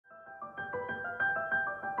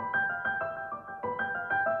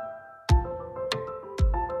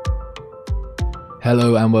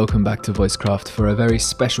Hello and welcome back to Voicecraft for a very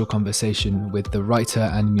special conversation with the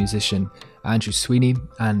writer and musician Andrew Sweeny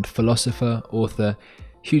and philosopher, author,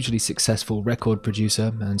 hugely successful record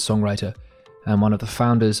producer and songwriter, and one of the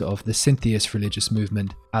founders of the syntheist religious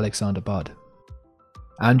movement, Alexander Bard.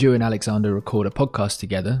 Andrew and Alexander record a podcast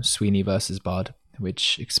together, Sweeny vs. Bard,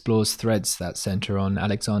 which explores threads that centre on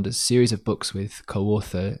Alexander's series of books with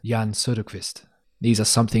co-author Jan Söderqvist. These are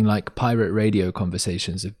something like pirate radio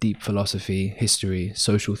conversations of deep philosophy, history,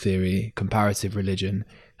 social theory, comparative religion,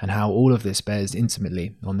 and how all of this bears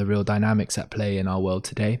intimately on the real dynamics at play in our world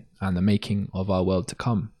today and the making of our world to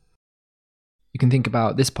come. You can think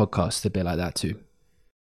about this podcast a bit like that too.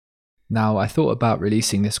 Now, I thought about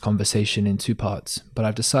releasing this conversation in two parts, but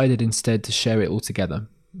I've decided instead to share it all together.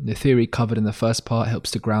 The theory covered in the first part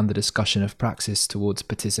helps to ground the discussion of praxis towards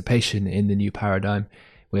participation in the new paradigm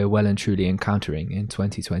we're well and truly encountering in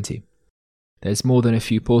 2020. There's more than a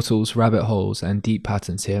few portals, rabbit holes, and deep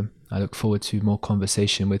patterns here. I look forward to more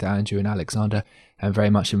conversation with Andrew and Alexander, and very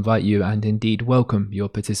much invite you and indeed welcome your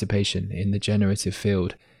participation in the generative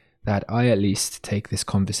field that I at least take this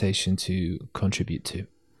conversation to contribute to.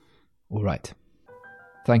 All right.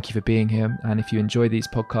 Thank you for being here, and if you enjoy these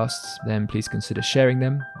podcasts, then please consider sharing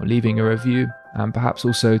them or leaving a review, and perhaps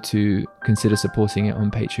also to consider supporting it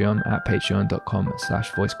on Patreon at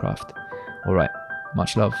patreon.com/voicecraft. All right,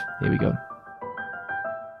 much love. Here we go.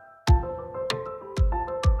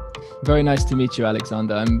 Very nice to meet you,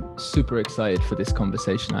 Alexander. I'm super excited for this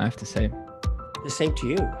conversation, I have to say. The same to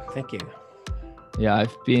you. Thank you. Yeah,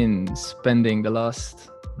 I've been spending the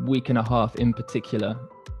last week and a half in particular,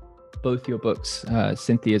 both your books,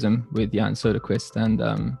 Syntheism with Jan Söderqvist and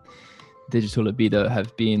Digital Libido,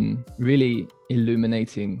 have been really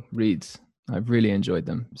illuminating reads. I've really enjoyed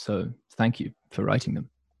them. So thank you for writing them.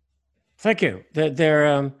 Thank you.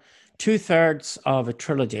 They're 2/3 of a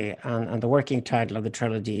trilogy, and the working title of the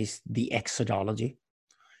trilogy is The Exodology.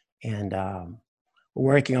 And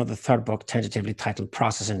we're working on the third book, tentatively titled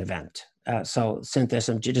Process and Event. So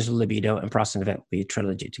Syntheism, Digital Libido, and Process and Event will be a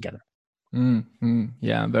trilogy together.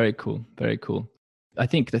 Yeah, very cool. Very cool. I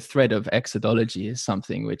think the thread of exodology is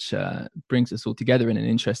something which brings us all together in an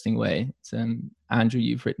interesting way. It's, Andrew,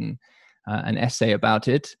 you've written an essay about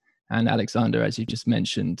it, and Alexander, as you just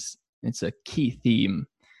mentioned, it's a key theme.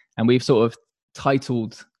 And we've sort of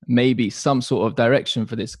titled maybe some sort of direction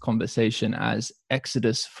for this conversation as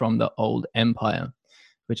Exodus from the Old Empire,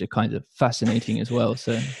 which are kind of fascinating as well.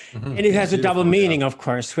 So, and it has a double meaning, of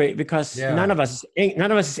course, because none of us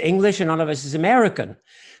is English and none of us is American.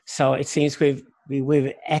 So it seems we've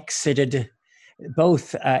exited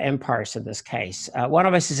both empires in this case. One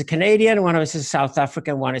of us is a Canadian, one of us is a South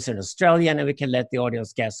African, one is an Australian, and we can let the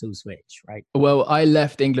audience guess who's which, right? Well, I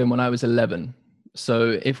left England when I was 11.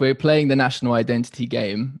 So if we're playing the national identity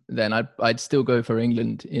game, then I'd still go for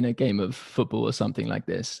England in a game of football or something like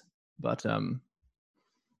this. But I'm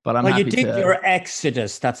well, you did your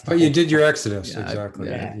exodus. That's the you did your exodus, yeah,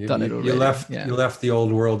 exactly. I've done it already. You left the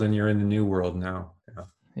old world and you're in the new world now.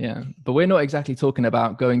 Yeah, but we're not exactly talking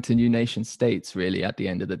about going to new nation states, really. At the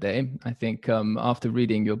end of the day, I think after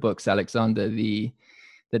reading your books, Alexander, the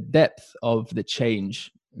depth of the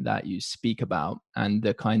change that you speak about and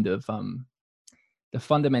the kind of the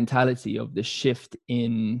fundamentality of the shift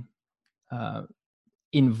in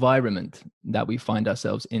environment that we find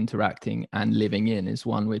ourselves interacting and living in is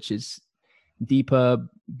one which is deeper,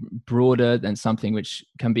 broader than something which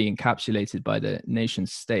can be encapsulated by the nation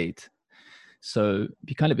state. So it'd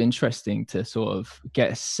be kind of interesting to sort of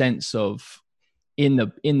get a sense of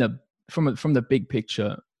from the big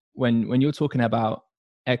picture, when you're talking about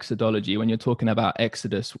exodology, when you're talking about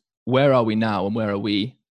Exodus, where are we now and where are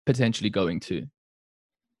we potentially going to?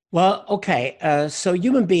 Well, okay. So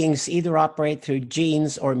human beings either operate through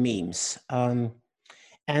genes or memes. And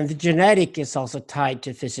the genetic is also tied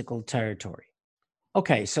to physical territory.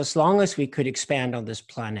 Okay, so as long as we could expand on this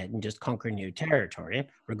planet and just conquer new territory,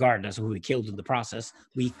 regardless of who we killed in the process,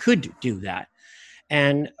 we could do that.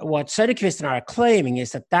 And what Söderqvist and I are claiming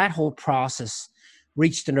is that whole process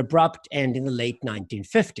reached an abrupt end in the late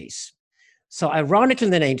 1950s. So ironically,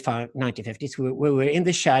 in the 1950s, we were in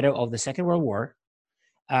the shadow of the Second World War.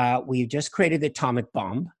 We just created the atomic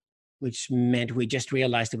bomb, which meant we just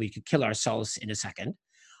realized that we could kill ourselves in a second.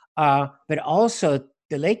 But also,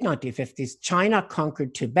 the late 1950s, China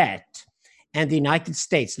conquered Tibet, and the United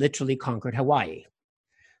States literally conquered Hawaii.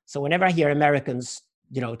 So whenever I hear Americans,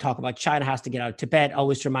 talk about China has to get out of Tibet, I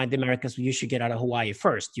always remind the Americans, well, you should get out of Hawaii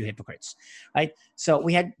first, you hypocrites, right? So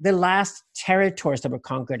we had the last territories that were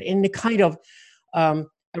conquered in the kind of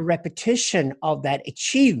a repetition of that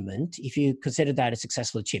achievement, if you consider that a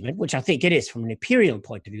successful achievement, which I think it is from an imperial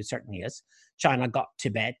point of view, certainly is. China got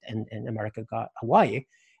Tibet and America got Hawaii.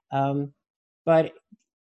 But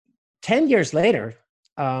 10 years later,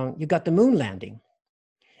 you got the moon landing.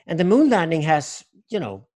 And the moon landing has,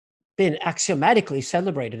 been axiomatically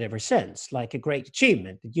celebrated ever since, like a great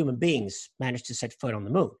achievement that human beings managed to set foot on the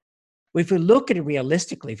moon. If we look at it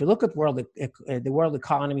realistically, if we look at the world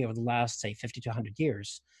economy over the last, say, 50 to 100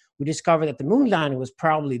 years, we discover that the moon landing was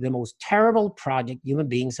probably the most terrible project human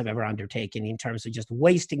beings have ever undertaken in terms of just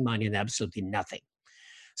wasting money and absolutely nothing.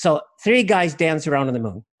 So 3 guys dance around on the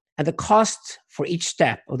moon, and the cost for each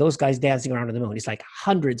step of those guys dancing around on the moon is like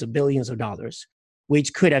hundreds of billions of dollars,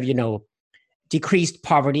 which could have, decreased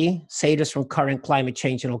poverty, saved us from current climate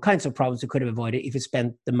change and all kinds of problems we could have avoided if we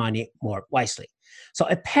spent the money more wisely. So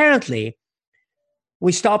apparently,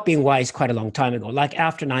 we stopped being wise quite a long time ago. Like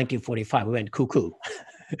after 1945, we went cuckoo.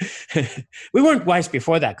 We weren't wise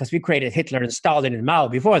before that because we created Hitler and Stalin and Mao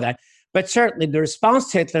before that. But certainly the response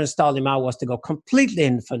to Hitler and Stalin and Mao was to go completely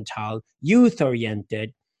infantile,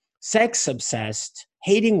 youth-oriented, sex-obsessed,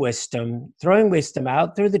 hating wisdom, throwing wisdom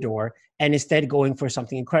out through the door, and instead going for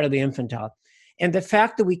something incredibly infantile. And the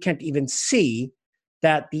fact that we can't even see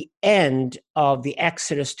that the end of the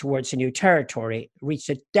exodus towards a new territory reached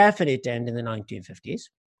a definite end in the 1950s,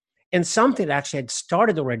 and something that actually had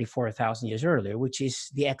started already 4,000 years earlier, which is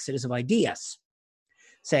the exodus of ideas.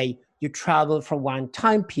 Say, you travel from one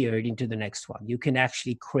time period into the next one. You can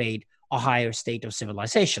actually create a higher state of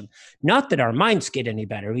civilization. Not that our minds get any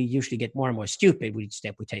better. We usually get more and more stupid with each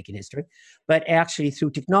step we take in history, but actually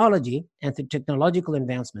through technology and through technological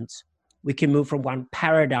advancements, we can move from one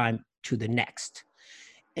paradigm to the next.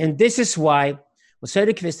 And this is why what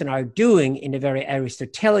Söderqvist and I are doing in a very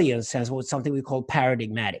Aristotelian sense was something we call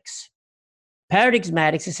paradigmatics.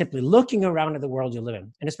 Paradigmatics is simply looking around at the world you live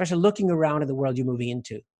in, and especially looking around at the world you're moving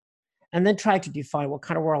into, and then try to define what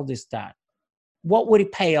kind of world is that? What would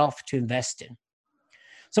it pay off to invest in?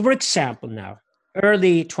 So for example now,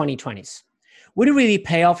 early 2020s, would it really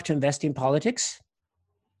pay off to invest in politics?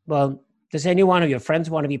 Well, does any one of your friends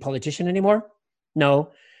want to be a politician anymore?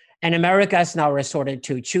 No. And America has now resorted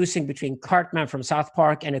to choosing between Cartman from South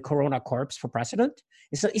Park and a Corona corpse for president.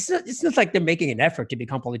 It's not like they're making an effort to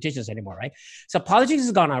become politicians anymore, right? So politics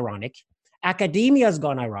has gone ironic. Academia has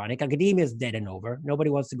gone ironic. Academia is dead and over. Nobody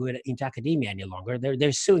wants to go into academia any longer.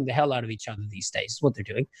 They're suing the hell out of each other these days, is what they're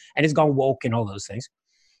doing. And it's gone woke and all those things.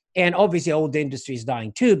 And obviously old industry is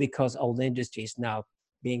dying too, because old industry is now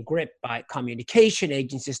being gripped by communication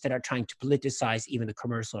agencies that are trying to politicize even the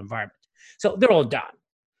commercial environment. So they're all done.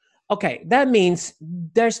 Okay, that means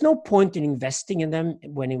there's no point in investing in them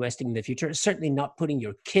when investing in the future, certainly not putting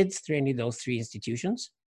your kids through any of those 3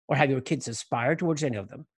 institutions or have your kids aspire towards any of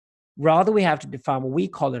them. Rather, we have to define what we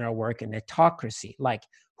call in our work an autocracy, like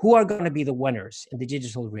who are going to be the winners in the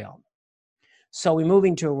digital realm. So we move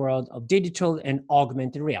into a world of digital and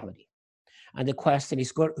augmented reality. And the question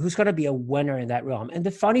is, who's going to be a winner in that realm? And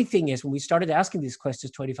the funny thing is, when we started asking these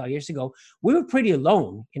questions 25 years ago, we were pretty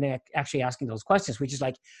alone in actually asking those questions, which is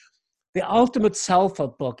like, the ultimate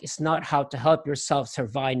self-help book is not how to help yourself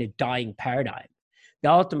survive in a dying paradigm.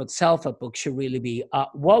 The ultimate self-help book should really be,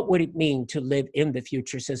 what would it mean to live in the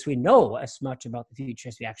future, since we know as much about the future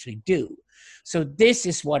as we actually do. So this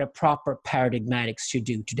is what a proper paradigmatics should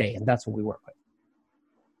do today, and that's what we work with.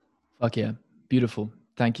 Fuck yeah, beautiful.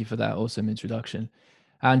 Thank you for that awesome introduction.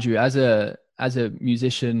 Andrew, as a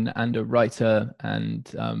musician and a writer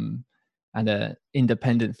and an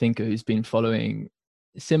independent thinker who's been following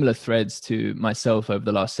similar threads to myself over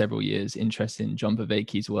the last several years, interest in John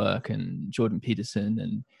Vervaeke's work and Jordan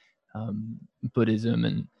Peterson and Buddhism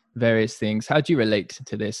and various things. How do you relate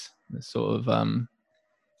to this sort of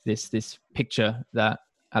this picture that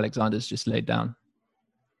Alexander's just laid down?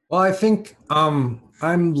 Well, I think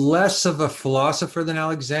I'm less of a philosopher than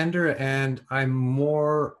Alexander, and I'm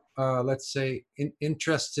more, let's say,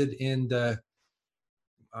 interested in the,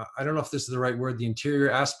 I don't know if this is the right word, the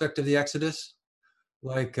interior aspect of the Exodus,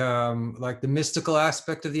 like the mystical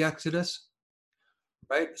aspect of the Exodus,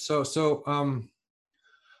 right? So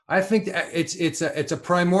I think it's a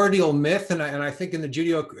primordial myth, and I think in the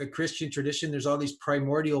Judeo-Christian tradition, there's all these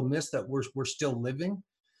primordial myths that we're still living.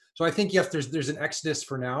 So I think, yes, there's an exodus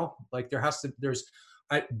for now. Like there's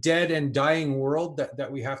a dead and dying world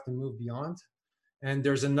that we have to move beyond. And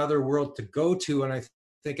there's another world to go to. And I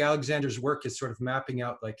think Alexander's work is sort of mapping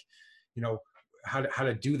out, like, how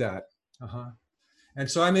to do that. And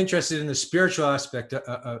so I'm interested in the spiritual aspect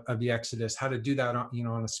of the Exodus, how to do that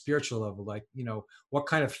on a spiritual level, like, what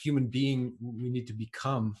kind of human being we need to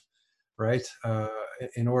become right?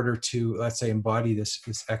 In order to, let's say, embody this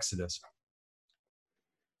exodus.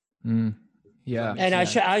 Mm. Yeah. And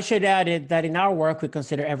yeah. I should add it that in our work, we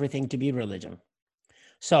consider everything to be religion.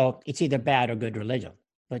 So it's either bad or good religion,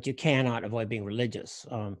 but you cannot avoid being religious.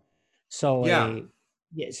 Yeah.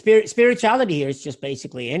 Spirituality here is just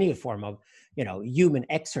basically any form of, human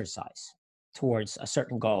exercise towards a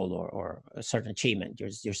certain goal or a certain achievement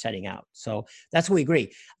you're setting out. So that's what we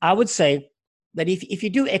agree. I would say that if you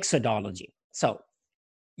do exodology, so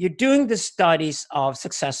you're doing the studies of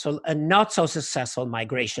successful and not so successful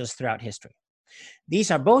migrations throughout history.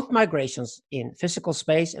 These are both migrations in physical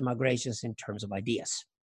space and migrations in terms of ideas.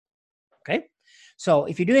 Okay? So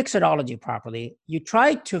if you do exodology properly, you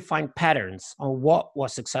try to find patterns on what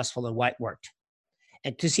was successful and what worked,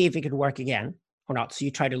 and to see if it could work again or not. So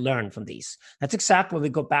you try to learn from these. That's exactly when we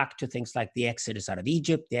go back to things like the exodus out of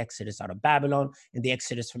Egypt, the exodus out of Babylon, and the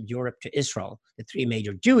exodus from Europe to Israel, the three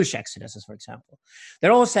major Jewish exoduses, for example.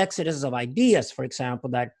 There are also exoduses of ideas, for example,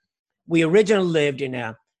 that we originally lived in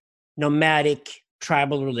a nomadic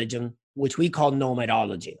tribal religion, which we call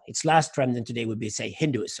nomadology. Its last remnant today would be, say,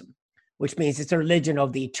 Hinduism, which means it's a religion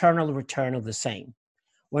of the eternal return of the same,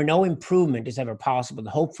 where no improvement is ever possible.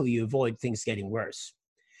 Hopefully you avoid things getting worse.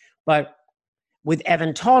 But with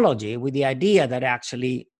eventology, with the idea that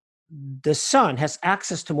actually the son has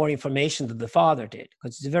access to more information than the father did,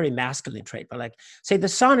 because it's a very masculine trait, but like, say the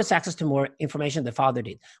son has access to more information than the father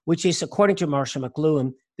did, which is, according to Marshall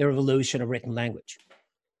McLuhan, the revolution of written language.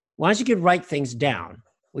 Once you can write things down,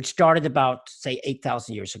 which started about, say,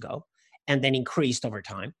 8,000 years ago, and then increased over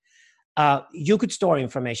time, you could store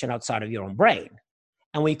information outside of your own brain.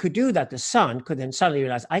 And when you could do that, the son could then suddenly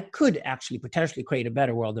realize, I could actually potentially create a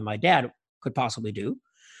better world than my dad could possibly do,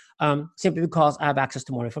 simply because I have access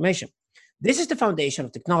to more information. This is the foundation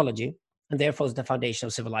of technology, and therefore is the foundation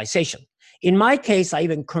of civilization. In my case, I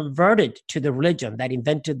even converted to the religion that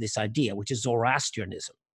invented this idea, which is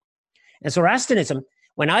Zoroastrianism. And Zoroastrianism,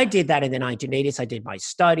 when I did that in the 1980s, I did my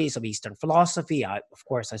studies of Eastern philosophy. Of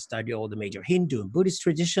course, I studied all the major Hindu and Buddhist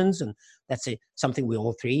traditions, and that's something we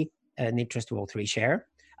all three, an interest we all three share.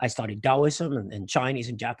 I studied Taoism and Chinese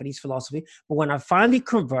and Japanese philosophy. But when I finally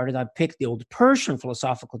converted, I picked the old Persian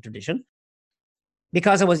philosophical tradition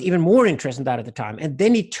because I was even more interested in that at the time. And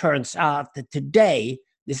then it turns out that today,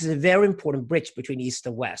 this is a very important bridge between East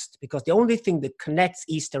and West, because the only thing that connects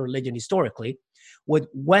Eastern religion historically with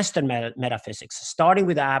Western metaphysics, starting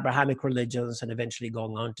with the Abrahamic religions and eventually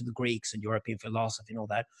going on to the Greeks and European philosophy and all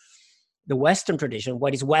that, the Western tradition,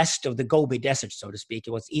 what is west of the Gobi Desert, so to speak,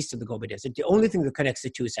 and what's east of the Gobi Desert, the only thing that connects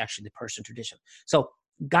the two is actually the Persian tradition. So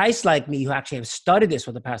guys like me who actually have studied this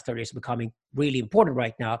for the past 30 years are becoming really important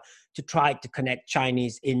right now to try to connect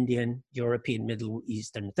Chinese, Indian, European, Middle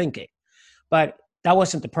Eastern thinking. But that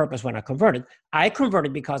wasn't the purpose when I converted. I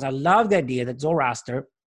converted because I love the idea that Zoroaster,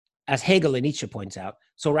 as Hegel and Nietzsche points out,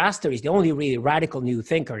 Zoroaster is the only really radical new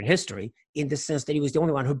thinker in history, in the sense that he was the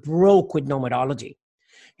only one who broke with nomadology.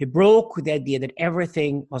 He broke with the idea that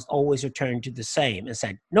everything must always return to the same, and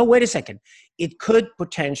said, no, wait a second. It could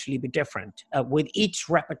potentially be different. With each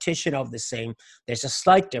repetition of the same, there's a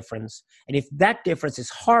slight difference. And if that difference is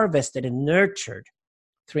harvested and nurtured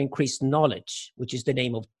through increased knowledge, which is the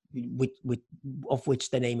name of which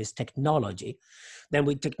the name is technology, then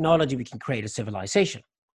with technology, we can create a civilization.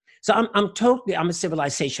 So I'm a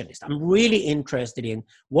civilizationist. I'm really interested in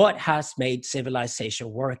what has made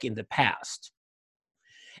civilization work in the past.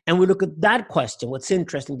 And we look at that question. What's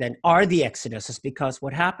interesting then are the exoduses, because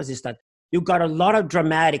what happens is that you've got a lot of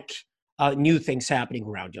dramatic new things happening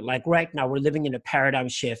around you. Like right now, we're living in a paradigm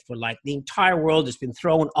shift where like the entire world has been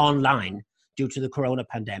thrown online due to the corona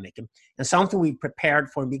pandemic. And something we prepared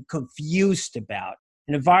for and be confused about.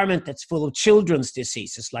 An environment that's full of children's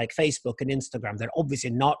diseases like Facebook and Instagram that are obviously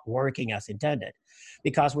not working as intended,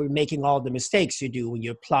 because we're making all the mistakes you do when you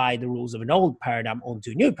apply the rules of an old paradigm onto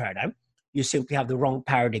a new paradigm. You simply have the wrong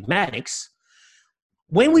paradigmatics.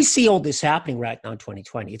 When we see all this happening right now in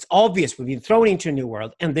 2020, it's obvious we've been thrown into a new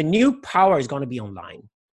world, and the new power is going to be online.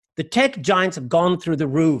 The tech giants have gone through the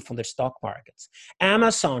roof on their stock markets.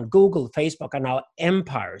 Amazon, Google, Facebook are now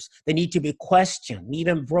empires. They need to be questioned,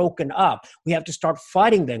 even broken up. We have to start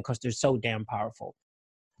fighting them because they're so damn powerful.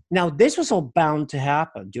 Now, this was all bound to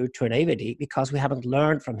happen due to naivety, because we haven't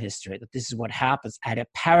learned from history that this is what happens at a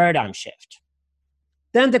paradigm shift.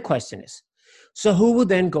 Then the question is, so who would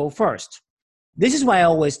then go first? This is why I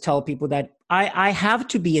always tell people that I have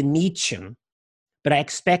to be a Nietzschean, but I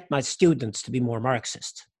expect my students to be more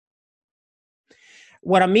Marxist.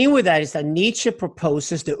 What I mean with that is that Nietzsche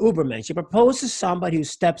proposes the Ubermensch. He proposes somebody who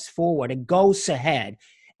steps forward and goes ahead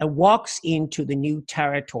and walks into the new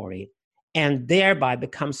territory and thereby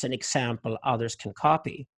becomes an example others can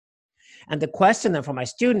copy. And the question then for my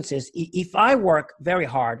students is, if I work very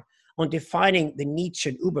hard on defining the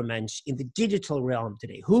Nietzschean Übermensch in the digital realm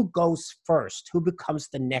today, who goes first, who becomes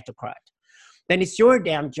the netocrat, then it's your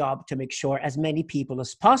damn job to make sure as many people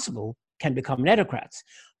as possible can become netocrats.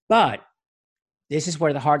 But this is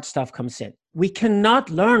where the hard stuff comes in. We cannot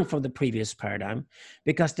learn from the previous paradigm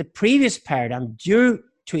because the previous paradigm, due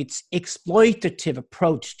to its exploitative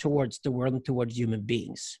approach towards the world and towards human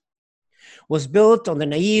beings, was built on the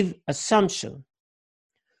naive assumption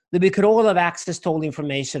that we could all have access to all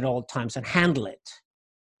information at all times and handle it.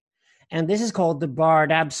 And this is called the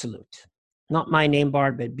Bard Absolute. Not my name,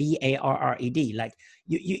 Bard, but B-A-R-R-E-D. Like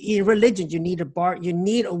you in religion, you need a bar, you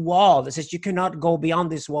need a wall that says you cannot go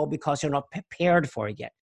beyond this wall because you're not prepared for it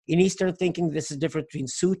yet. In Eastern thinking, this is different between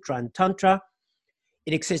Sutra and Tantra.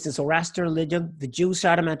 It exists in Zoroastrian religion. The Jews are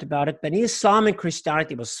adamant about it, but in Islam and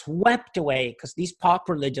Christianity, it was swept away because these pop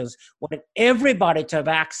religions wanted everybody to have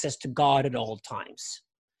access to God at all times.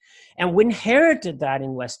 And we inherited that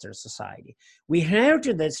in Western society. We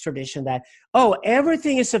inherited this tradition that, oh,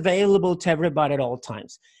 everything is available to everybody at all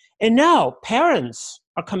times. And now parents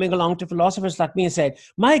are coming along to philosophers like me and say,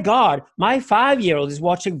 my God, my 5-year-old is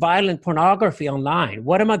watching violent pornography online.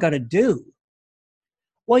 What am I going to do?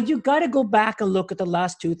 Well, you got to go back and look at the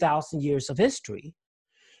last 2,000 years of history.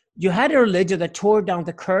 You had a religion that tore down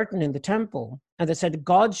the curtain in the temple and that said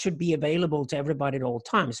God should be available to everybody at all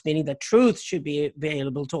times, meaning that truth should be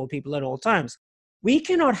available to all people at all times. We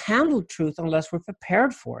cannot handle truth unless we're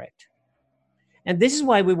prepared for it. And this is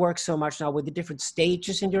why we work so much now with the different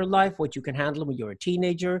stages in your life, what you can handle when you're a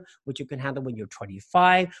teenager, what you can handle when you're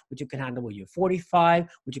 25, what you can handle when you're 45,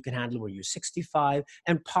 what you can handle when you're 65,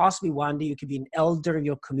 and possibly one day you could be an elder in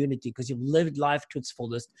your community because you've lived life to its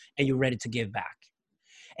fullest and you're ready to give back.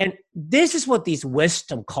 And this is what these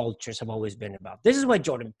wisdom cultures have always been about. This is why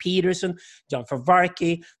Jordan Peterson, John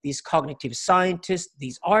Vervaeke, these cognitive scientists,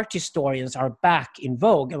 these art historians are back in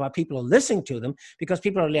vogue, and why people are listening to them, because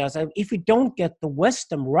people are realizing if we don't get the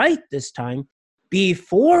wisdom right this time,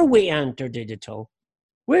 before we enter digital,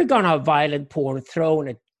 we're going to have violent porn thrown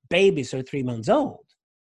at babies who are 3 months old.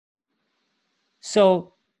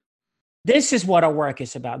 So this is what our work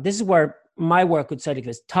is about. This is where my work with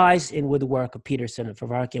Sedgwick ties in with the work of Peterson and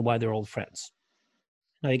Vervaeke and why they're old friends.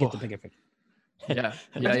 Now you get the bigger picture.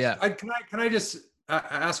 Can I just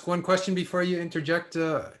ask one question before you interject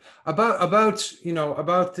about this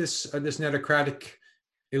netocratic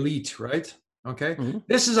elite, right? Okay,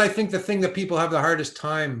 This is, I think, the thing that people have the hardest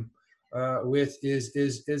time with is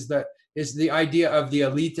the idea of the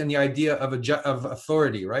elite and the idea of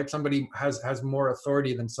authority, right? Somebody has more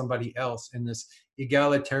authority than somebody else in this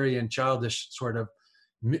egalitarian, childish sort of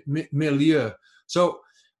milieu. So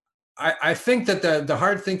I think that the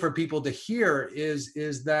hard thing for people to hear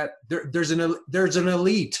is that there's an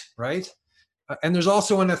elite, right? And there's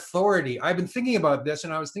also an authority. I've been thinking about this,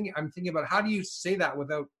 and I'm thinking about how do you say that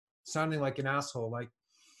without sounding like an asshole, like.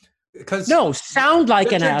 Because sound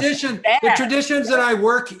like an asshole. The traditions that I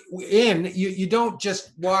work in, you don't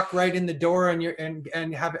just walk right in the door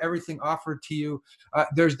and have everything offered to you.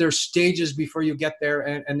 There's stages before you get there,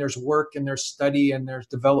 and there's work and there's study and there's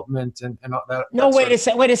development and all that. No, wait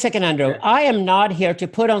a second, Andrew. Yeah. I am not here to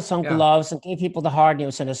put on some gloves and give people the hard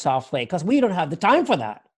news in a soft way, because we don't have the time for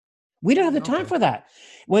that. We don't have the time for that.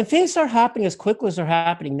 When things are happening as quickly as they're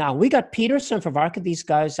happening now, we got Peterson, Vervaeke, these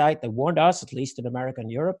guys out that warned us, at least in America and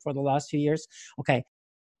Europe, for the last few years. Okay,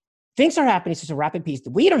 things are happening such a rapid pace that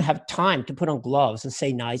we don't have time to put on gloves and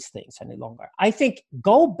say nice things any longer. I think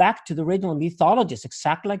go back to the original mythologists,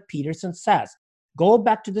 exactly like Peterson says. Go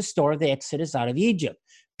back to the story of the Exodus out of Egypt.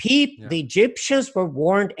 The Egyptians were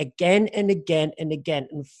warned again and again and again.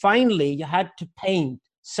 And finally, you had to paint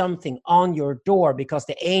something on your door because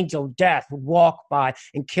the angel of death would walk by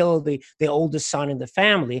and kill the oldest son in the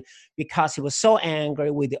family because he was so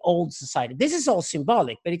angry with the old society. This is all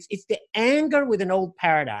symbolic, but it's the anger with an old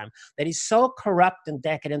paradigm that is so corrupt and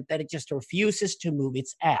decadent that it just refuses to move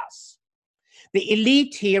its ass. The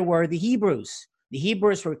elite here were the Hebrews. The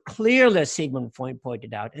Hebrews were clearly, as Sigmund Freud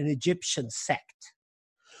pointed out, an Egyptian sect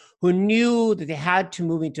who knew that they had to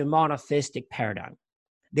move into a monotheistic paradigm.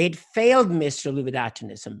 They'd failed miserably with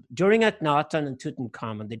Atonism. During Akhenaten and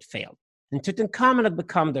Tutankhamun, they'd failed. And Tutankhamun had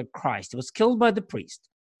become their Christ. He was killed by the priest.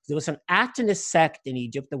 There was an Atonist sect in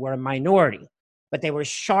Egypt that were a minority, but they were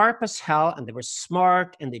sharp as hell, and they were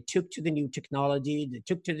smart, and they took to the new technology, they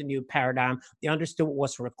took to the new paradigm, they understood what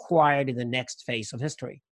was required in the next phase of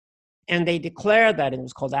history. And they declared that, and it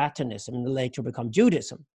was called Atonism, and later become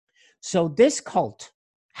Judaism. So this cult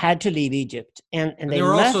had to leave Egypt, and And they they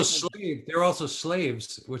were also left. slaves. They were also slaves,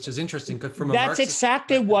 which is interesting because from a That's Marxist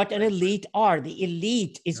exactly perspective, what an elite are. The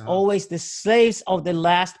elite is uh, always the slaves of the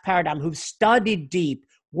last paradigm who've studied deep,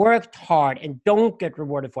 worked hard, and don't get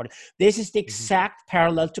rewarded for it. This is the exact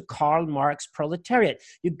parallel to Karl Marx proletariat.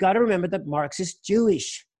 You've got to remember that Marx is Jewish.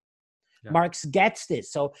 Yeah. Marx gets this.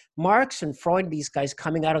 So Marx and Freud, these guys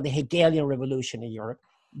coming out of the Hegelian revolution in Europe,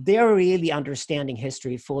 they're really understanding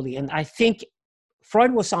history fully. And I think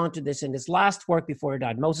Freud was onto this in his last work before he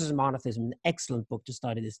died, Moses and Monotheism, an excellent book to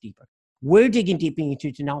study this deeper. We're digging deeper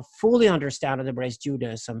into to now fully understand and embrace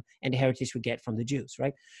Judaism and the heritage we get from the Jews,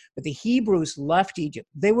 right? But the Hebrews left Egypt.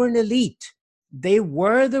 They were an elite. They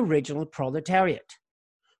were the original proletariat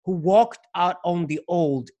who walked out on the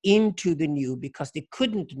old into the new because they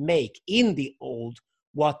couldn't make in the old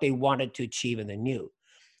what they wanted to achieve in the new.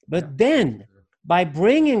 But then, by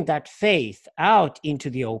bringing that faith out into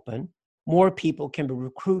the open, more people can be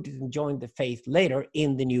recruited and join the faith later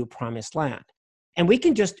in the new promised land. And we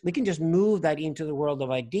can just move that into the world of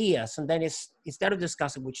ideas. And then instead of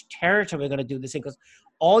discussing which territory we're going to do this in, because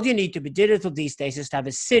all you need to be digital these days is to have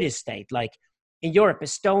a city state. Like in Europe,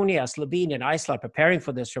 Estonia, Slovenia, and Iceland are preparing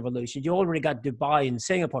for this revolution. You already got Dubai and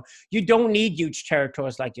Singapore. You don't need huge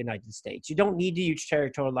territories like the United States. You don't need a huge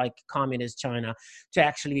territory like communist China to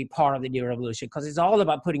actually be part of the new revolution, because it's all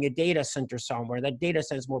about putting a data center somewhere. That data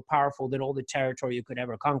center is more powerful than all the territory you could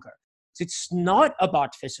ever conquer. So it's not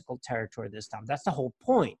about physical territory this time. That's the whole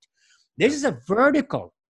point. This is a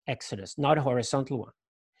vertical exodus, not a horizontal one.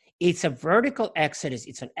 It's a vertical exodus.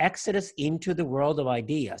 It's an exodus into the world of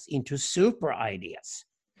ideas, into super ideas.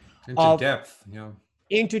 into depth,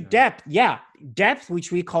 Into depth, depth,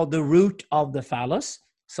 which we call the root of the phallus,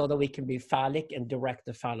 so that we can be phallic and direct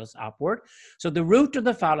the phallus upward. So the root of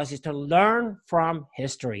the phallus is to learn from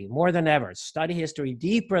history more than ever, study history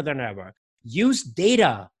deeper than ever, use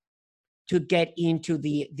data to get into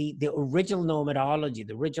the original nomadology,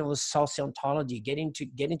 the original sociontology, get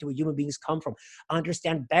into where human beings come from,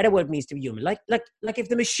 understand better what it means to be human. Like if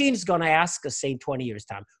the machine is going to ask us, say, in 20 years'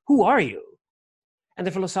 time, who are you? And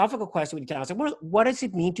the philosophical question we need to answer, what does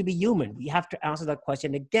it mean to be human? We have to answer that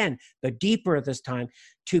question again, but deeper this time,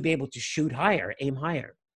 to be able to shoot higher, aim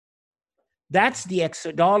higher. That's the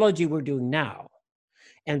exodology we're doing now.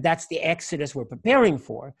 And that's the exodus we're preparing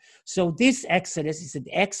for. So this exodus is an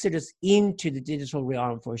exodus into the digital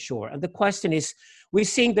realm for sure. And the question is, we're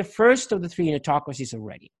seeing the first of the three autocracies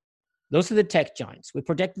already. Those are the tech giants. We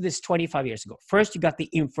predicted this 25 years ago. First, you got the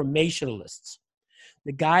informationalists,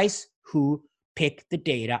 the guys who pick the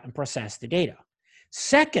data and process the data.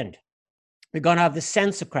 Second, we're going to have the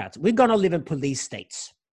sensocrats. We're going to live in police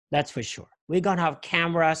states. That's for sure. We're going to have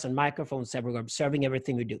cameras and microphones everywhere observing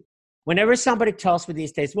everything we do. Whenever somebody tells me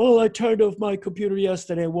these days, well, I turned off my computer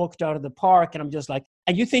yesterday, walked out of the park, and I'm just like,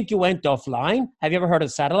 and you think you went offline? Have you ever heard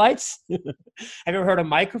of satellites? Have you ever heard of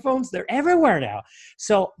microphones? They're everywhere now.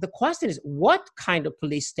 So the question is, what kind of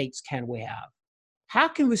police states can we have? How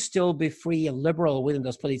can we still be free and liberal within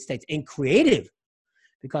those police states and creative?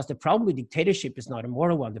 Because the problem with dictatorship is not a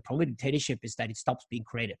moral one. The problem with dictatorship is that it stops being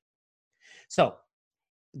creative. So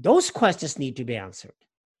those questions need to be answered.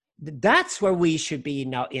 That's where we should be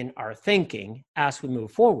now in our thinking as we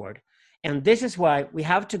move forward. And this is why we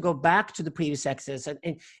have to go back to the previous exodus.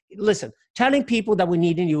 And listen, telling people that we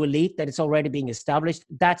need a new elite, that it's already being established,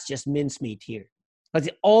 that's just mincemeat here. Because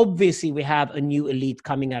obviously we have a new elite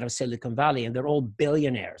coming out of Silicon Valley, and they're all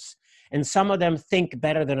billionaires. And some of them think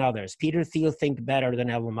better than others. Peter Thiel think better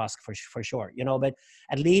than Elon Musk for sure, but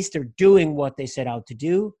at least they're doing what they set out to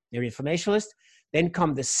do. They're informationalists. Then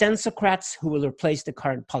come the sensocrats, who will replace the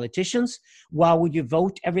current politicians. Why would you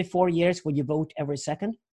vote every 4 years? Would you vote every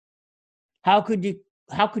second? How could you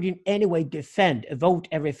in any way defend a vote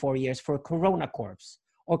every 4 years for a Corona corpse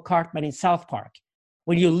or Cartman in South Park,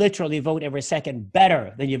 when you literally vote every second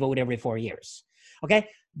better than you vote every 4 years? Okay?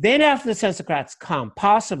 Then after the sensocrats come,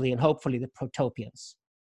 possibly and hopefully, the protopians.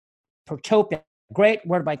 Protopia. Great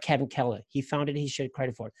word by Kevin Kelly. He founded it, he should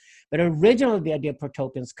credit for it. But originally, the idea of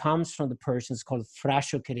protopians comes from the Persians called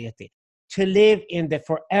frashokireti, to live in the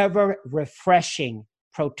forever refreshing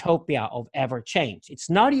protopia of ever change. It's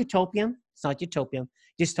not utopian, it's not utopian,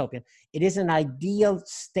 dystopian. It is an ideal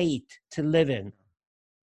state to live in,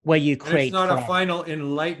 where you create. It's not forever. a final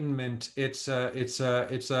enlightenment. It's a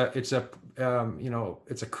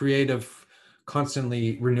creative,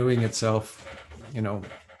 constantly renewing itself,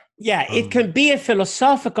 Yeah, it can be a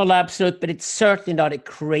philosophical absolute, but it's certainly not a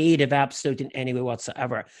creative absolute in any way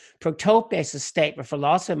whatsoever. Protopia is a state where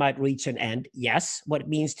philosophy might reach an end. Yes. What it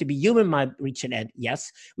means to be human might reach an end.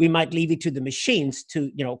 Yes. We might leave it to the machines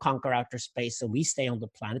to, conquer outer space, and we stay on the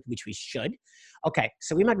planet, which we should. Okay,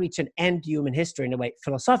 so we might reach an end to human history in a way,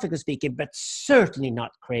 philosophically speaking, but certainly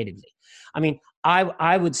not creatively. I mean,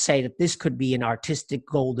 I would say that this could be an artistic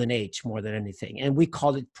golden age more than anything, and we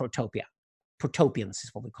call it protopia. Protopians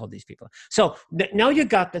is what we call these people. So now you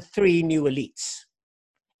got the three new elites,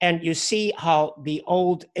 and you see how the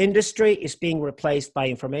old industry is being replaced by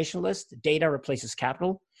informationalists. Data replaces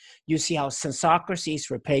capital. You see how sensocracy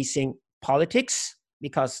is replacing politics,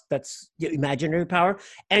 because that's the imaginary power.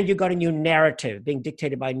 And you got a new narrative being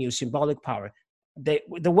dictated by new symbolic power. The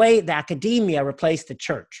way the academia replaced the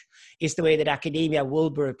church is the way that academia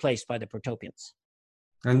will be replaced by the protopians.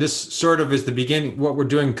 And this sort of is the beginning. What we're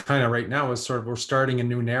doing kind of right now is sort of, we're starting a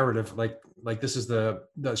new narrative. Like this is the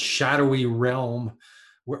shadowy realm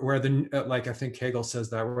where the, like I think Hegel says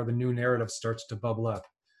that, where the new narrative starts to bubble up.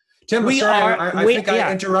 Tim, I think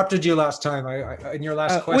I interrupted you last time. In your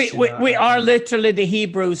last question. We are literally the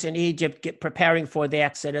Hebrews in Egypt preparing for the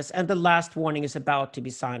Exodus, and the last warning is about to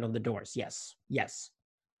be signed on the doors. Yes.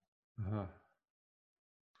 Uh-huh.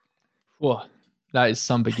 Whoa, that is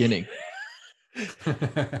some beginning.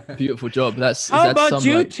 Beautiful job. How about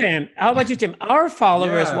you, Tim? Our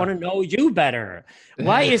followers want to know you better.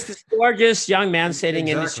 Why is this gorgeous young man sitting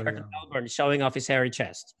in his shirt in Melbourne showing off his hairy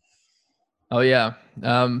chest? Oh yeah.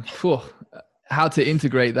 How to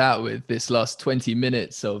integrate that with this last 20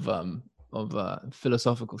 minutes of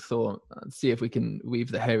philosophical thought? Let's see if we can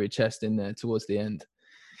weave the hairy chest in there towards the end.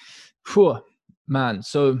 Whew, man.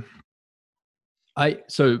 So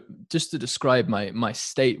just to describe my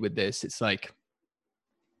state with this, it's like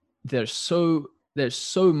there's so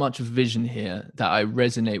much vision here that I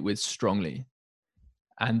resonate with strongly.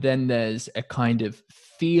 And then there's a kind of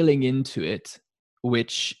feeling into it,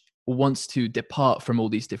 which wants to depart from all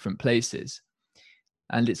these different places.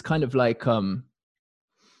 And it's kind of like,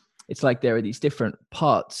 it's like there are these different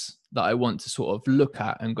parts that I want to sort of look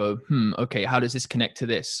at and go, okay, how does this connect to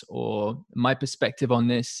this? Or my perspective on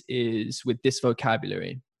this is with this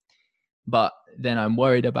vocabulary. But then I'm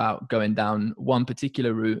worried about going down one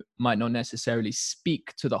particular route might not necessarily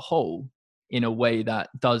speak to the whole in a way that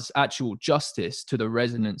does actual justice to the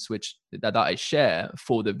resonance that I share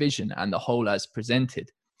for the vision and the whole as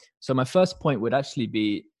presented. So my first point would actually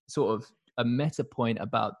be sort of a meta point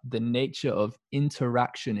about the nature of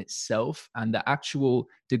interaction itself and the actual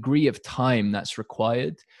degree of time that's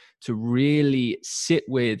required to really sit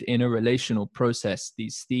with, in a relational process,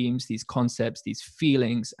 these themes, these concepts, these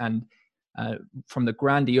feelings, and from the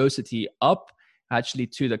grandiosity up actually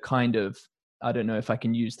to the kind of, I don't know if I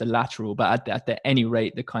can use the lateral, but at any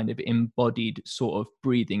rate, the kind of embodied sort of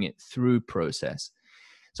breathing it through process.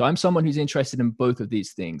 So I'm someone who's interested in both of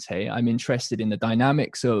these things. Hey, I'm interested in the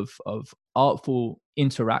dynamics of artful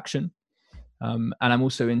interaction. And I'm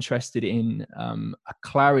also interested in a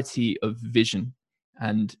clarity of vision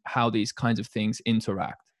and how these kinds of things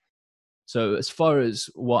interact. So as far as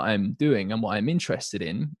what I'm doing and what I'm interested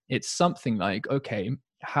in, it's something like, okay,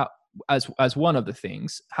 how, as one of the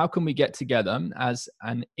things, how can we get together as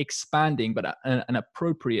an expanding, but an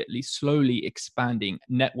appropriately slowly expanding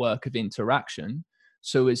network of interaction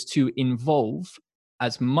so as to involve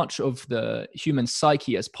as much of the human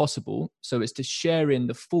psyche as possible, so as to share in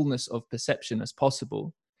the fullness of perception as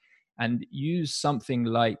possible, and use something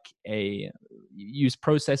like use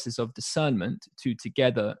processes of discernment to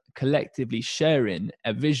together collectively share in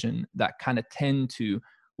a vision that can attend to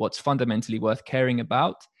what's fundamentally worth caring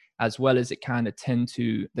about, as well as it can attend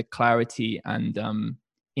to the clarity and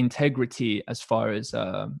integrity as far as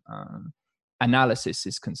analysis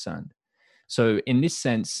is concerned. So in this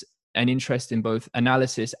sense, an interest in both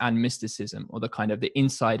analysis and mysticism, or the kind of the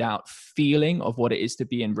inside out feeling of what it is to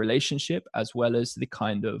be in relationship, as well as the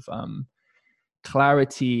kind of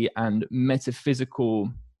clarity and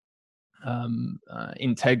metaphysical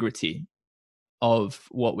integrity of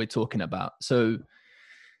what we're talking about. So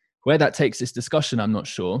where that takes this discussion, I'm not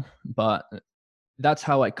sure, but that's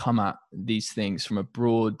how I come at these things from a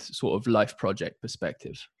broad sort of life project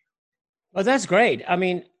perspective. Well, that's great. I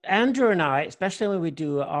mean, Andrew and I, especially when we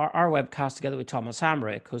do our webcast together with Thomas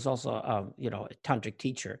Hamrick, who's also, a tantric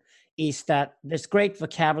teacher, is that there's great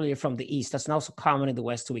vocabulary from the East that's also common in the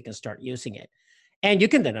West, so we can start using it. And you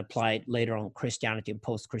can then apply it later on Christianity and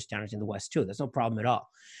post-Christianity in the West too. There's no problem at all.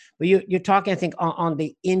 But you're talking, I think, on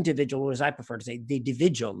the individual, or as I prefer to say, the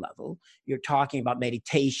individual level, you're talking about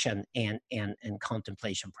meditation and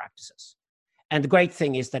contemplation practices. And the great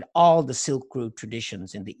thing is that all the Silk Road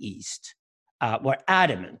traditions in the East were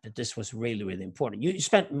adamant that this was really, really important. You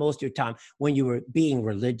spent most of your time when you were being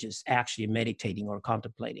religious, actually meditating or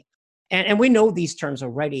contemplating. And we know these terms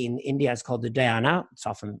already. In India, it's called the dhyana. It's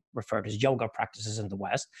often referred as yoga practices in the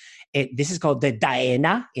West. This is called the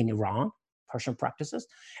dhyana in Iran, Persian practices.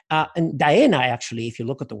 And dhyana, actually, if you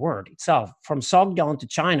look at the word itself, from Sogdian to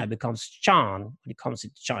China becomes Chan when it comes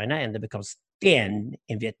into China, and it becomes Tien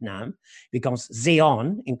in Vietnam, it becomes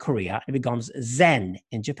Zeon in Korea, it becomes Zen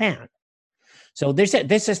in Japan. So there's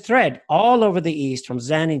a thread all over the East, from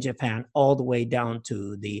Zen in Japan all the way down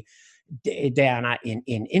to the dhyana in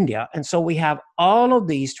India. And so we have all of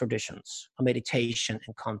these traditions of meditation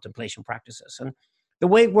and contemplation practices. And the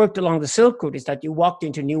way it worked along the Silk Road is that you walked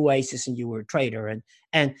into new oasis and you were a trader.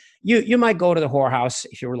 And you might go to the whorehouse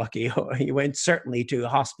if you were lucky, or you went certainly to a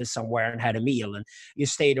hospice somewhere and had a meal, and you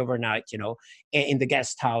stayed overnight, in the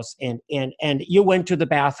guest house, and you went to the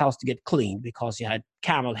bathhouse to get cleaned because you had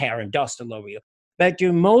camel hair and dust all over you. But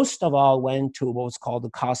you most of all went to what was called the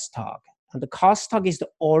Kostag. And the Kostag is the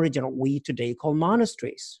origin of what we today call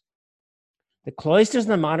monasteries. The cloisters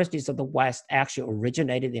and the monasteries of the West actually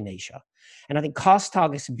originated in Asia. And I think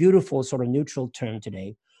Kostag is a beautiful sort of neutral term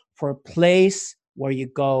today for a place where you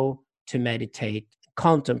go to meditate,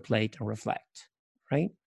 contemplate, and reflect,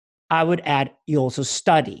 right? I would add, you also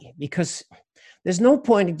study, because there's no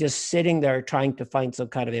point in just sitting there trying to find some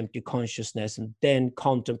kind of empty consciousness and then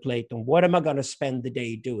contemplate on what am I going to spend the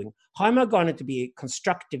day doing? How am I going to be a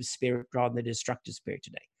constructive spirit rather than a destructive spirit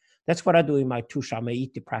today? That's what I do in my Tusha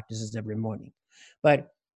Meiti practices every morning. But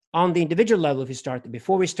on the individual level,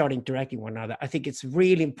 before we start interacting with one another, I think it's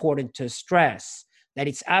really important to stress that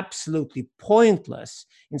it's absolutely pointless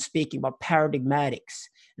in speaking about paradigmatics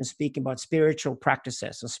and speaking about spiritual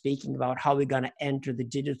practices and speaking about how we're going to enter the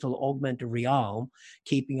digital augmented realm,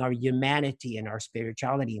 keeping our humanity and our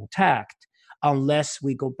spirituality intact, unless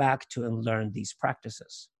we go back to and learn these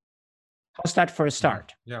practices. How's that for a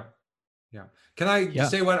start? Yeah. Can I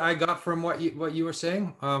say what I got from what you were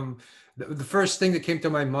saying? The first thing that came to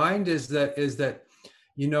my mind is that it's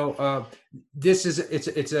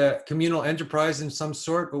a communal enterprise in some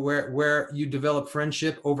sort, where you develop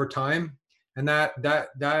friendship over time, and that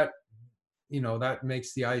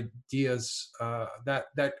makes the ideas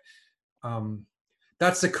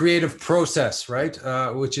that's the creative process, right?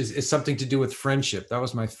 Which is something to do with friendship. That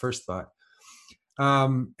was my first thought.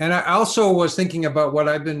 And I also was thinking about what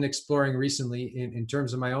I've been exploring recently in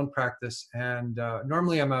terms of my own practice. And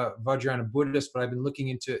normally I'm a Vajrayana Buddhist, but I've been looking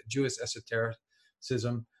into Jewish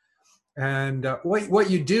esotericism. And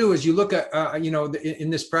what you do is you look at, in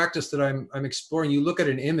this practice that I'm exploring, you look at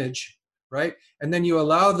an image, right? And then you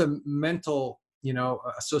allow the mental,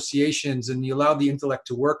 associations, and you allow the intellect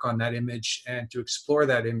to work on that image and to explore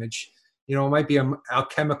that image. It might be an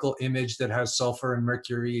alchemical image that has sulfur and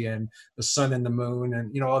mercury and the sun and the moon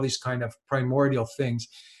and, all these kind of primordial things.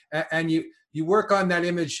 And you work on that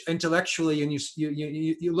image intellectually, and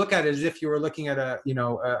you look at it as if you were looking at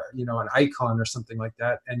an icon or something like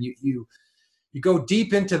that. And you go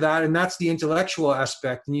deep into that, and that's the intellectual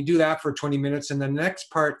aspect. And you do that for 20 minutes. And the next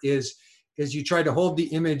part is you try to hold the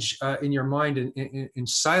image in your mind in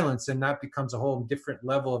silence, and that becomes a whole different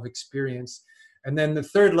level of experience. And then the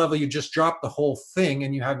third level, you just drop the whole thing,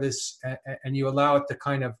 and you have this, and you allow it to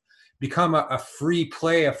kind of become a free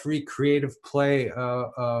play, a free creative play,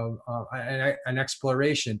 an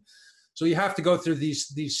exploration. So you have to go through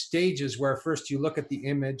these stages where first you look at the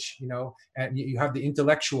image, and you have the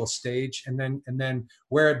intellectual stage, and then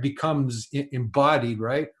where it becomes embodied,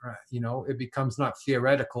 right? It becomes not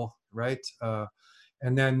theoretical, right?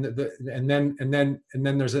 And then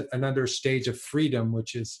there's another stage of freedom,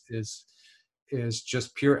 which is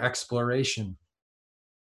just pure exploration.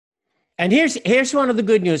 And here's one of the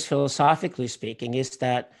good news, philosophically speaking, is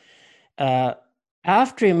that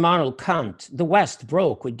after Immanuel Kant, the West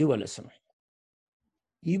broke with dualism.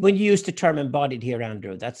 When you use the term embodied here,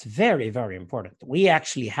 Andrew, that's very, very important. We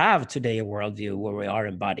actually have today a worldview where we are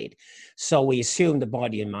embodied. So we assume the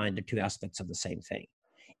body and mind are two aspects of the same thing.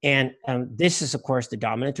 And this is, of course, the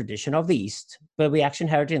dominant tradition of the East, but we actually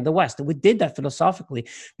inherited in the West. And we did that philosophically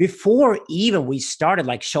before even we started,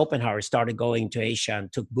 like Schopenhauer started going to Asia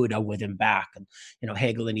and took Buddha with him back. And,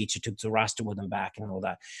 Hegel and Nietzsche took Zoroaster with him back and all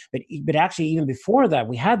that. But actually, even before that,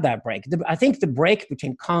 we had that break. I think the break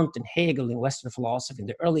between Kant and Hegel in Western philosophy in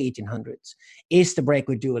the early 1800s is the break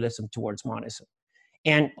with dualism towards monism.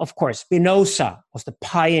 And of course, Spinoza was the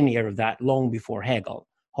pioneer of that long before Hegel,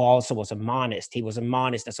 who also was a monist. He was a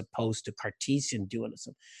monist as opposed to Cartesian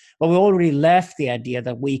dualism. But we already left the idea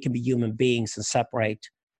that we can be human beings and separate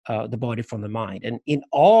the body from the mind. And in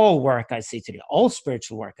all work I see today, all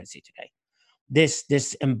spiritual work I see today,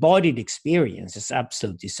 this embodied experience is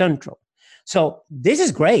absolutely central. So this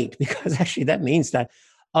is great because actually that means that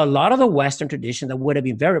a lot of the Western tradition that would have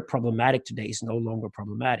been very problematic today is no longer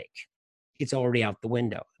problematic. It's already out the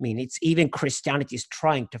window. I mean, it's even Christianity is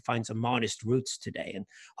trying to find some modest roots today, and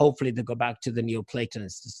hopefully they go back to the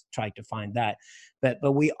Neoplatonists to try to find that.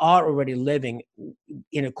 But we are already living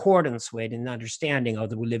in accordance with an understanding of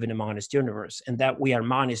that we live in a monist universe, and that we are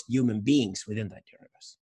monist human beings within that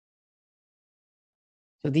universe.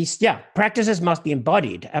 So these, practices must be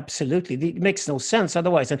embodied. Absolutely. It makes no sense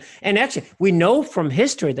otherwise. And actually, we know from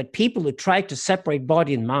history that people who try to separate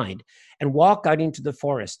body and mind and walk out into the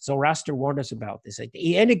forest, Zoroaster warned us about this.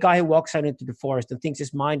 Any guy who walks out into the forest and thinks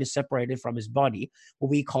his mind is separated from his body,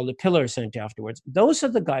 what we call the pillar saint afterwards, those are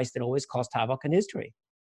the guys that always caused havoc in history.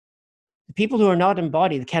 The people who are not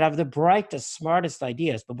embodied can have the brightest, smartest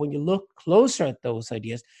ideas, but when you look closer at those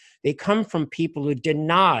ideas, they come from people who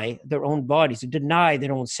deny their own bodies, who deny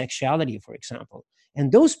their own sexuality, for example.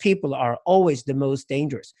 And those people are always the most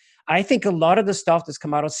dangerous. I think a lot of the stuff that's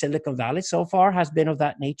come out of Silicon Valley so far has been of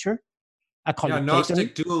that nature. I call it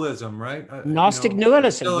Gnostic dualism, right? Gnostic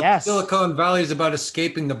dualism, yes. Silicon Valley is about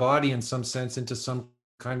escaping the body in some sense into some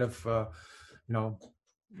kind of,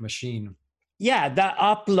 machine. Yeah, the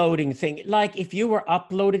uploading thing. Like if you were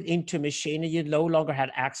uploaded into a machine and you no longer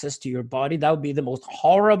had access to your body, that would be the most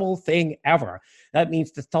horrible thing ever. That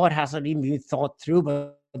means the thought hasn't even been thought through by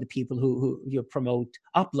the people who you promote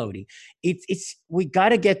uploading. We got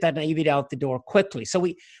to get that naivety out the door quickly. So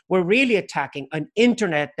we're really attacking an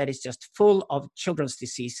internet that is just full of children's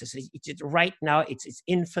diseases. Right now, it's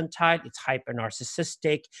infantile, it's hyper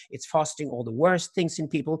narcissistic, it's fostering all the worst things in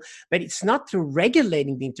people. But it's not through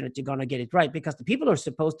regulating the internet you're going to get it right, because the people who are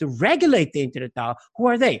supposed to regulate the internet now, who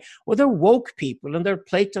are they? Well, they're woke people and they're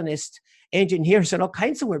Platonist engineers and all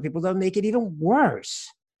kinds of weird people that make it even worse.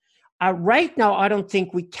 Right now, I don't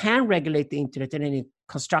think we can regulate the internet in any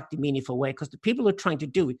constructive, meaningful way, because the people who are trying to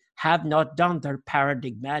do it have not done their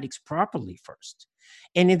paradigmatics properly first.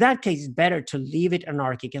 And in that case, it's better to leave it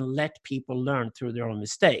anarchic and let people learn through their own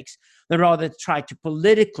mistakes, than rather try to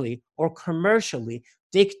politically or commercially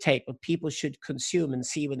dictate what people should consume and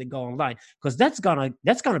see when they go online, because that's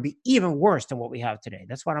gonna be even worse than what we have today.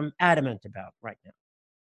 That's what I'm adamant about right now.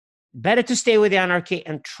 Better to stay with the anarchy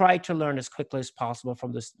and try to learn as quickly as possible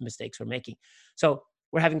from the mistakes we're making. So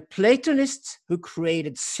we're having Platonists who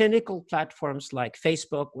created cynical platforms like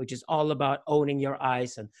Facebook, which is all about owning your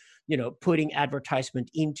eyes and putting advertisement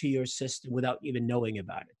into your system without even knowing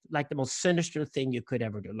about it. Like the most sinister thing you could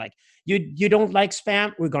ever do. Like you don't like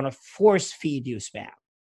spam, we're going to force feed you spam.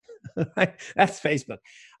 That's Facebook.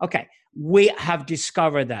 Okay, we have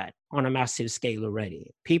discovered that on a massive scale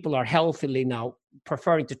already. People are healthily now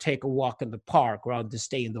preferring to take a walk in the park rather than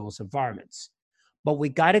stay in those environments. But we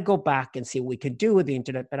got to go back and see what we can do with the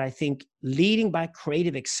internet. But I think leading by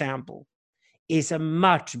creative example is a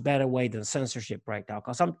much better way than censorship right now,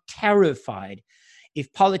 because I'm terrified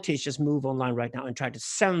if politicians move online right now and try to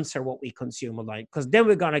censor what we consume online, because then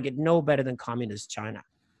we're going to get no better than communist China.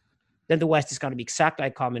 Then the West is going to be exactly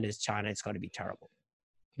like communist China. It's going to be terrible.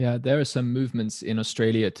 Yeah, there are some movements in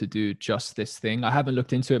Australia to do just this thing. I haven't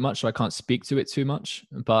looked into it much, so I can't speak to it too much.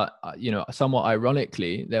 But, somewhat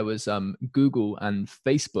ironically, there was Google and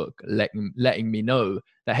Facebook letting me know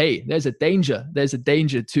that, hey, there's a danger. There's a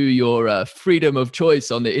danger to your freedom of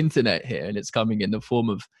choice on the internet here. And it's coming in the form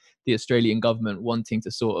of the Australian government wanting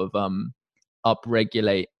to sort of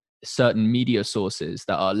upregulate certain media sources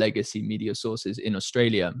that are legacy media sources in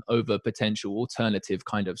Australia over potential alternative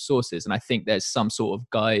kind of sources. And I think there's some sort of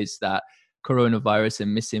guise that coronavirus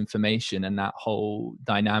and misinformation and that whole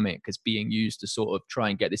dynamic is being used to sort of try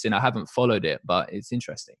and get this in. I haven't followed it, but it's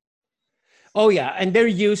interesting. Oh, yeah. And they're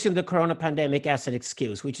using the corona pandemic as an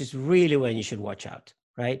excuse, which is really when you should watch out,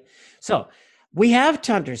 right? So we have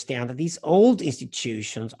to understand that these old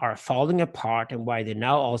institutions are falling apart, and why they're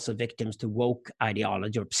now also victims to woke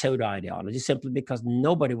ideology or pseudo ideology, simply because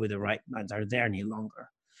nobody with the right minds are there any longer.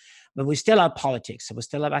 But we still have politics, and we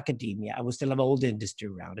still have academia, and we still have old industry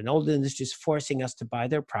around. And old industry is forcing us to buy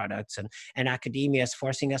their products, and academia is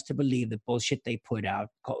forcing us to believe the bullshit they put out,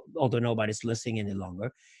 although nobody's listening any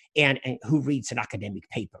longer. And who reads an academic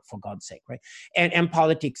paper, for God's sake, right? And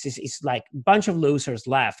politics is like a bunch of losers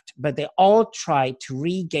left, but they all try to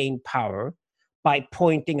regain power by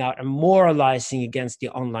pointing out and moralizing against the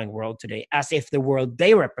online world today, as if the world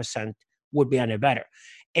they represent would be any better.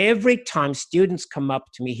 Every time students come up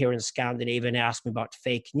to me here in Scandinavia and ask me about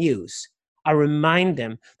fake news, I remind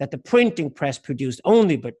them that the printing press produced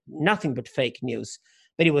nothing but fake news,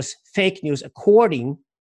 but it was fake news according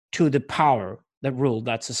to the power that ruled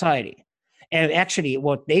that society. And actually,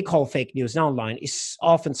 what they call fake news online is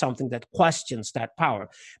often something that questions that power.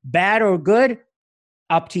 Bad or good,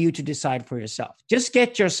 up to you to decide for yourself. Just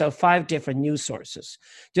get yourself 5 different news sources.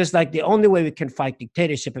 Just like the only way we can fight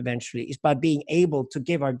dictatorship eventually is by being able to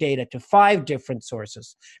give our data to 5 different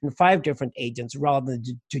sources and 5 different agents rather than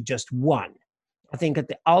to just one. I think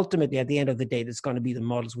ultimately, at the end of the day, that's going to be the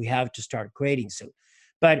models we have to start creating soon.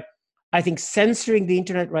 But I think censoring the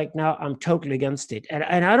internet right now, I'm totally against it. And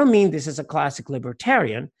I don't mean this as a classic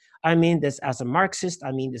libertarian. I mean this as a Marxist.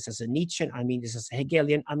 I mean this as a Nietzschean. I mean this as a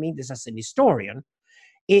Hegelian. I mean this as an historian.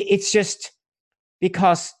 It's just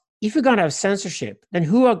because if you're going to have censorship, then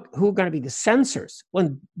who are going to be the censors?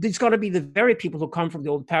 When it's going to be the very people who come from the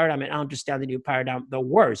old paradigm and understand the new paradigm the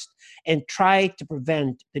worst and try to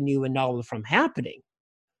prevent the new and novel from happening.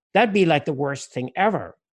 That'd be like the worst thing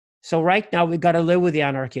ever. So right now we've got to live with the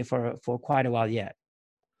anarchy for quite a while yet.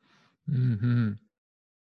 Mm-hmm.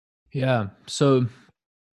 Yeah. So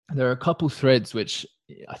there are a couple threads which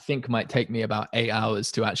I think might take me about 8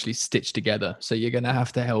 hours to actually stitch together. So you're going to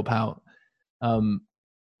have to help out,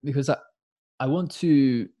 because I want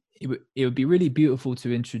to. It would be really beautiful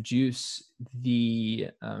to introduce the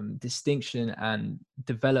distinction and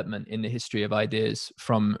development in the history of ideas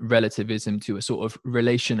from relativism to a sort of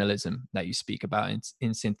relationalism that you speak about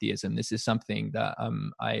in syntheism. This is something that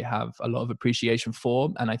I have a lot of appreciation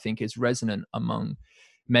for, and I think is resonant among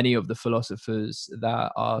many of the philosophers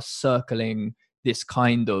that are circling this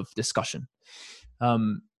kind of discussion.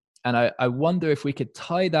 And I wonder if we could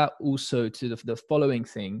tie that also to the following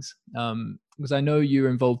things, because I know you're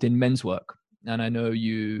involved in men's work, and I know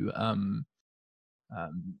you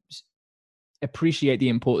appreciate the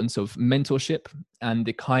importance of mentorship and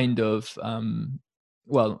the kind of,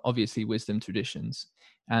 well, obviously wisdom traditions,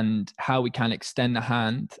 and how we can extend the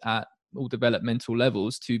hand at all developmental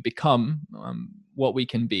levels to become what we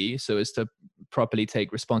can be, so as to properly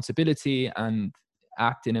take responsibility and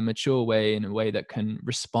act in a mature way, in a way that can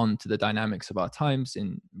respond to the dynamics of our times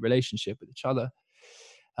in relationship with each other.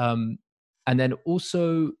 And then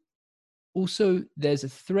also there's a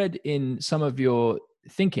thread in some of your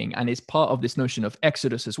thinking, and it's part of this notion of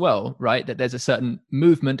exodus as well, right? That there's a certain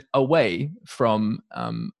movement away from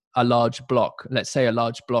a large block, let's say a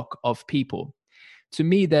large block of people. To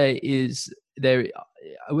me, I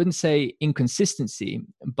wouldn't say inconsistency,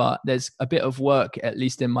 but there's a bit of work, at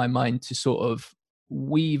least in my mind, to sort of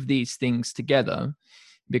weave these things together,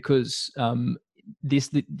 because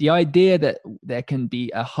the idea that there can be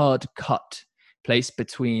a hard cut place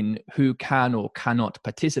between who can or cannot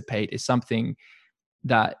participate is something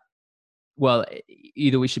that, well,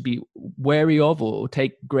 either we should be wary of or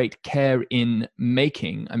take great care in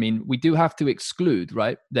making. I mean, we do have to exclude,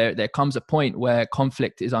 right? There comes a point where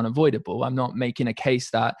conflict is unavoidable. I'm not making a case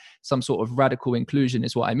that some sort of radical inclusion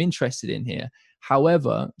is what I'm interested in here.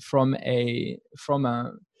 However, from a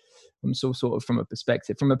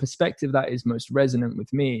perspective that is most resonant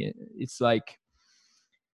with me, it's like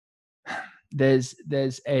there's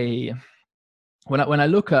a when I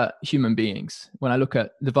look at human beings, when I look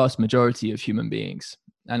at the vast majority of human beings,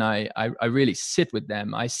 and I really sit with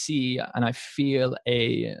them, I see and I feel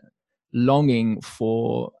a longing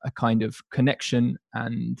for a kind of connection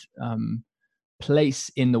and place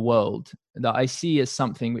in the world that I see as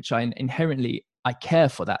something which I care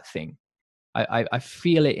for that thing. I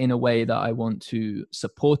feel it in a way that I want to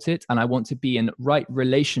support it, and I want to be in right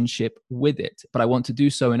relationship with it, but I want to do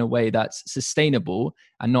so in a way that's sustainable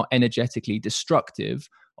and not energetically destructive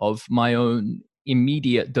of my own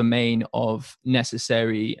immediate domain of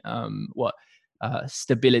necessary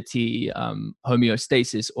stability,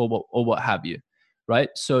 homeostasis, or what have you, right?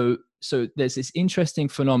 So there's this interesting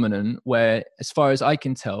phenomenon where, as far as I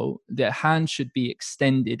can tell, their hand should be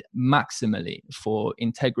extended maximally for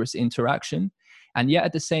integrous interaction. And yet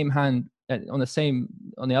at the same hand, on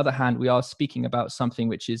the other hand, we are speaking about something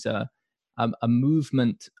which is a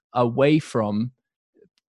movement away from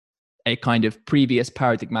a kind of previous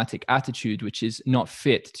paradigmatic attitude, which is not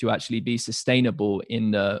fit to actually be sustainable in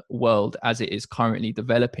the world as it is currently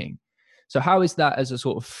developing. So how is that as a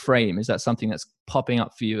sort of frame? Is that something that's popping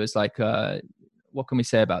up for you as like, what can we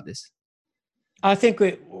say about this? I think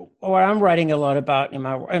what I'm writing a lot about in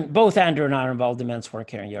my work, and both Andrew and I are involved in men's work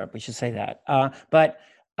here in Europe, we should say that. But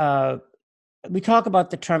we talk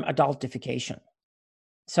about the term adultification.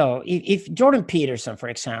 So if Jordan Peterson, for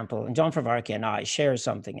example, and John Favarchi and I share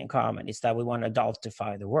something in common, it's that we want to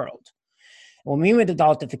adultify the world. What we mean with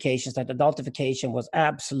adultification is that adultification was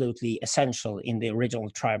absolutely essential in the original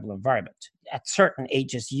tribal environment. At certain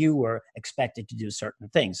ages, you were expected to do certain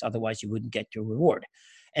things, otherwise you wouldn't get your reward.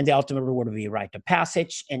 And the ultimate reward would be a rite of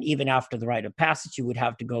passage. And even after the rite of passage, you would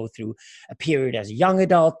have to go through a period as a young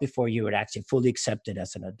adult before you would actually fully accepted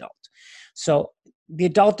as an adult. So the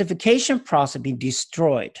adultification process has been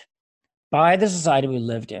destroyed by the society we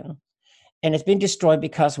lived in. And it's been destroyed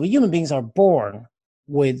because we human beings are born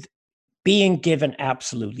with being given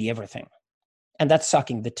absolutely everything. And that's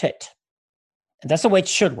sucking the tit. And that's the way it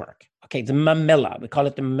should work. Okay, the mamilla, we call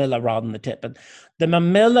it the mamilla rather than the tit, but the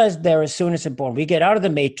mamilla is there as soon as it's born. We get out of the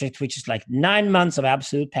matrix, which is like 9 months of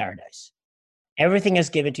absolute paradise. Everything is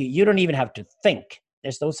given to you. You don't even have to think.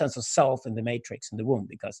 There's no sense of self in the matrix in the womb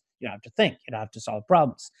because you don't have to think. You don't have to solve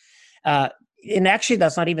problems. And actually,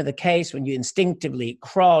 that's not even the case when you instinctively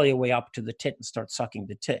crawl your way up to the tit and start sucking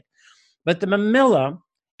the tit. But the mamilla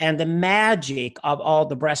and the magic of all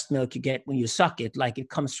the breast milk you get when you suck it, like it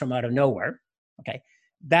comes from out of nowhere, okay,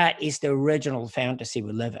 that is the original fantasy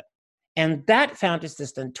we live in. And that fantasy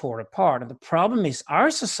is then torn apart. And the problem is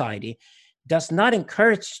our society does not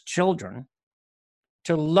encourage children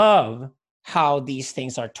to love how these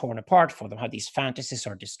things are torn apart for them, how these fantasies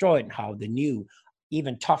are destroyed, and how the new,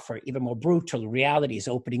 even tougher, even more brutal reality is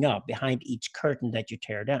opening up behind each curtain that you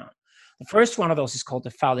tear down. The first one of those is called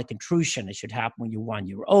the phallic intrusion. It should happen when you're 1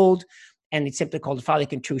 year old. And it's simply called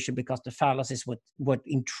phallic intrusion because the phallus is what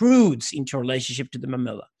intrudes into your relationship to the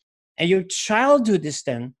mamilla. And your childhood is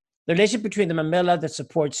then the relationship between the mamilla that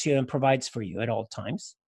supports you and provides for you at all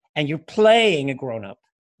times. And you're playing a grown-up.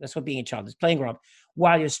 That's what being a child is, playing grown-up,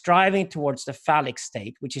 while you're striving towards the phallic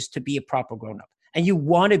state, which is to be a proper grown-up. And you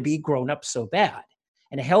want to be grown-up so bad.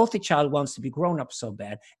 And a healthy child wants to be grown up so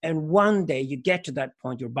bad. And one day you get to that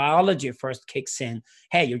point, your biology first kicks in.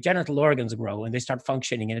 Hey, your genital organs grow and they start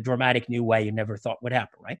functioning in a dramatic new way you never thought would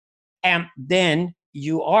happen, right? And then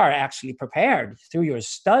you are actually prepared through your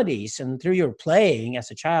studies and through your playing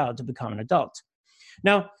as a child to become an adult.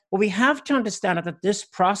 Now, what we have to understand is that this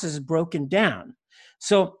process is broken down.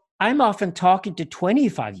 So I'm often talking to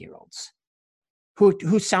 25-year-olds.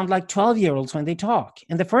 Who sound like 12-year-olds when they talk.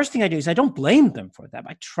 And the first thing I do is I don't blame them for that.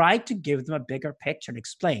 I try to give them a bigger picture and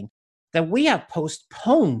explain that we have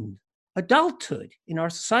postponed adulthood in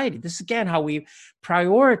our society. This is, again, how we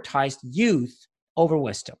prioritized youth over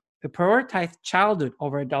wisdom. We prioritized childhood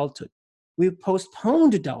over adulthood. We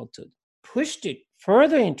postponed adulthood, pushed it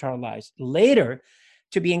further into our lives later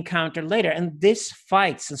to be encountered later. And this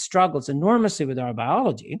fights and struggles enormously with our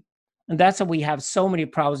biology. And that's why we have so many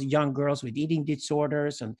problems with young girls with eating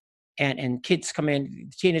disorders and kids come in,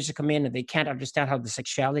 teenagers come in and they can't understand how the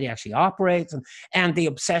sexuality actually operates and the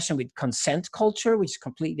obsession with consent culture, which is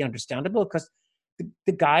completely understandable because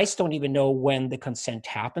the guys don't even know when the consent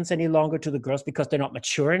happens any longer to the girls because they're not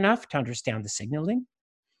mature enough to understand the signaling.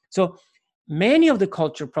 So many of the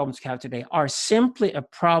cultural problems we have today are simply a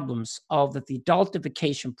problems of that the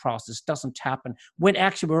adultification process doesn't happen when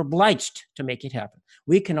actually we're obliged to make it happen.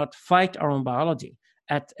 We cannot fight our own biology.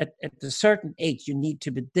 At a certain age, you need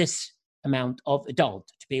to be this amount of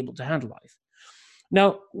adult to be able to handle life.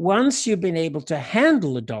 Now, once you've been able to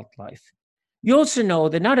handle adult life, you also know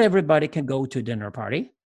that not everybody can go to a dinner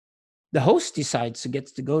party. The host decides who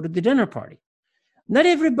gets to go to the dinner party. Not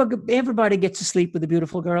everybody gets to sleep with a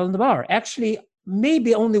beautiful girl in the bar. Actually,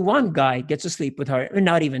 maybe only one guy gets to sleep with her, and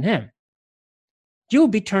not even him. You'll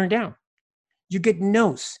be turned down. You get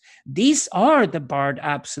no's. These are the barred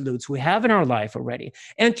absolutes we have in our life already.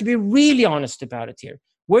 And to be really honest about it here,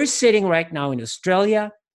 we're sitting right now in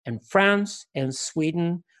Australia and France and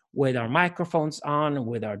Sweden with our microphones on and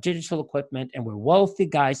with our digital equipment, and we're wealthy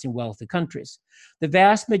guys in wealthy countries. The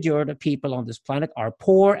vast majority of people on this planet are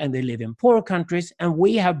poor and they live in poor countries, and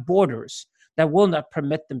we have borders that will not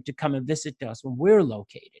permit them to come and visit us when we're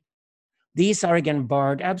located. These are, again,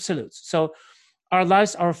 barred absolutes. So our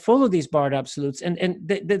lives are full of these barred absolutes. And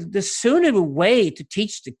the sooner way to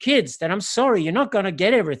teach the kids that, I'm sorry, you're not going to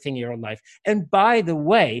get everything in your life. And by the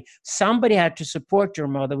way, somebody had to support your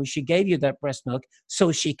mother when she gave you that breast milk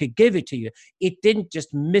so she could give it to you. It didn't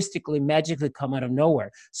just mystically, magically come out of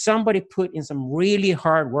nowhere. Somebody put in some really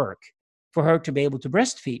hard work for her to be able to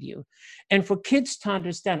breastfeed you. And for kids to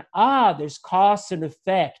understand, there's cause and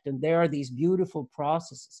effect, and there are these beautiful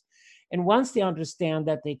processes. And once they understand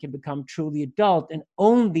that, they can become truly adult, and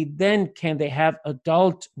only then can they have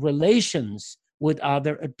adult relations with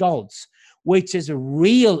other adults, which is a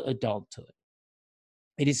real adulthood.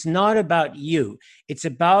 It is not about you. It's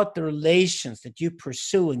about the relations that you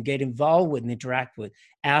pursue and get involved with and interact with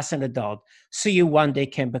as an adult, so you one day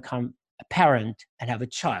can become a parent and have a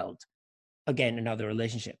child. Again, another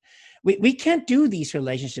relationship. We can't do these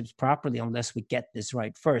relationships properly unless we get this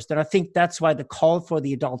right first. And I think that's why the call for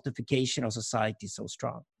the adultification of society is so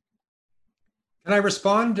strong. Can I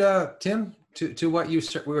respond, Tim? to what we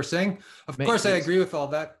were saying? Of course, I agree with all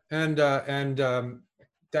that, and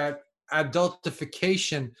that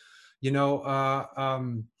adultification. You know,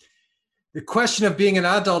 the question of being an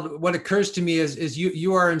adult. What occurs to me is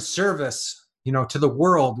you are in service, you know, to the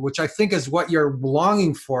world, which I think is what you're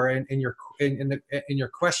longing for, and in your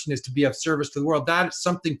question is to be of service to the world. That's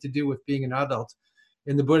something to do with being an adult.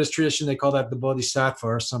 In the Buddhist tradition, they call that the bodhisattva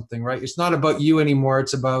or something, right? It's not about you anymore.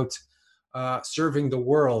 It's about serving the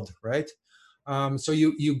world, right? So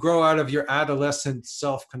you grow out of your adolescent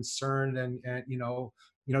self-concern, and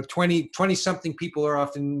 20 something people are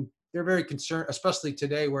often, they're very concerned, especially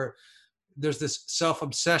today, where there's this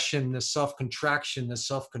self-obsession, this self-contraction, this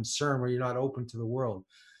self-concern, where you're not open to the world.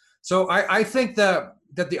 So I think that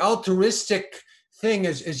the altruistic thing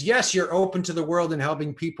is yes, you're open to the world and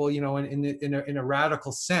helping people, you know, in a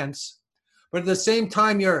radical sense, but at the same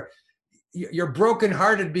time you're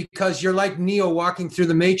brokenhearted because you're like Neo walking through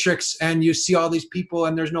the Matrix, and you see all these people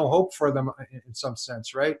and there's no hope for them in some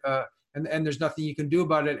sense, right? And there's nothing you can do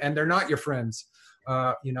about it, and they're not your friends,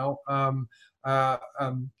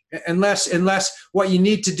 unless what you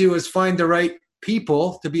need to do is find the right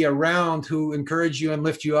people to be around who encourage you and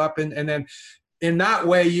lift you up, and then in that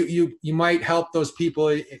way you might help those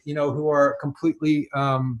people, you know, who are completely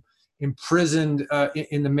imprisoned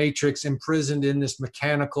in the Matrix, imprisoned in this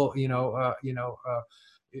mechanical, who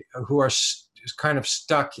are kind of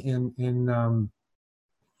stuck in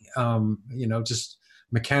just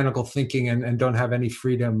mechanical thinking, and don't have any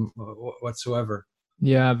freedom whatsoever.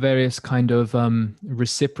 Yeah, various kind of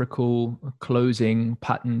reciprocal closing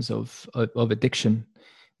patterns of addiction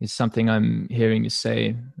is something I'm hearing you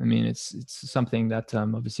say. I mean, it's something that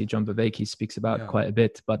obviously John Vervaeke speaks about quite a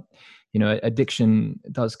bit, but you know, addiction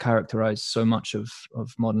does characterize so much of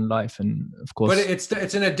modern life, and of course. But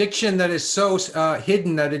it's an addiction that is so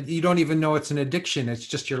hidden that you don't even know it's an addiction. It's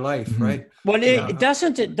just your life, mm-hmm. Right? Well, it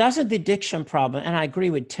doesn't the addiction problem, and I agree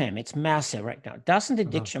with Tim, it's massive right now. Doesn't the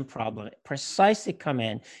addiction problem precisely come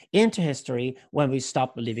into history when we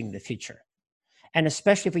stop believing in the future? And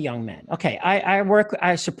especially for young men. Okay,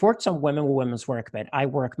 I support some women with women's work, but I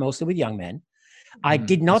work mostly with young men. I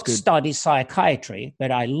did not study psychiatry,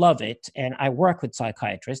 but I love it. And I work with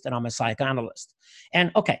psychiatrists, and I'm a psychoanalyst.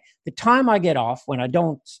 And okay, the time I get off when I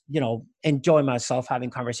don't, enjoy myself having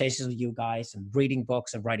conversations with you guys and reading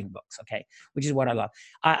books and writing books, okay, which is what I love.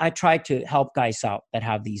 I try to help guys out that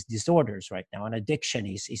have these disorders right now. And addiction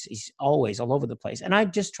is always all over the place. And I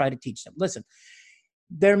just try to teach them, listen,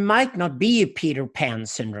 there might not be a Peter Pan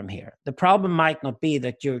syndrome here. The problem might not be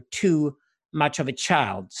that you're too much of a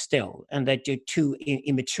child still, and that you're too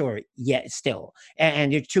immature yet still,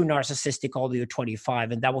 and you're too narcissistic although you're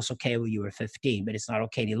 25, and that was okay when you were 15, but it's not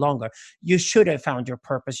okay any longer. You should have found your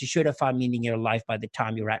purpose. You should have found meaning in your life by the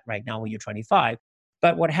time you're at right now when you're 25.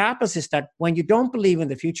 But what happens is that when you don't believe in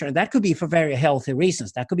the future, and that could be for very healthy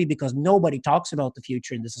reasons, that could be because nobody talks about the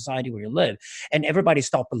future in the society where you live, and everybody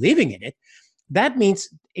stopped believing in it. That means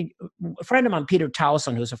a friend of mine, Peter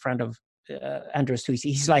Towson, who's a friend of Andrews too,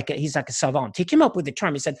 he's like a savant. He came up with the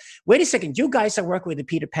term. He said, wait a second, you guys are working with the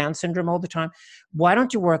Peter Pan syndrome all the time. Why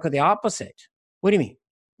don't you work with the opposite? What do you mean?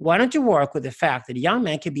 Why don't you work with the fact that a young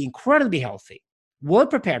man can be incredibly healthy, well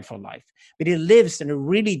prepared for life, but he lives in a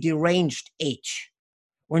really deranged age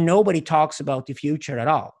where nobody talks about the future at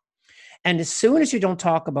all. And as soon as you don't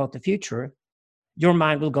talk about the future, your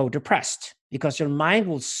mind will go depressed, because your mind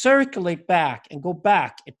will circulate back and go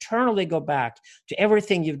back, eternally go back to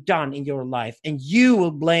everything you've done in your life. And you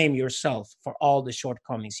will blame yourself for all the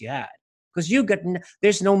shortcomings you had, because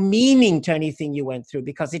there's no meaning to anything you went through,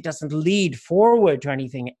 because it doesn't lead forward to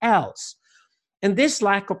anything else. And this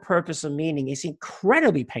lack of purpose and meaning is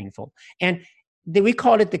incredibly painful. And we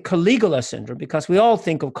call it the Caligula syndrome, because we all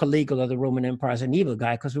think of Caligula, the Roman Empire, as an evil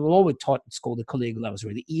guy, because we were always taught in school that Caligula was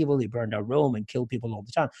really evil. He burned out Rome and killed people all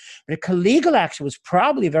the time. But Caligula actually was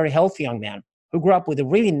probably a very healthy young man who grew up with a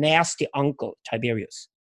really nasty uncle, Tiberius,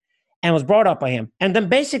 and was brought up by him. And then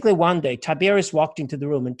basically one day, Tiberius walked into the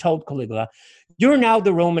room and told Caligula, you're now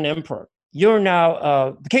the Roman emperor. You're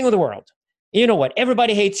now the king of the world. You know what?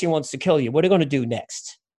 Everybody hates you and wants to kill you. What are you going to do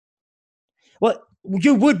next? Well,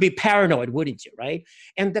 you would be paranoid, wouldn't you, right?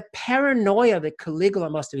 And the paranoia that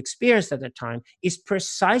Caligula must have experienced at that time is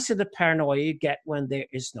precisely the paranoia you get when there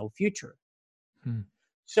is no future.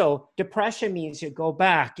 So depression means you go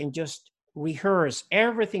back and just rehearse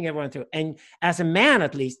everything everyone went through. And as a man,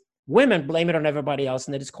 at least, women blame it on everybody else,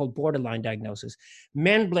 and that is called borderline diagnosis.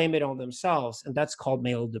 Men blame it on themselves, and that's called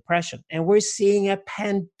male depression. And we're seeing a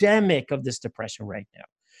pandemic of this depression right now.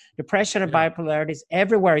 Depression and bipolarity is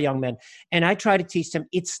everywhere, young men. And I try to teach them,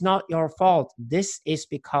 it's not your fault. This is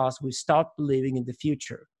because we stopped believing in the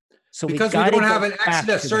future. So we Because we got to don't have go an back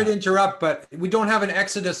exodus. to Sorry to that. interrupt, but we don't have an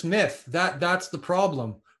exodus myth. That's the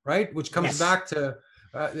problem, right? Which comes Yes. back to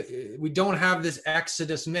we don't have this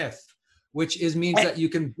exodus myth, which means And- that you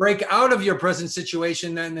can break out of your present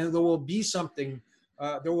situation, and there will be something.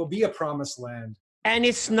 There will be a promised land. And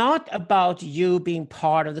it's not about you being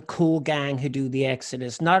part of the cool gang who do the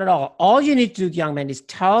Exodus. Not at all. All you need to do, young men, is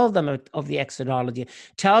tell them of the Exodology.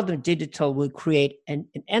 Tell them digital will create an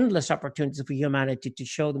endless opportunity for humanity to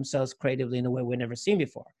show themselves creatively in a way we've never seen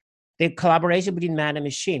before. The collaboration between man and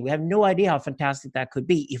machine. We have no idea how fantastic that could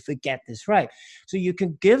be if we get this right. So you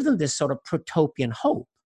can give them this sort of protopian hope.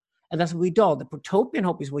 And that's what we do. The protopian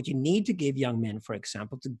hope is what you need to give young men, for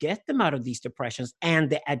example, to get them out of these depressions and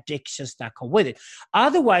the addictions that come with it.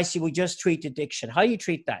 Otherwise, you will just treat addiction. How you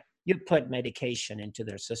treat that? You put medication into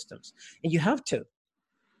their systems. And you have to.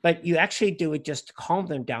 But you actually do it just to calm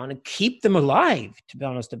them down and keep them alive, to be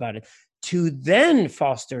honest about it, to then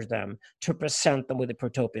foster them, to present them with a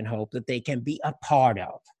protopian hope that they can be a part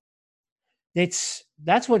of. That's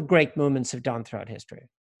what great movements have done throughout history.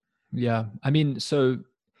 Yeah. I mean,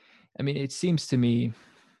 it seems to me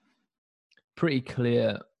pretty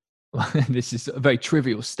clear. This is a very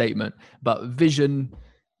trivial statement, but vision,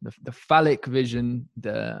 the phallic vision,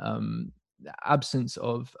 the absence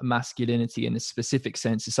of masculinity in a specific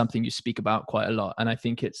sense is something you speak about quite a lot. And I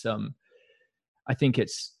think it's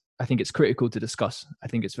critical to discuss. I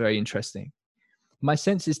think it's very interesting. My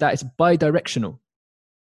sense is that it's bidirectional.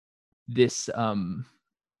 This,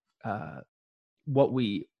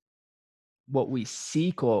 what we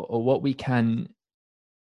seek or what we can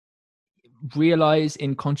realize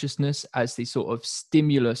in consciousness as the sort of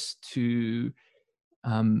stimulus to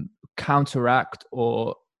counteract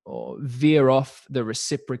or veer off the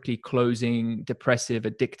reciprocally closing, depressive,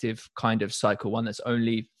 addictive kind of cycle, one that's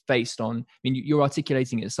only based on, I mean, you're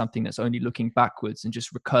articulating it as something that's only looking backwards and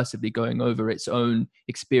just recursively going over its own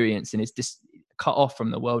experience and is cut off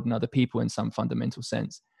from the world and other people in some fundamental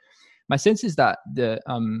sense. My sense is that the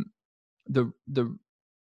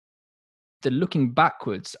looking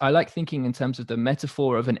backwards, I like thinking in terms of the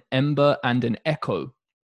metaphor of an ember and an echo.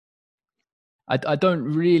 I don't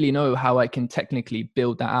really know how I can technically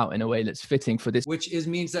build that out in a way that's fitting for this. Which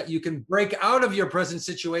means that you can break out of your present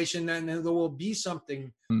situation, and there will be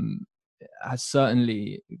something. Has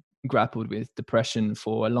certainly grappled with depression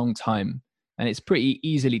for a long time. And it's pretty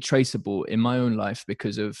easily traceable in my own life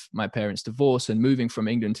because of my parents' divorce and moving from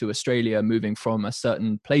England to Australia, moving from a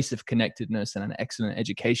certain place of connectedness and an excellent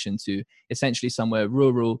education to essentially somewhere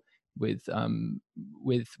rural with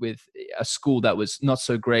a school that was not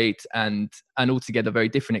so great and altogether very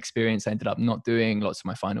different experience. I ended up not doing lots of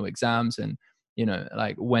my final exams and,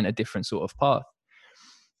 went a different sort of path.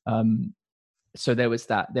 So there was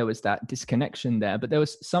that disconnection there, but there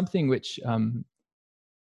was something which,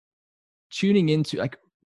 tuning into,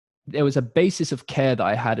 there was a basis of care that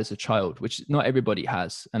I had as a child, which not everybody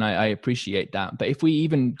has. And I appreciate that. But if we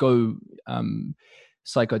even go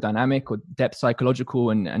psychodynamic or depth psychological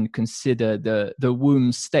and consider the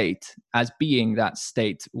womb state as being that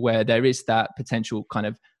state where there is that potential kind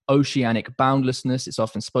of oceanic boundlessness, it's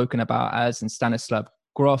often spoken about as, and Stanislav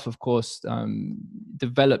Grof, of course,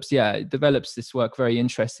 develops this work very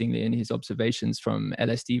interestingly in his observations from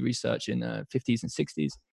LSD research in the 50s and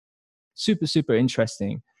 60s. Super, super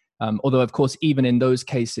interesting. Although, of course, even in those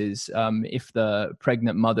cases, if the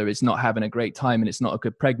pregnant mother is not having a great time and it's not a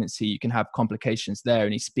good pregnancy, you can have complications there.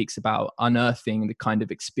 And he speaks about unearthing the kind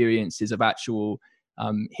of experiences of actual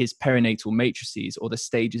his perinatal matrices or the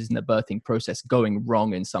stages in the birthing process going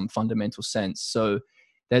wrong in some fundamental sense. So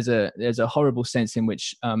there's a horrible sense in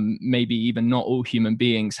which maybe even not all human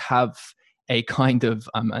beings have a kind of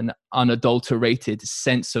an unadulterated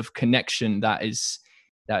sense of connection that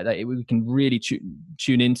we can really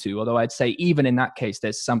tune into. Although I'd say even in that case,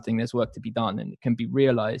 there's work to be done and it can be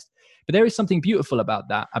realized. But there is something beautiful about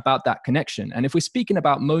that connection. And if we're speaking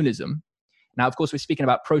about monism, now, of course, we're speaking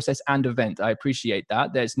about process and event. I appreciate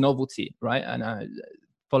that. There's novelty, right? And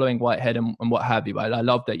following Whitehead and what have you. I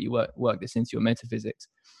love that you work this into your metaphysics.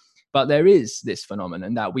 But there is this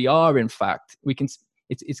phenomenon that we are, in fact,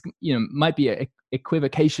 it's might be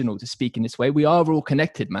equivocational to speak in this way. We are all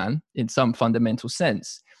connected, man, in some fundamental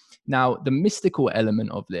sense. Now, the mystical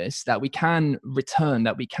element of this, that we can return,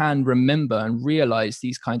 that we can remember and realize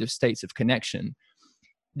these kind of states of connection,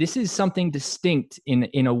 this is something distinct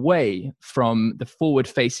in a way from the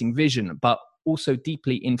forward-facing vision, but also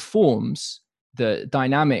deeply informs the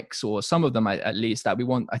dynamics, or some of them at least, that we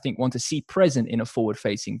want to see present in a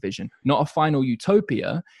forward-facing vision. Not a final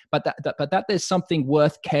utopia, but that there's something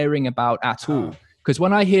worth caring about at all. Because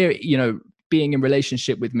when I hear, being in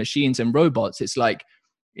relationship with machines and robots, it's like,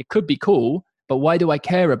 it could be cool, but why do I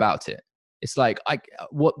care about it? It's like,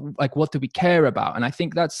 what do we care about? And I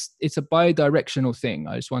think it's a bi-directional thing.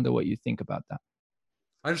 I just wonder what you think about that.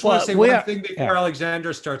 I just want to say one thing before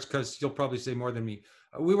Alexander starts, because you'll probably say more than me.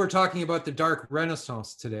 We were talking about the Dark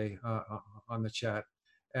Renaissance today on the chat.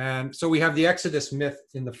 And so we have the Exodus myth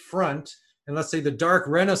in the front. And let's say the Dark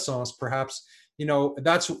Renaissance, perhaps,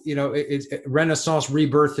 that's, it's Renaissance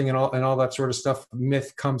rebirthing and all that sort of stuff,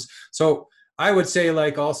 myth comes. So I would say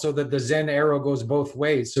like also that the Zen arrow goes both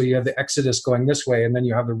ways. So you have the Exodus going this way, and then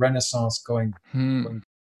you have the Renaissance going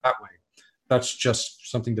that way. That's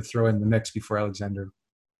just something to throw in the mix before Alexander.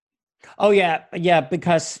 Oh, yeah. Yeah,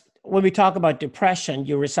 because when we talk about depression,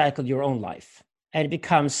 you recycle your own life. And it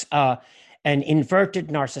becomes an inverted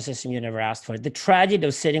narcissism you never asked for. The tragedy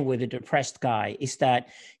of sitting with a depressed guy is that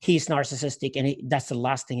he's narcissistic, and that's the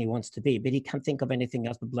last thing he wants to be. But he can't think of anything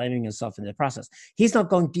else but blaming himself in the process. He's not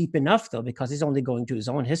going deep enough, though, because he's only going to his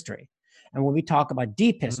own history. And when we talk about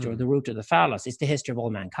deep history, or the root of the phallus, it's the history of all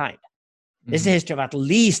mankind. This is the history of at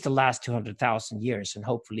least the last 200,000 years, and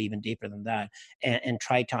hopefully even deeper than that, and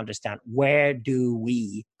try to understand, where do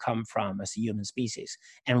we come from as a human species,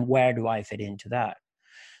 and where do I fit into that?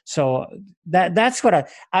 So that's what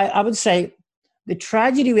I would say. The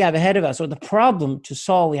tragedy we have ahead of us, or the problem to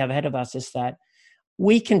solve we have ahead of us, is that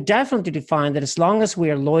we can definitely define that as long as we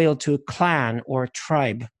are loyal to a clan or a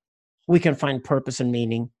tribe, we can find purpose and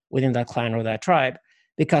meaning within that clan or that tribe,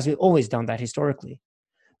 because we've always done that historically.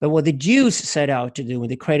 But what the Jews set out to do when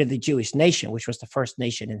they created the Jewish nation, which was the first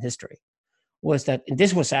nation in history, was that, and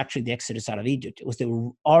this was actually the exodus out of Egypt, it was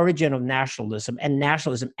the origin of nationalism, and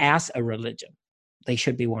nationalism as a religion. They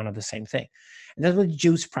should be one of the same thing. And that's what the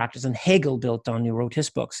Jews practiced, and Hegel built on. He wrote his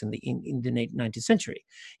books in the 19th century.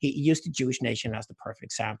 He used the Jewish nation as the perfect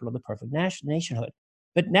example of the perfect nationhood.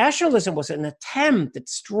 But nationalism was an attempt at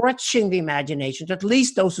stretching the imagination to at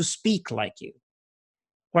least those who speak like you,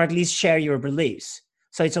 or at least share your beliefs.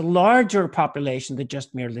 So it's a larger population than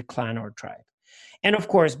just merely clan or tribe. And of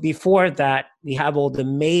course, before that, we have all the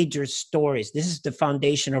major stories. This is the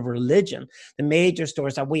foundation of religion. The major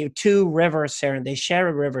stories are, we have two rivers here, and they share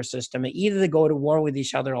a river system. And either they go to war with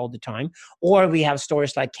each other all the time, or we have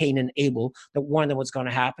stories like Cain and Abel that wonder what's going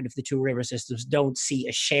to happen if the two river systems don't see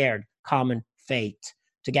a shared common fate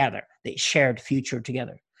together, the shared future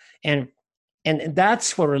together. And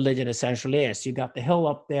that's what religion essentially is. You got the hill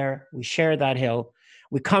up there, we share that hill,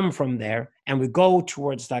 we come from there, and we go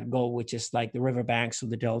towards that goal, which is like the riverbanks of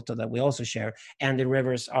the delta that we also share, and the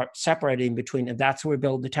rivers are separated in between, and that's where we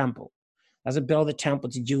build the temple. As we build the temple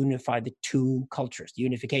to unify the two cultures, the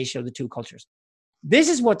unification of the two cultures. This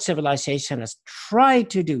is what civilization has tried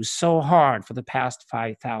to do so hard for the past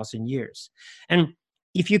 5,000 years. And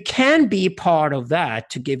if you can be part of that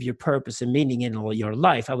to give you purpose and meaning in all your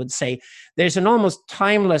life, I would say there's an almost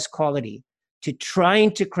timeless quality to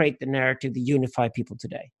trying to create the narrative that unify people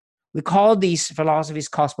today. We call these philosophies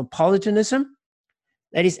cosmopolitanism.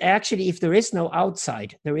 That is actually, if there is no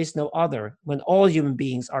outside, there is no other, when all human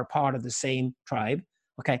beings are part of the same tribe.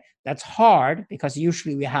 Okay, that's hard, because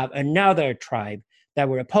usually we have another tribe that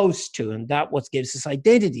we're opposed to, and that's what gives us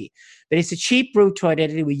identity. But it's a cheap route to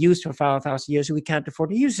identity we used for 5,000 years, and we can't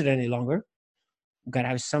afford to use it any longer. We've got to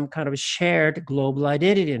have some kind of a shared global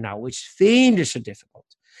identity now, which is fiendishly difficult.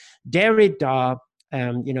 Derrida,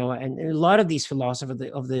 and a lot of these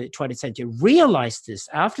philosophers of the 20th century realized this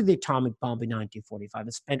after the atomic bomb in 1945,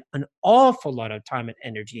 and spent an awful lot of time and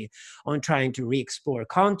energy on trying to re-explore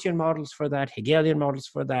Kantian models for that, Hegelian models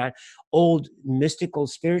for that, old mystical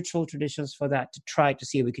spiritual traditions for that, to try to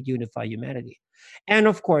see if we could unify humanity. And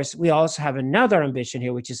of course, we also have another ambition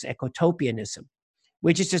here, which is ecotopianism,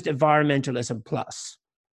 which is just environmentalism plus.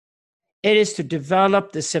 It is to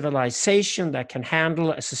develop the civilization that can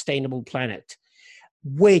handle a sustainable planet,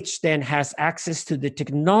 which then has access to the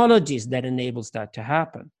technologies that enables that to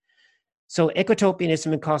happen. So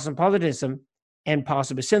ecotopianism and cosmopolitanism and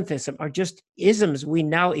possible synthesis are just isms we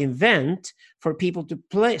now invent for people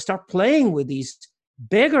to start playing with these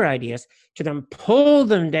bigger ideas, to then pull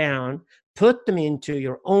them down, put them into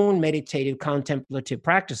your own meditative contemplative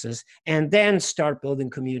practices, and then start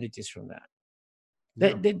building communities from that.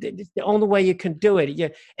 Yeah. That's the only way you can do it. Yeah.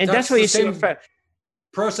 And that's what you see.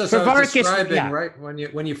 Process I was describing, right?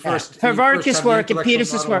 When you first Favarkis' work and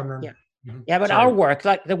Peterson's work. But our work,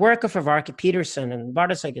 like the work of Favarkis, Peterson, and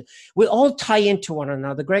Bartosz, we all tie into one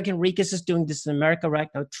another. Greg Henriquez is doing this in America right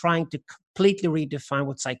now, trying to completely redefine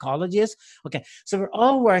what psychology is. Okay, so we're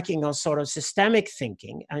all working on sort of systemic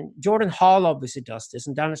thinking, and Jordan Hall obviously does this,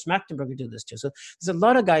 and Daniel Schmachtenberger do this too. So there's a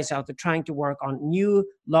lot of guys out there trying to work on new,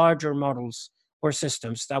 larger models or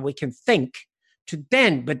systems that we can think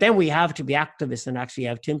but then we have to be activists and actually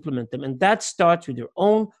have to implement them. And that starts with your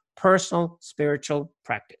own personal spiritual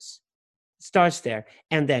practice. It starts there.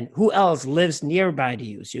 And then who else lives nearby to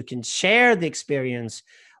you? So you can share the experience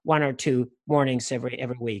 1 or 2 mornings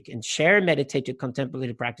every week and share meditative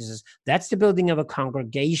contemplative practices. That's the building of a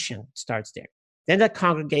congregation. It starts there. Then that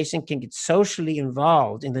congregation can get socially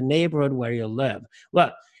involved in the neighborhood where you live.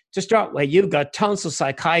 Well, to start with, you've got tons of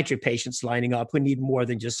psychiatry patients lining up who need more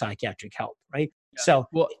than just psychiatric help, right? Yeah. So,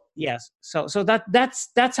 well, yes. So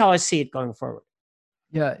that's how I see it going forward.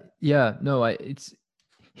 Yeah. No, it's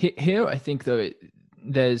here. I think though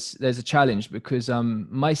there's a challenge because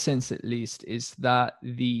my sense at least is that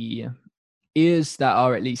the ears that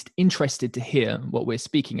are at least interested to hear what we're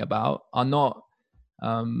speaking about are not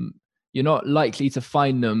you're not likely to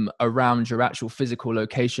find them around your actual physical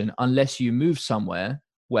location unless you move somewhere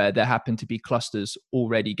where there happen to be clusters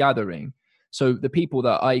already gathering. So the people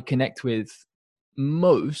that I connect with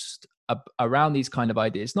most around these kind of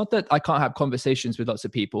ideas, not that I can't have conversations with lots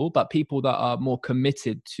of people, but people that are more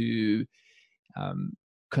committed to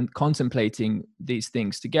contemplating these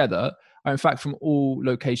things together are in fact from all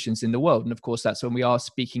locations in the world. And of course, that's when we are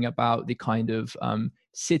speaking about the kind of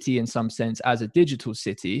city in some sense as a digital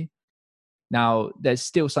city. Now, there's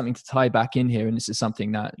still something to tie back in here. And this is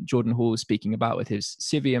something that Jordan Hall was speaking about with his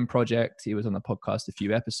Civium project. He was on the podcast a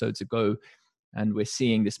few episodes ago. And we're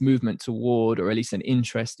seeing this movement toward, or at least an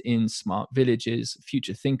interest in, smart villages.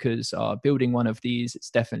 Future thinkers are building one of these. It's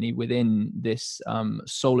definitely within this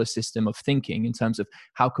solar system of thinking in terms of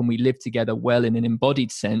how can we live together well in an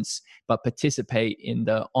embodied sense, but participate in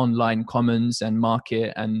the online commons and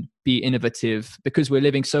market and be innovative because we're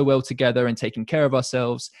living so well together and taking care of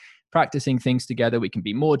ourselves, practicing things together. We can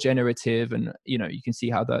be more generative, and you can see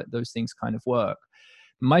how those things kind of work.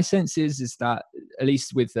 My sense is that, at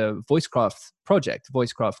least with the Voicecraft project,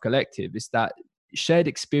 Voicecraft Collective, is that shared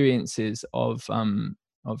experiences of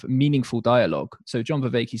meaningful dialogue. So John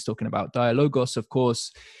Vervaeke's talking about dialogos, of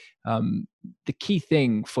course. The key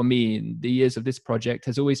thing for me in the years of this project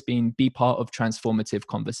has always been be part of transformative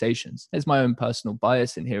conversations. There's my own personal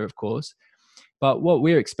bias in here, of course. But what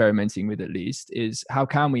we're experimenting with, at least, is how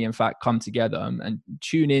can we, in fact, come together and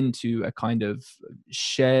tune into a kind of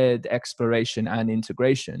shared exploration and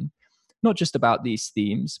integration, not just about these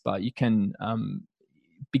themes, but you can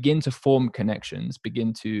begin to form connections,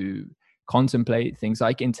 begin to contemplate things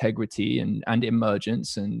like integrity and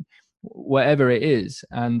emergence and whatever it is.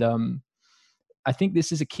 And I think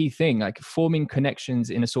this is a key thing, like forming connections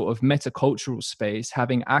in a sort of metacultural space,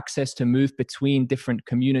 having access to move between different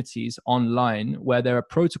communities online where there are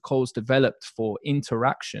protocols developed for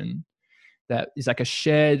interaction that is like a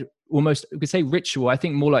shared, almost, we could say ritual, I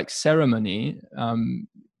think more like ceremony,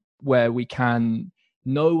 where we can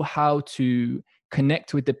know how to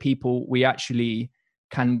connect with the people we actually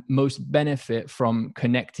can most benefit from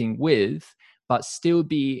connecting with, but still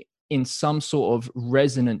be in some sort of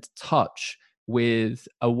resonant touch with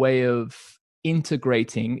a way of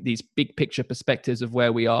integrating these big picture perspectives of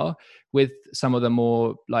where we are with some of the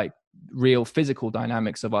more like real physical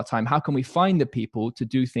dynamics of our time. How can we find the people to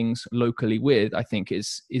do things locally with, I think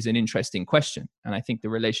is an interesting question. And I think the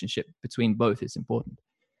relationship between both is important.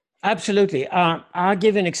 Absolutely. I'll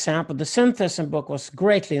give an example. The Synthesis book was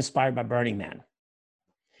greatly inspired by Burning Man.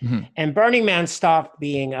 Mm-hmm. And Burning Man stopped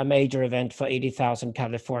being a major event for 80,000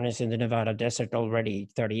 Californians in the Nevada desert already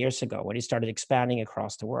 30 years ago when he started expanding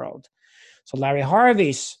across the world. So Larry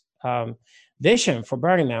Harvey's vision for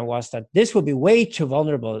Burning Man was that this would be way too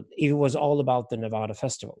vulnerable if it was all about the Nevada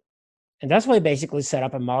festival. And that's why he basically set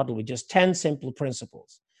up a model with just 10 simple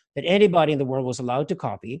principles that anybody in the world was allowed to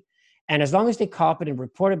copy. And as long as they copied and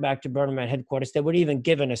reported back to Burning Man headquarters, they were even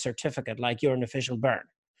given a certificate like you're an official burn.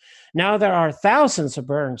 Now there are thousands of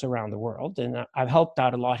burns around the world, and I've helped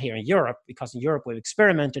out a lot here in Europe because in Europe we've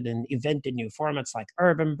experimented and invented new formats like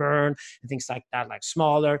urban burn and things like that, like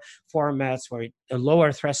smaller formats where a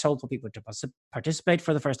lower threshold for people to participate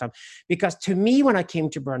for the first time. Because to me, when I came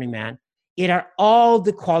to Burning Man, it are all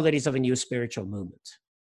the qualities of a new spiritual movement.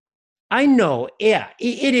 I know, yeah,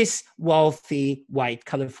 it is wealthy white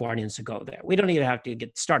Californians who go there. We don't even have to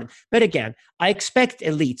get started. But again, I expect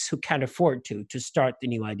elites who can afford to start the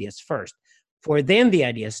new ideas first, for then the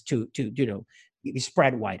ideas to be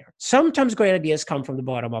spread wider. Sometimes great ideas come from the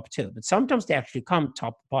bottom up too, but sometimes they actually come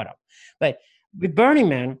top to bottom. But with Burning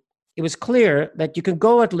Man, it was clear that you can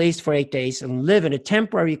go at least for 8 days and live in a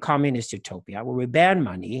temporary communist utopia where we ban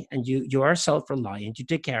money and you are self-reliant, you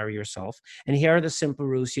take care of yourself. And here are the simple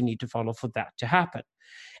rules you need to follow for that to happen.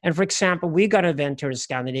 And for example, we got an event here in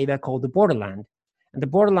Scandinavia called the Borderland. And the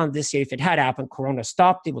Borderland this year, if it had happened, Corona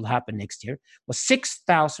stopped, it will happen next year, was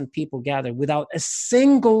 6,000 people gathered without a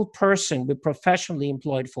single person with professionally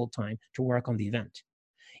employed full-time to work on the event.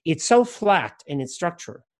 It's so flat in its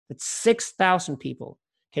structure that 6,000 people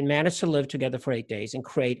can manage to live together for 8 days and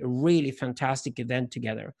create a really fantastic event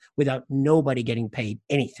together without nobody getting paid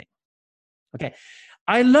anything. Okay.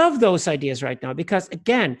 I love those ideas right now because,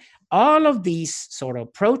 again, all of these sort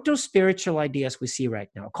of proto-spiritual ideas we see right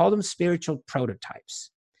now, call them spiritual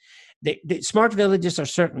prototypes. The smart villages are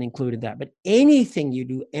certainly included in that, but anything you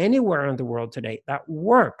do anywhere in the world today that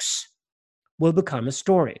works will become a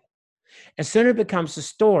story. As soon as it becomes a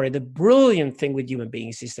story, the brilliant thing with human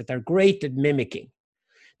beings is that they're great at mimicking.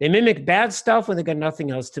 They mimic bad stuff when they got nothing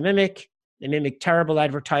else to mimic. They mimic terrible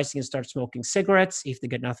advertising and start smoking cigarettes if they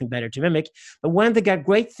get nothing better to mimic. But when they got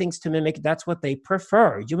great things to mimic, that's what they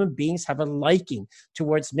prefer. Human beings have a liking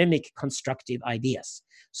towards mimic constructive ideas.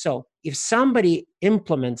 So if somebody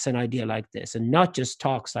implements an idea like this and not just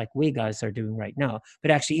talks like we guys are doing right now, but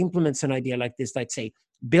actually implements an idea like this, let's say,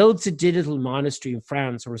 builds a digital monastery in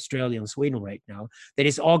France or Australia and Sweden right now that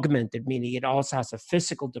is augmented, meaning it also has a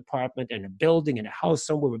physical department and a building and a house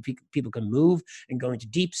somewhere where people can move and go into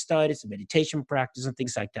deep studies and meditation practice and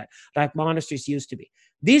things like that, like monasteries used to be.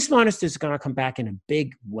 These monasteries are going to come back in a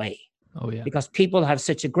big way. Oh, yeah. Because people have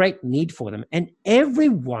such a great need for them. And every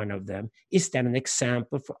one of them is then an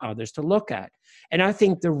example for others to look at. And I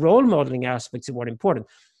think the role modeling aspects are what important.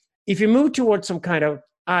 If you move towards some kind of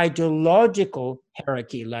ideological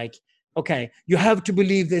hierarchy, like, okay, you have to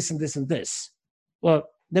believe this and this and this, well,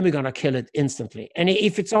 then we're going to kill it instantly. And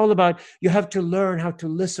if it's all about, you have to learn how to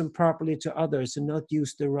listen properly to others and not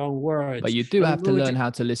use the wrong words. But you do have to learn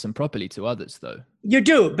how to listen properly to others, though. You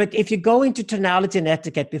do. But if you go into tonality and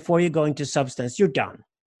etiquette before you go into substance, you're done.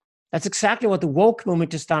 That's exactly what the woke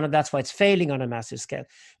movement has done, and that's why it's failing on a massive scale.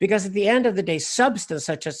 Because at the end of the day, substance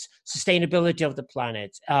such as sustainability of the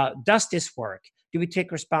planet, does this work? Do we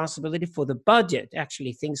take responsibility for the budget?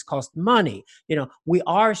 Actually, things cost money. You know, we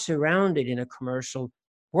are surrounded in a commercial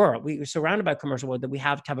world. We're surrounded by a commercial world that we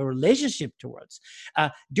have to have a relationship towards.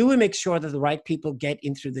 Do we make sure that the right people get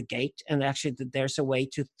in through the gate and actually that there's a way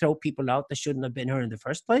to throw people out that shouldn't have been here in the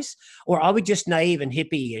first place? Or are we just naive and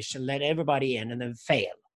hippie-ish and let everybody in and then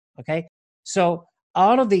fail? Okay. So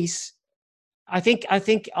all of these, I think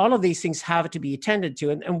all of these things have to be attended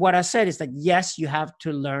to. And what I said is that, yes, you have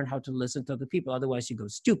to learn how to listen to other people. Otherwise you go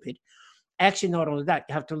stupid. Actually, not only that,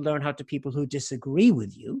 you have to learn how to people who disagree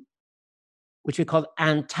with you, which we call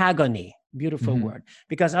antagony. Beautiful word.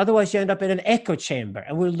 Because otherwise you end up in an echo chamber.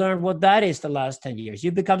 And we'll learn what that is the last 10 years.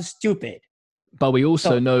 You become stupid. But we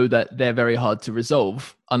also know that they're very hard to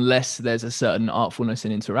resolve unless there's a certain artfulness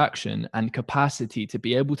in interaction and capacity to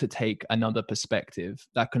be able to take another perspective.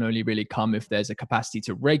 That can only really come if there's a capacity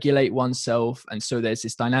to regulate oneself. And so there's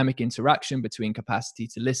this dynamic interaction between capacity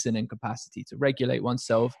to listen and capacity to regulate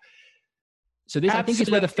oneself. So this, I think, is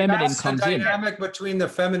where the feminine comes in. The dynamic between the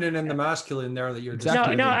feminine and the masculine there that you're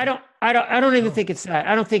Exactly. No, I don't even think it's that.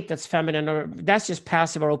 I don't think that's feminine, or that's just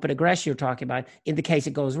passive or open aggression you're talking about in the case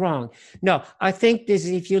it goes wrong. No, I think this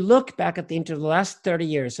is, if you look back at the last 30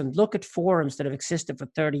 years and look at forums that have existed for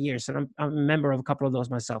 30 years, and I'm a member of a couple of those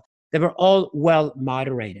myself, they were all well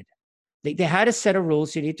moderated. They had a set of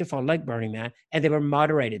rules you need to follow, like Burning Man, and they were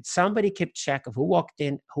moderated. Somebody kept check of who walked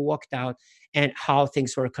in, who walked out, and how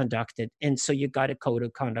things were conducted. And so you got a code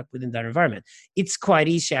of conduct within that environment. It's quite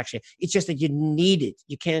easy, actually. It's just that you need it.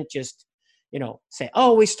 You can't just, say,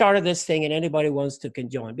 oh, we started this thing and anybody wants to can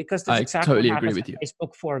join, because that's exactly totally what happens agree with you.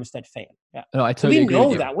 Facebook forums that fail. Yeah. No, I totally agree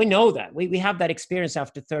with you. We know that. We have that experience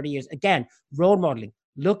after 30 years. Again, role modeling.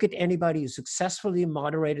 Look at anybody who successfully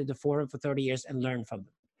moderated the forum for 30 years and learn from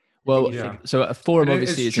them. Well, so a forum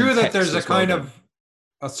obviously it's is true that there's a well, kind of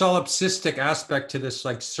a solipsistic aspect to this,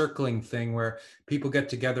 like circling thing, where people get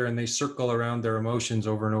together and they circle around their emotions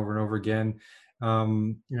over and over and over again.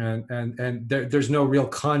 And there's no real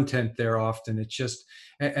content there often. It's just,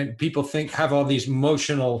 and people have all these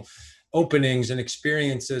emotional openings and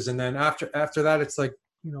experiences. And then after that, it's like,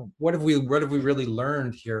 what have we really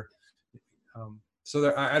learned here? So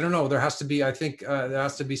there, I don't know, there has to be, I think there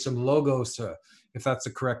has to be some logos, if that's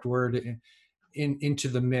the correct word, into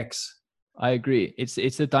the mix. I agree.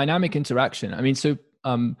 It's a dynamic interaction. I mean, so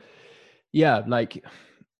yeah, like,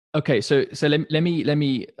 okay, so let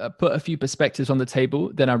me put a few perspectives on the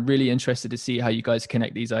table. Then I'm really interested to see how you guys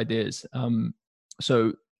connect these ideas.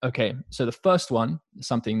 So the first one,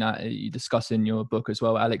 something that you discuss in your book as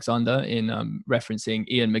well, Alexander, in referencing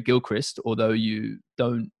Ian McGilchrist, although you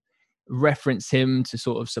don't reference him to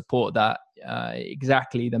sort of support that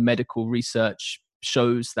exactly, the medical research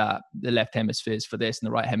shows that the left hemisphere is for this and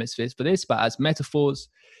the right hemisphere is for this, but as metaphors.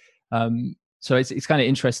 So it's kind of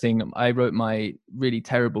interesting. I wrote my really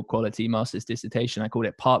terrible quality master's dissertation. I called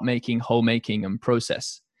it part making, whole making, and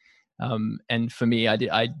process. And for me, I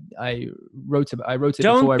wrote it.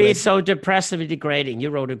 Don't be so depressively degrading. You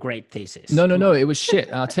wrote a great thesis. No, it was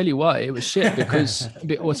shit. I'll tell you why. It was shit because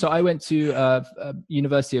so I went to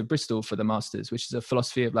University of Bristol for the masters, which is a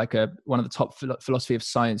philosophy of one of the top philosophy of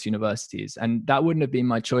science universities, and that wouldn't have been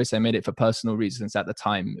my choice. I made it for personal reasons at the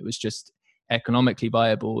time. It was just economically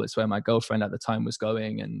viable. It's where my girlfriend at the time was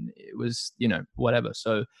going, and it was whatever.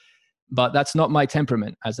 So. But that's not my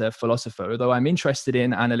temperament as a philosopher. Although I'm interested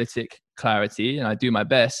in analytic clarity and I do my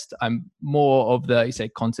best, I'm more of the,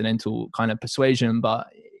 continental kind of persuasion. But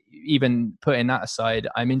even putting that aside,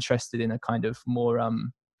 I'm interested in a kind of more,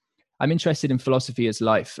 I'm interested in philosophy as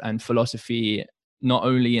life and philosophy not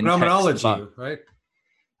only in phenomenology, text, right?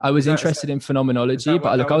 I was interested in phenomenology,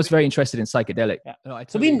 but look, I was very interested in psychedelic. Yeah.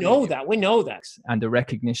 So we know that. And the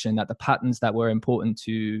recognition that the patterns that were important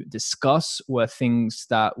to discuss were things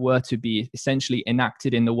that were to be essentially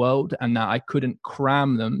enacted in the world, and that I couldn't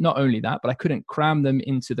cram them. Not only that, but I couldn't cram them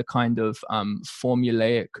into the kind of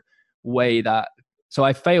formulaic way that. So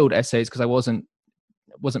I failed essays because I wasn't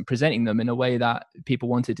presenting them in a way that people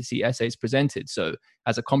wanted to see essays presented. So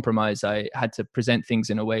as a compromise, I had to present things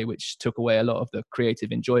in a way which took away a lot of the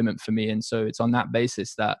creative enjoyment for me. And so it's on that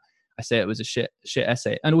basis that I say it was a shit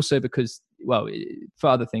essay. And also because, well, for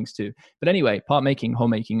other things too. But anyway, part making, whole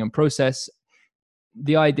making, and process.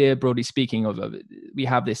 The idea, broadly speaking, of we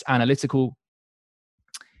have this analytical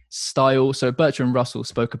style. So Bertrand Russell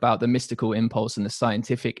spoke about the mystical impulse and the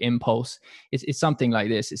scientific impulse. It's something like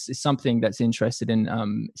this. It's something that's interested in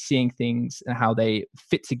seeing things and how they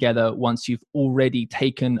fit together once you've already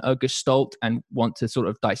taken a gestalt and want to sort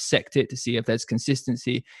of dissect it to see if there's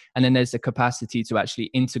consistency. And then there's the capacity to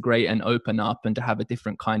actually integrate and open up and to have a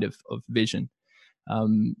different kind of vision.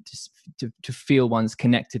 To feel one's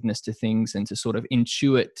connectedness to things and to sort of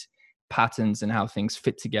intuit patterns and how things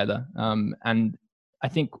fit together. And I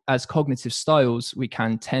think as cognitive styles, we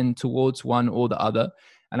can tend towards one or the other.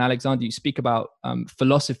 And Alexander, you speak about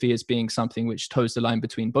philosophy as being something which toes the line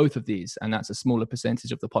between both of these, and that's a smaller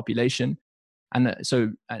percentage of the population. And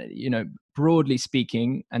broadly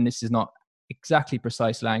speaking, and this is not exactly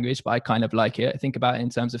precise language, but I kind of like it. I think about it in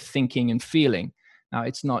terms of thinking and feeling. Now,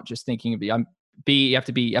 it's not just thinking of you have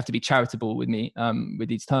to be charitable with me with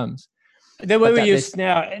these terms. The way we use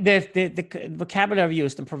now, the vocabulary I've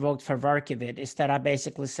used and provoked for work of it is that I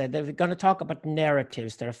basically said that we're going to talk about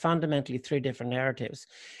narratives. There are fundamentally three different narratives,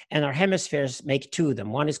 and our hemispheres make two of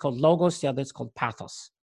them. One is called logos, the other is called pathos.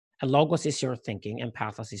 And logos is your thinking, and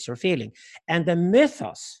pathos is your feeling. And the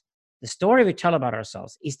mythos, the story we tell about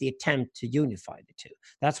ourselves, is the attempt to unify the two.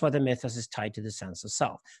 That's why the mythos is tied to the sense of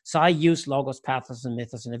self. So I use logos, pathos, and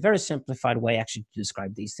mythos in a very simplified way, actually, to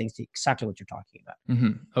describe these things, exactly what you're talking about.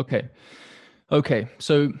 Mm-hmm. Okay.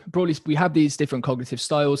 So broadly, we have these different cognitive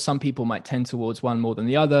styles. Some people might tend towards one more than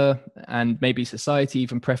the other, and maybe society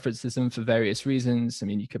even preferences them for various reasons. I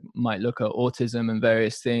mean, might look at autism and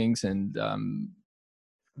various things, and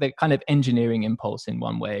the kind of engineering impulse in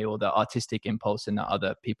one way, or the artistic impulse in that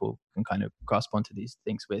other. People can kind of grasp onto these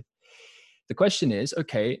things with. The question is,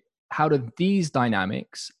 okay, how do these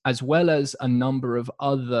dynamics, as well as a number of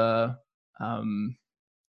other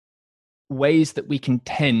ways that we can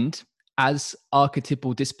tend as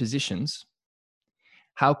archetypal dispositions,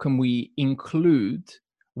 how can we include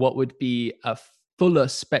what would be a fuller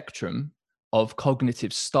spectrum of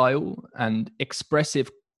cognitive style and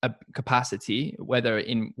expressive capacity, whether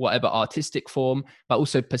in whatever artistic form, but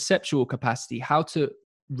also perceptual capacity, how to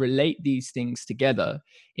relate these things together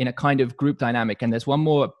in a kind of group dynamic? And there's one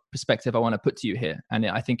more perspective I want to put to you here, and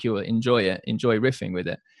I think you'll enjoy riffing with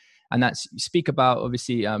it. And that's, you speak about,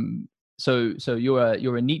 obviously, so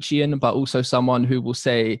you're a Nietzschean, but also someone who will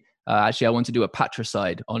say, actually, I want to do a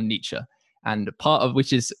patricide on Nietzsche, and part of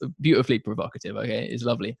which is beautifully provocative. Okay, is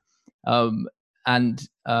lovely, and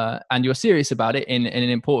you're serious about it in an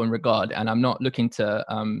important regard. And I'm not looking to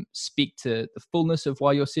speak to the fullness of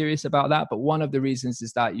why you're serious about that, but one of the reasons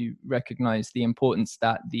is that you recognize the importance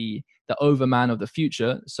that the overman of the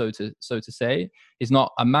future, so to say, is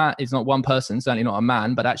not a man, is not one person, certainly not a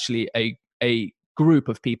man, but actually a group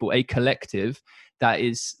of people, a collective that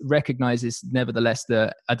recognizes nevertheless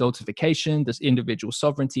the adultification, this individual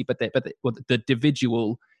sovereignty, but the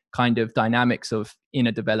individual kind of dynamics of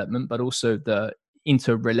inner development, but also the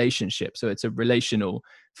interrelationship. So it's a relational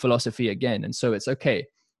philosophy again. And so it's okay.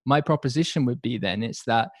 My proposition would be then it's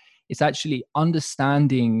that it's actually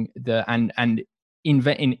understanding and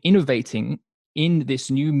innovating in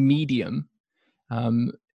this new medium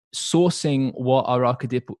sourcing what our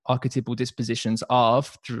archetypal dispositions are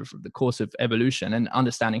through the course of evolution and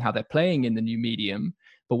understanding how they're playing in the new medium,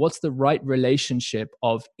 but what's the right relationship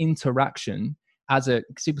of interaction as a,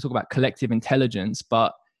 because people talk about collective intelligence,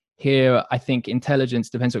 but here I think intelligence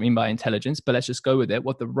depends what I mean by intelligence, but let's just go with it,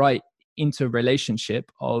 what the right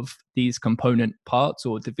interrelationship of these component parts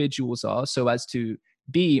or individuals are, so as to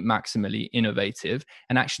be maximally innovative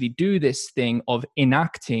and actually do this thing of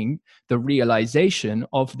enacting the realization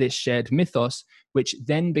of this shared mythos, which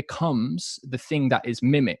then becomes the thing that is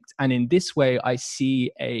mimicked. And in this way, I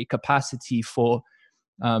see a capacity for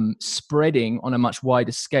spreading on a much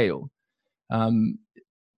wider scale.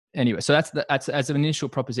 Anyway, so that's as an initial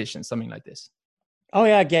proposition, something like this. Oh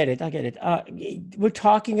yeah, I get it. We're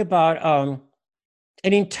talking about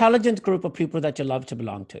an intelligent group of people that you love to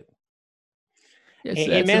belong to.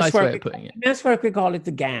 It's a nice way of putting it. In men's work, we call it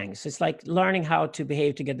the gangs. It's like learning how to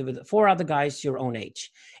behave together with 4 other guys your own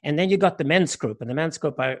age. And then you got the men's group, and the men's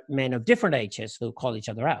group are men of different ages who call each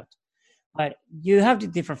other out. But you have the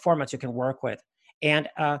different formats you can work with. And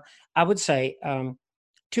I would say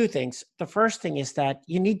 2 things. The first thing is that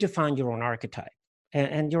you need to find your own archetype.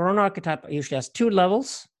 And your own archetype usually has 2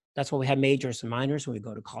 levels. That's why we have majors and minors when we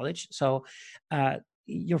go to college. So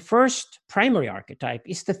your first primary archetype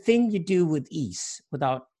is the thing you do with ease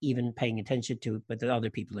without even paying attention to it, but the other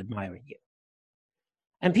people admiring you.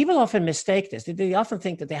 And people often mistake this. They often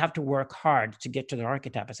think that they have to work hard to get to their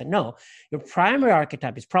archetype. I said, no, your primary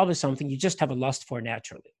archetype is probably something you just have a lust for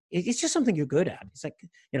naturally. It's just something you're good at. It's like,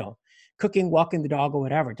 cooking, walking the dog or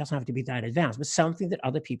whatever. It doesn't have to be that advanced, but something that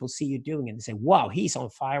other people see you doing and they say, wow, he's on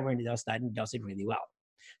fire when he does that and does it really well.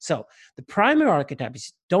 So the primary archetype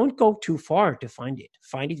is, don't go too far to find it.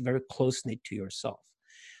 Find it very close-knit to yourself.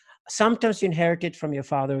 Sometimes you inherit it from your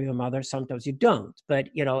father or your mother. Sometimes you don't. But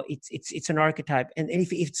it's an archetype. And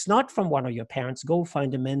if it's not from one of your parents, go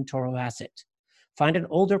find a mentor who has it. Find an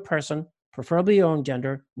older person, preferably your own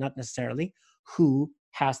gender, not necessarily, who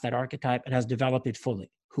has that archetype and has developed it fully,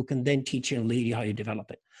 who can then teach you and lead you how you develop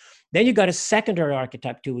it. Then you got a secondary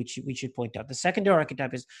archetype too, which we should point out. The secondary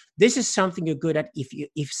archetype is, this is something you're good at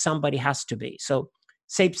if somebody has to be. So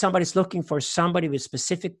say somebody's looking for somebody with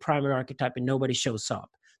specific primary archetype and nobody shows up.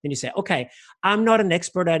 Then you say, okay, I'm not an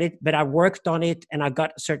expert at it, but I worked on it and I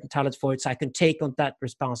got a certain talent for it, so I can take on that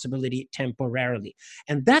responsibility temporarily.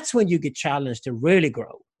 And that's when you get challenged to really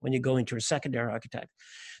grow, when you go into a secondary archetype.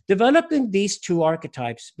 Developing these 2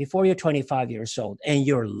 archetypes before you're 25 years old, and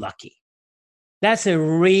you're lucky. That's a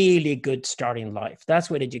really good start in life. That's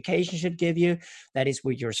what education should give you. That is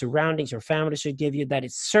what your surroundings, your family should give you. That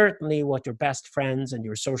is certainly what your best friends and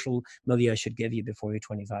your social milieu should give you before you're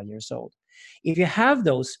 25 years old. If you have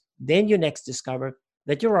those, then you next discover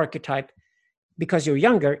that your archetype, because you're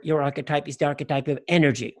younger, your archetype is the archetype of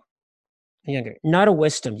energy. Younger, not a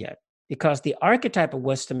wisdom yet. Because the archetype of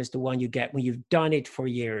wisdom is the one you get when you've done it for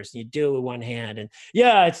years. You do it with one hand. And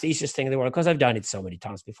yeah, it's the easiest thing in the world because I've done it so many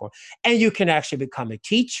times before. And you can actually become a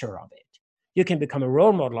teacher of it. You can become a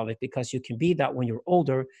role model of it because you can be that when you're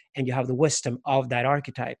older and you have the wisdom of that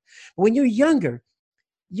archetype. But when you're younger,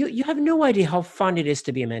 you have no idea how fun it is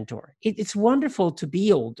to be a mentor. It's wonderful to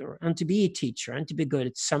be older and to be a teacher and to be good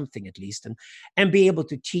at something at least and be able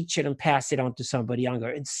to teach it and pass it on to somebody younger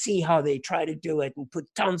and see how they try to do it and put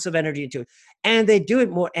tons of energy into it. And they do it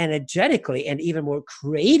more energetically and even more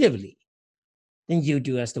creatively than you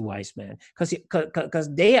do as the wise man,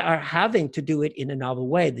 because they are having to do it in a novel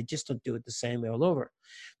way. They just don't do it the same way all over.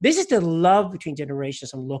 This is the love between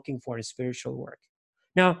generations I'm looking for in spiritual work.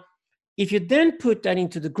 Now, if you then put that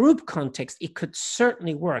into the group context, it could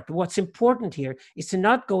certainly work. What's important here is to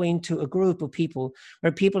not go into a group of people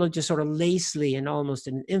where people are just sort of lazily and almost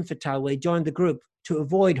in an infantile way join the group to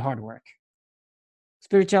avoid hard work.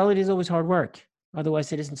 Spirituality is always hard work.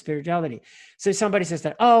 Otherwise, it isn't spirituality. So if somebody says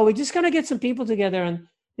that, oh, we're just going to get some people together and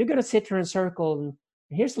you're going to sit here in a circle and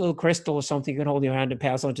here's a little crystal or something you can hold in your hand and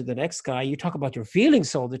pass on to the next guy. You talk about your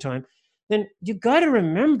feelings all the time. Then you got to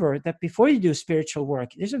remember that before you do spiritual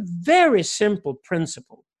work, there's a very simple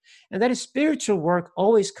principle. And that is, spiritual work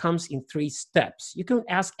always comes in 3 steps. You can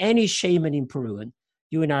ask any shaman in Peru, and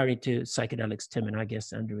you and I are into psychedelics, Tim, and I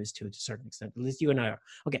guess Andrew is too, to a certain extent. At least you and I are.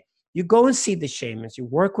 Okay, you go and see the shamans. You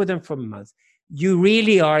work with them for a month. You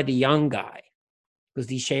really are the young guy, because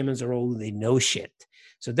these shamans are old, they know shit.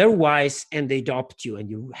 So they're wise and they adopt you, and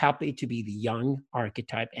you're happy to be the young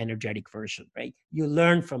archetype, energetic version, right? You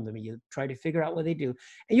learn from them. You try to figure out what they do.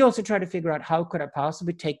 And you also try to figure out, how could I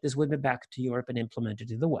possibly take this with me back to Europe and implement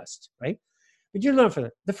it in the West, right? But you learn from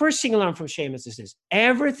them. The first thing you learn from shamans is this: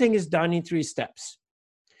 everything is done in 3 steps.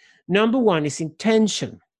 Number 1 is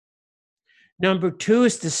intention. Number 2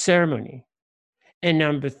 is the ceremony. And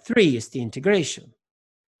number 3 is the integration.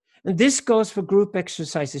 And this goes for group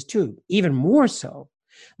exercises too, even more so.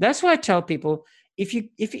 That's why I tell people,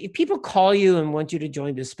 if people call you and want you to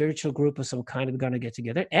join the spiritual group of some kind, of going to get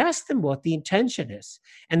together, ask them what the intention is.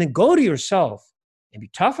 And then go to yourself and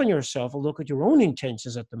be tough on yourself and look at your own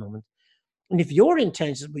intentions at the moment. And if your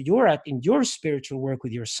intentions, but you're at in your spiritual work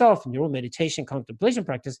with yourself and your own meditation contemplation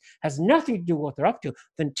practice has nothing to do with what they're up to,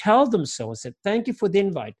 then tell them so and say, thank you for the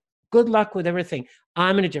invite. Good luck with everything.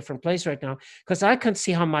 I'm in a different place right now because I can't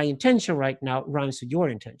see how my intention right now rhymes with your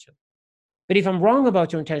intention. But if I'm wrong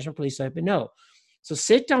about your intention, please let me know. So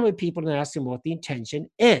sit down with people and ask them what the intention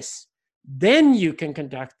is. Then you can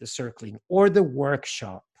conduct the circling or the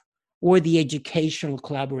workshop or the educational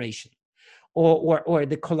collaboration or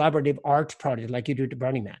the collaborative art project like you do to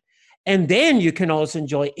Burning Man. And then you can also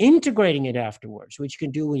enjoy integrating it afterwards, which you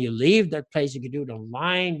can do when you leave that place. You can do it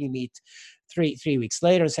online. You meet three weeks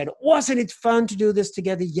later and said, wasn't it fun to do this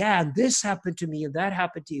together? Yeah, and this happened to me and that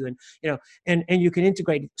happened to you. And and you can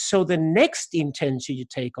integrate it. So the next intention you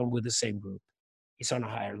take on with the same group is on a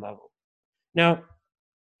higher level. Now,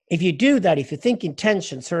 if you do that, if you think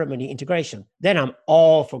intention, ceremony, integration, then I'm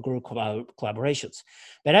all for group collaborations.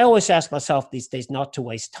 But I always ask myself these days not to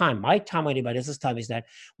waste time. My time, anybody else's time, is that,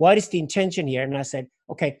 what is the intention here? And I said,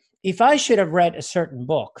 okay, if I should have read a certain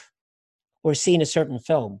book or seen a certain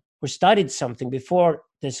film or studied something before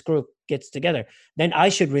this group gets together, then I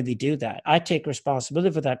should really do that. I take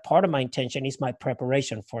responsibility for that. Part of my intention is my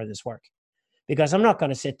preparation for this work. Because I'm not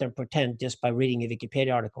going to sit there and pretend just by reading a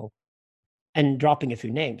Wikipedia article and dropping a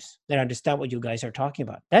few names that understand what you guys are talking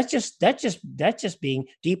about. That's just being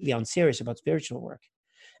deeply unserious about spiritual work.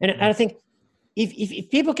 And I think if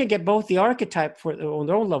people can get both the archetype on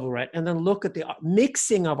their own level right, and then look at the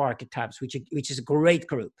mixing of archetypes, which is a great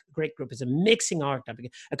group. A great group is a mixing archetype.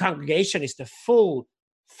 A congregation is the full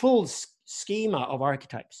schema of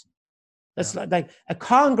archetypes. That's like a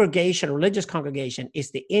congregation, a religious congregation,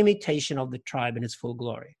 is the imitation of the tribe in its full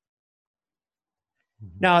glory.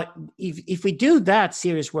 Now, if we do that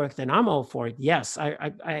serious work, then I'm all for it. Yes,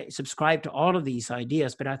 I subscribe to all of these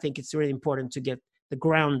ideas, but I think it's really important to get the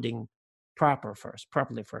grounding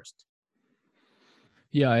properly first.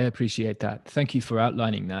 Yeah, I appreciate that. Thank you for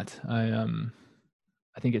outlining that.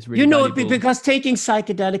 I think it's really valuable. Because taking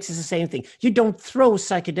psychedelics is the same thing. You don't throw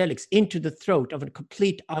psychedelics into the throat of a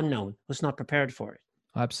complete unknown who's not prepared for it.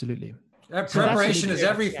 Absolutely. Preparation is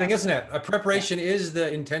everything, isn't it? A preparation is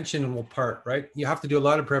the intentional part, right? You have to do a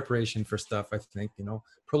lot of preparation for stuff, I think,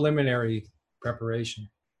 preliminary preparation.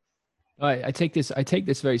 I take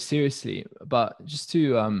this very seriously, but just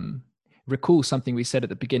to recall something we said at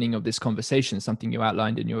the beginning of this conversation, something you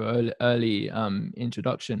outlined in your early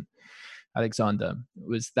introduction, Alexander,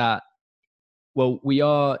 was that, well, we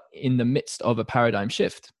are in the midst of a paradigm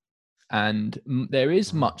shift, and there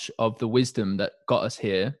is much of the wisdom that got us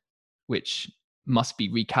here which must be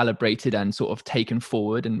recalibrated and sort of taken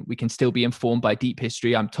forward, and we can still be informed by deep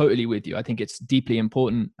history. I'm totally with you. I think it's deeply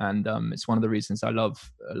important, and it's one of the reasons I love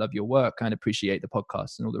your work and appreciate the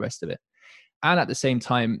podcast and all the rest of it. And at the same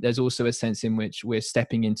time, there's also a sense in which we're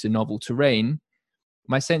stepping into novel terrain.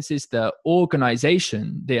 My sense is the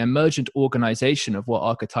organization, the emergent organization of what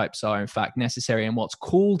archetypes are in fact necessary, and what's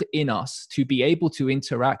called in us to be able to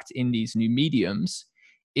interact in these new mediums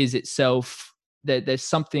is itself, there's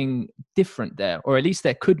something different there, or at least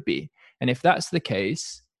there could be. And if that's the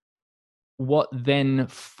case, what then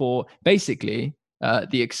for basically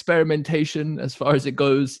the experimentation, as far as it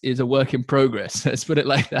goes, is a work in progress. Let's put it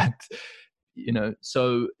like that.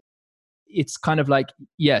 So it's kind of like,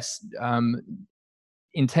 yes,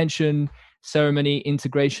 intention, ceremony,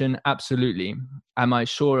 integration, absolutely. Am I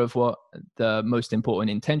sure of what the most important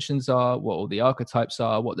intentions are, what all the archetypes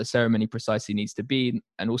are, what the ceremony precisely needs to be,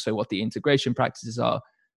 and also what the integration practices are?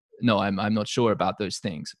 No, I'm not sure about those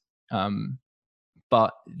things.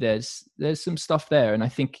 But there's some stuff there, and I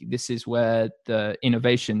think this is where the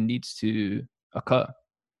innovation needs to occur.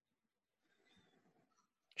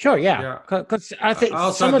 Sure, yeah. Because I think I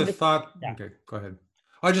also have the thought. Yeah. Okay, go ahead.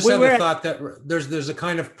 I just have the thought that there's a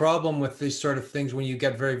kind of problem with these sort of things when you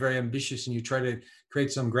get very, very ambitious and you try to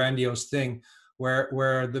create some grandiose thing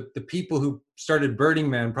where the people who started Burning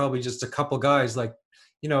Man, probably just a couple guys, like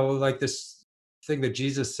this thing that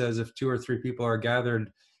Jesus says, if 2 or 3 people are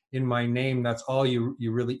gathered in my name, that's all you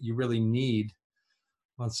really need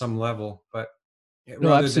on some level. But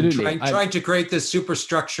no, absolutely. Trying to create this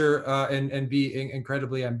superstructure and be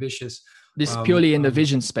incredibly ambitious, This is purely in the um,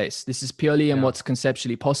 vision space. This is purely in yeah. what's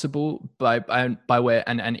conceptually possible by way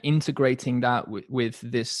and integrating that with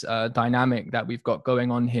this dynamic that we've got going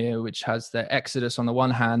on here, which has the Exodus on the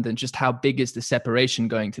one hand, and just how big is the separation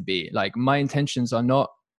going to be? Like, my intentions are not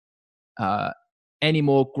any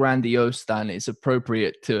more grandiose than it's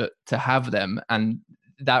appropriate to have them, and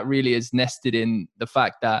that really is nested in the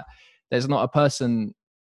fact that there's not a person.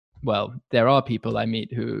 Well, there are people I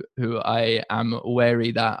meet who I am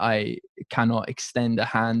wary that I cannot extend a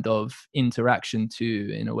hand of interaction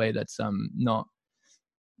to in a way that's not,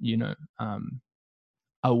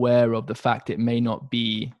 aware of the fact it may not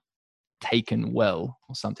be taken well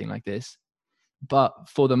or something like this. But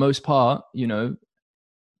for the most part,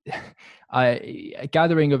 a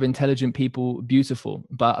gathering of intelligent people, beautiful,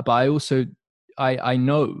 but I also I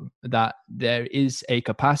know that there is a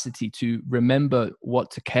capacity to remember what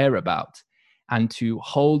to care about and to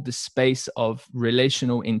hold the space of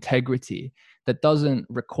relational integrity that doesn't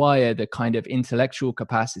require the kind of intellectual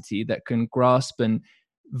capacity that can grasp and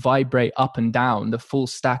vibrate up and down the full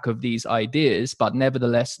stack of these ideas, but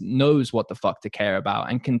nevertheless knows what the fuck to care about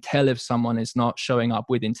and can tell if someone is not showing up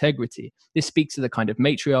with integrity. This speaks to the kind of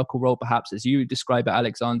matriarchal role, perhaps, as you describe it,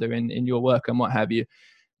 Alexander, in your work and what have you.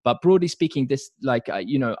 But broadly speaking, this, like,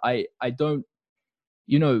 I don't,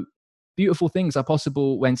 beautiful things are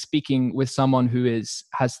possible when speaking with someone who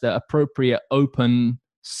has the appropriate open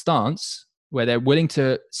stance, where they're willing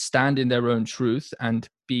to stand in their own truth and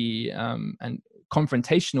be and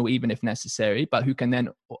confrontational even if necessary, but who can then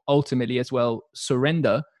ultimately as well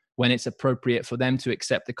surrender when it's appropriate for them to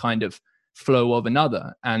accept the kind of flow of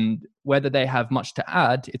another. And whether they have much to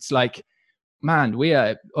add, it's like, man,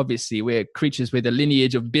 we're creatures with a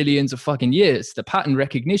lineage of billions of fucking years. The pattern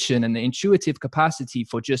recognition and the intuitive capacity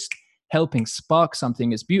for just helping spark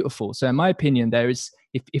something is beautiful. So in my opinion, there is,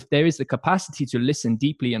 if there is the capacity to listen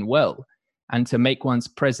deeply and well and to make one's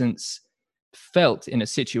presence felt in a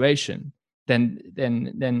situation, then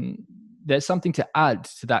there's something to add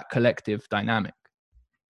to that collective dynamic.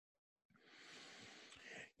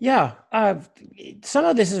 Yeah, some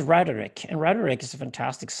of this is rhetoric, and rhetoric is a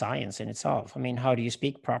fantastic science in itself. I mean, how do you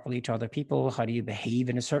speak properly to other people? How do you behave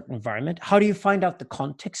in a certain environment? How do you find out the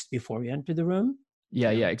context before you enter the room? Yeah,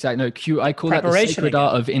 exactly. No, I call that the Preparation sacred again.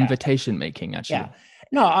 art of invitation making, actually. Yeah.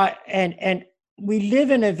 No, and we live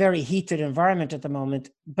in a very heated environment at the moment.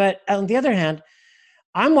 But on the other hand,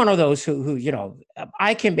 I'm one of those who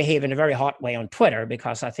I can behave in a very hot way on Twitter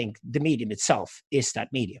because I think the medium itself is that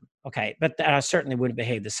medium. Okay. But I certainly wouldn't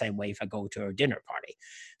behave the same way if I go to a dinner party.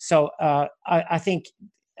 So I think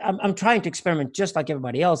I'm trying to experiment just like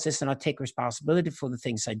everybody else is, and I take responsibility for the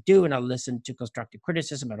things I do, and I listen to constructive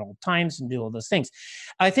criticism at all times and do all those things.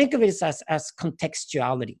 I think of it as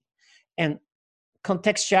contextuality. And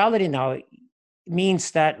contextuality now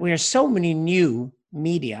means that we are so many new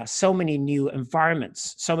media, so many new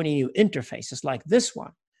environments, so many new interfaces like this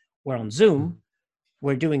one. We're on Zoom.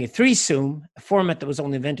 We're doing a 3Zoom, a format that was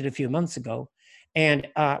only invented a few months ago. And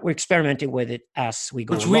we're experimenting with it as we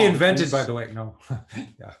go Which along. we invented, by the way. No.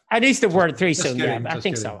 Yeah. At least the word 3Zoom. Kidding, Yeah, I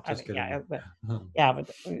think kidding, so. Kidding.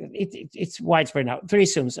 But it's widespread now.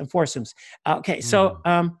 3Zooms and 4Zooms. Okay, so,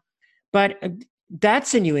 but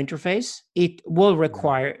that's a new interface. It will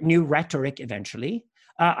require new rhetoric eventually.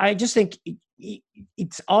 I just think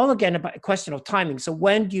it's all again about a question of timing. So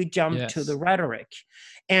when do you jump to the rhetoric?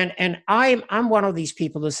 And I'm one of these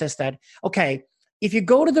people who says that, okay, if you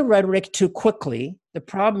go to the rhetoric too quickly, the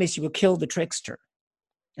problem is you will kill the trickster.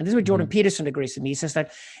 And this is what Jordan Peterson agrees with me. He says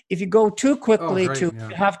that if you go too quickly you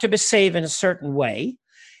have to behave in a certain way.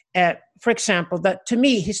 For example, that to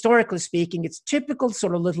me, historically speaking, it's typical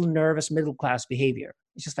sort of little nervous middle-class behavior.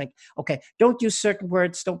 It's just like, okay, don't use certain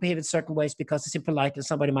words, don't behave in certain ways because it's impolite and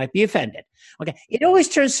somebody might be offended. Okay, it always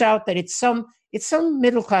turns out that it's some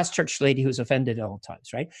middle-class church lady who's offended at all times,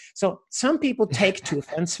 right? So some people take to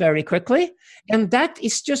offense very quickly, and that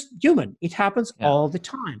is just human. It happens all the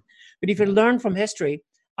time. But if you learn from history,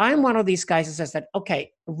 I'm one of these guys who says that,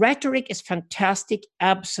 okay, rhetoric is fantastic,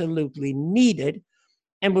 absolutely needed,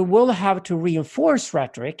 and we will have to reinforce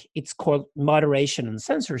rhetoric. It's called moderation and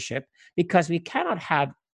censorship, because we cannot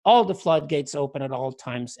have all the floodgates open at all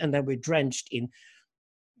times and then we're drenched in,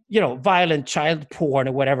 violent child porn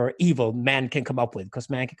or whatever evil man can come up with,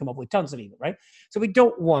 because man can come up with tons of evil, right? So we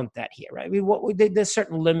don't want that here, right? There's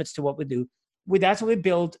certain limits to what we do. That's what we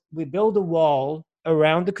build. We build a wall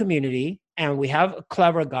around the community, and we have a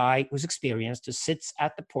clever guy who's experienced who sits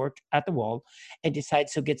at the wall and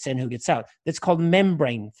decides who gets in, who gets out. That's called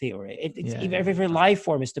membrane theory. Every life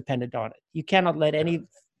form is dependent on it. You cannot let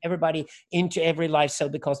everybody into every life cell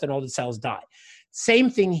because then all the cells die. Same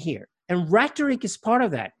thing here. And rhetoric is part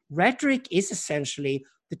of that. Rhetoric is essentially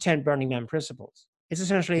the 10 Burning Man principles. It's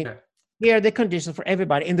essentially, here are the conditions for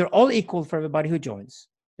everybody, and they're all equal for everybody who joins.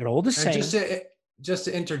 They're all the same. And just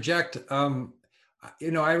to interject,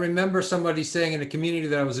 I remember somebody saying in a community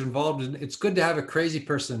that I was involved in, it's good to have a crazy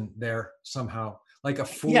person there somehow, like a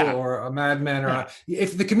fool or a madman, or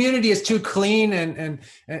if the community is too clean and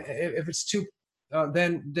if it's too,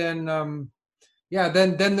 then there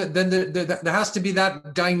has to be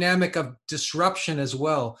that dynamic of disruption as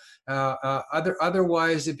well.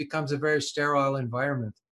 Otherwise, it becomes a very sterile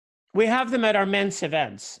environment. We have them at our men's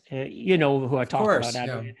events, you know who I talk about.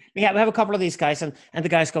 Yeah. We have a couple of these guys, and the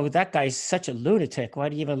guys go, that guy's such a lunatic. Why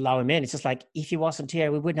do you even allow him in? It's just like, if he wasn't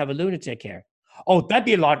here, we wouldn't have a lunatic here. Oh, that'd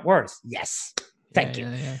be a lot worse. Yes. Thank you.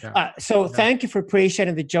 Thank you for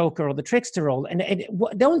appreciating the joker or the trickster role.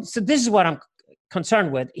 So this is what I'm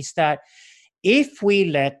concerned with, is that if we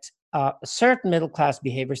let certain middle-class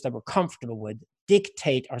behaviors that we're comfortable with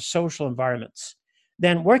dictate our social environments,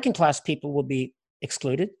 then working class people will be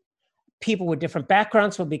excluded. People with different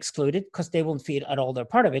backgrounds will be excluded because they won't feel at all they're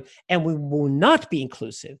part of it, and we will not be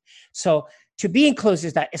inclusive. So to be inclusive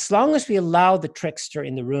is that as long as we allow the trickster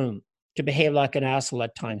in the room to behave like an asshole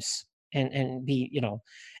at times and be,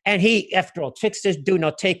 and he, after all, tricksters do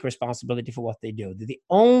not take responsibility for what they do. They're the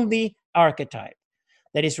only archetype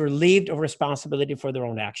that is relieved of responsibility for their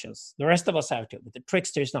own actions. The rest of us have to, but the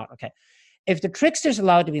trickster is not. Okay. If the trickster is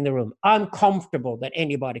allowed to be in the room, I'm comfortable that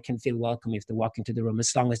anybody can feel welcome if they walk into the room,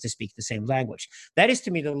 as long as they speak the same language. That is,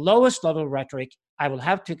 to me, the lowest level of rhetoric I will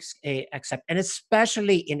have to accept, and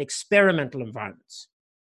especially in experimental environments.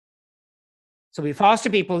 So we foster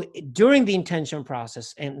people during the intention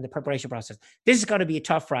process and the preparation process. This is going to be a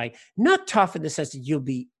tough ride. Not tough in the sense that you'll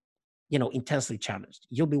be intensely challenged.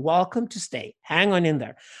 You'll be welcome to stay. Hang on in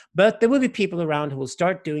there. But there will be people around who will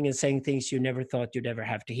start doing and saying things you never thought you'd ever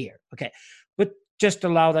have to hear. Okay. But just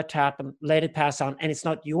allow that to happen, let it pass on. And it's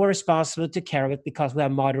not your responsibility to carry it, because we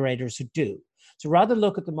have moderators who do. So rather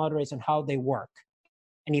look at the moderators and how they work.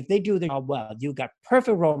 And if they do their job well, you got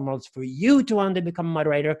perfect role models for you to one day become a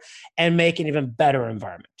moderator and make an even better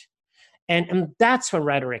environment. And that's when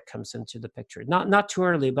rhetoric comes into the picture. Not too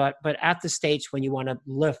early, but at the stage when you want to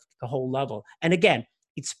lift the whole level. And again,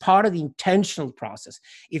 it's part of the intentional process.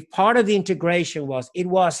 If part of the integration was it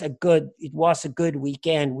was a good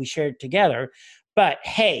weekend we shared together, but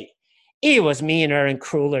hey, it was meaner and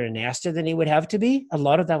crueler and nastier than it would have to be. A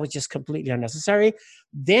lot of that was just completely unnecessary.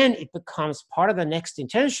 Then it becomes part of the next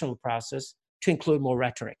intentional process to include more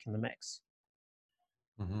rhetoric in the mix.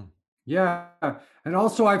 Mm-hmm. Yeah, and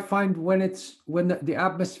also I find when the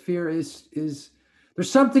atmosphere is there's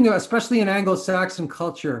something, especially in Anglo-Saxon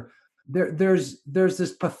culture, there's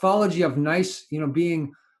this pathology of nice,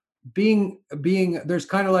 being there's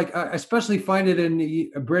kind of like, I especially find it in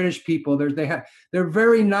the British people. They're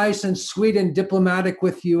very nice and sweet and diplomatic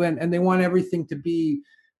with you, and they want everything to be,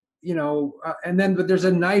 but there's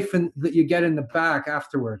a knife that you get in the back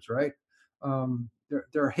afterwards, right?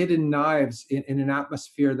 There are hidden knives in an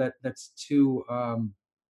atmosphere that's too,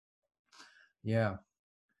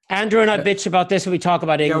 Andrew and I bitch about this when we talk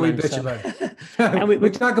about England. Yeah, we bitch about it. we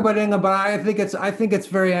talk about England, but I think it's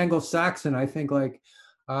very Anglo-Saxon. I think I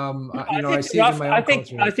see it in my own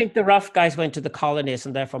culture. I think the rough guys went to the colonies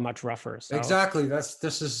and therefore much rougher. So. Exactly. That's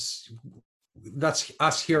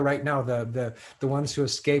us here right now. The ones who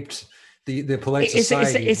escaped the polite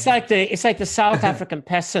society. It's like the South African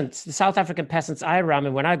peasants. The South African peasants I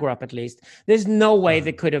remember when I grew up, at least. There's no way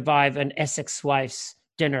they could survive an Essex wife's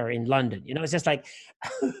dinner in London. It's just like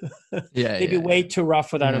they'd be way too rough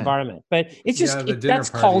for that environment. But it's just that's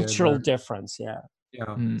cultural difference. Yeah.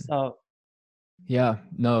 Yeah. So. Yeah.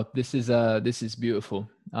 No, this is beautiful.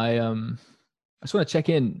 I just want to check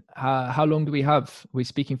in. How long do we have? Are we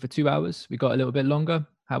speaking for 2 hours? We got a little bit longer.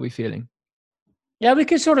 How are we feeling? Yeah, we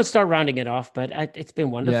could sort of start rounding it off, but it's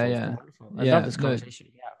been wonderful. Yeah. It's been wonderful. I love this conversation.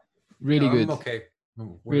 Yeah. Really good. I'm okay.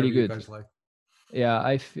 Really good. You guys like. Yeah,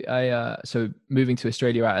 I so moving to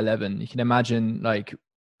Australia at 11, you can imagine, like,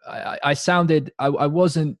 I sounded, I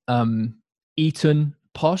wasn't Eton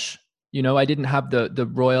posh, I didn't have the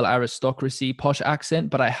royal aristocracy posh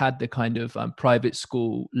accent, but I had the kind of private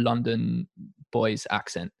school London boys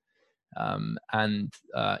accent.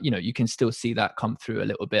 You can still see that come through a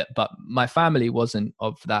little bit, but my family wasn't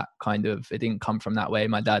of that kind of, it didn't come from that way.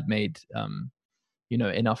 My dad made,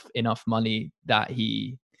 enough money that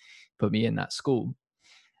he put me in that school.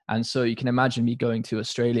 And so you can imagine me going to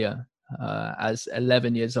Australia as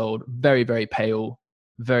 11 years old, very, very pale,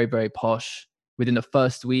 very, very posh. Within the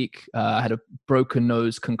first week, I had a broken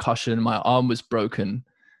nose, concussion. My arm was broken.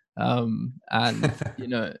 And you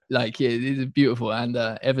know, like it is beautiful. And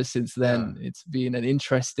ever since then, it's been an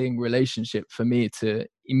interesting relationship for me to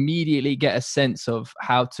immediately get a sense of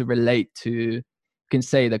how to relate to, you can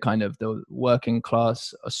say, the kind of the working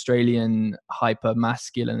class Australian hyper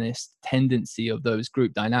masculinist tendency of those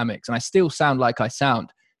group dynamics. And I still sound like I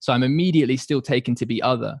sound, so I'm immediately still taken to be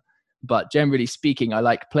other. But generally speaking, I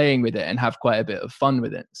like playing with it and have quite a bit of fun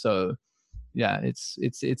with it. So yeah,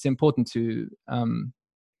 it's important to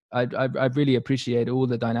I really appreciate all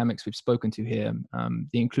the dynamics we've spoken to here.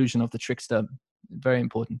 The inclusion of the trickster, very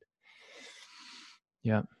important.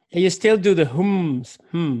 Yeah. And you still do the hums.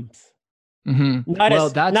 Mm-hmm.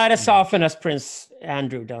 Not as often as Prince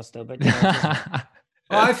Andrew does, though. But you know,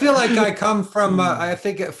 well, I feel like I come from. I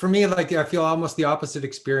think for me, like I feel almost the opposite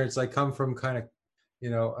experience. I come from kind of, you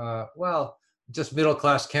know, well, just middle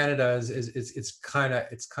class Canada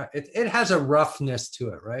it has a roughness to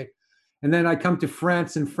it, right? And then I come to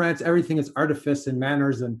France. In France, everything is artifice and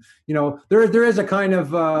manners, and you know, there is a kind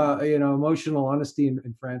of you know, emotional honesty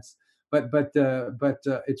in France. But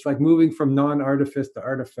it's like moving from non-artifice to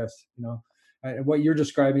artifice. You know, what you're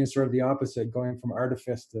describing is sort of the opposite, going from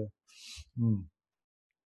artifice to.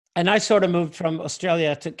 And I sort of moved from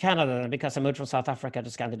Australia to Canada because I moved from South Africa to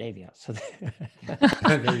Scandinavia. So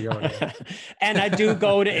there you go. Yeah. And I do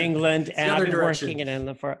go to England, and I've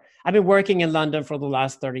been working in London for the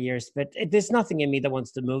last 30 years. But there's nothing in me that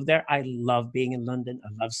wants to move there. I love being in London. I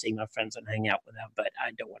love seeing my friends and hanging out with them. But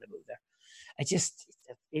I don't want to move there.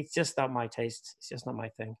 It's just not my taste. It's just not my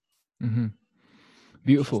thing. Mm-hmm.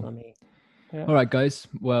 Beautiful. Not me. Yeah. All right, guys.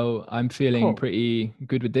 Well, I'm feeling pretty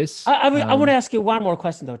good with this. I want to ask you one more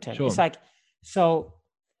question, though, Tim. Sure. It's like, so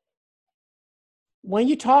when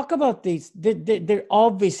you talk about these, there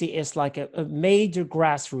obviously is like a major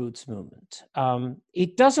grassroots movement.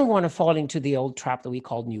 It doesn't want to fall into the old trap that we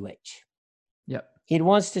call New Age. Yep. It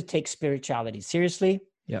wants to take spirituality seriously.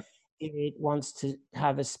 Yep. It wants to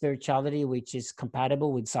have a spirituality which is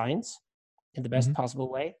compatible with science in the best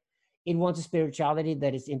possible way. It wants a spirituality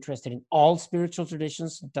that is interested in all spiritual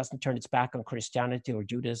traditions, doesn't turn its back on Christianity or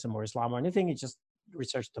Judaism or Islam or anything. It just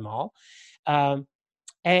researches them all. And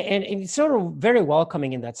it's sort of very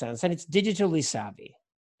welcoming in that sense. And it's digitally savvy.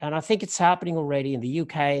 And I think it's happening already in the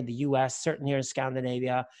UK, the US, certainly here in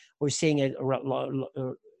Scandinavia. We're seeing it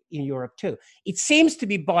in Europe too. It seems to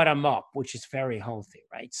be bottom up, which is very healthy,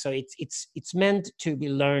 right? So it's meant to be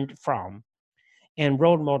learned from and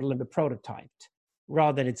role model and be prototyped,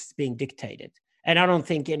 rather than it's being dictated. And I don't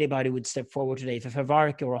think anybody would step forward today if a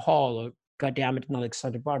Favarka or a Hall or goddammit an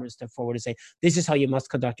Alexander Barber step forward and say, this is how you must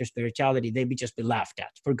conduct your spirituality. They'd just be laughed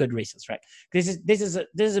at for good reasons, right? This is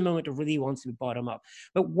a moment that really wants to be bottom up.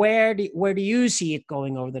 But where do you see it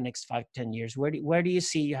going over the next 5-10 years? Where do you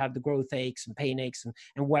see you have the growth aches and pain aches, and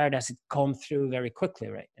where does it come through very quickly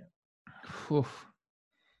right now? Oof.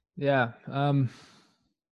 Yeah.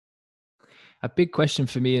 A big question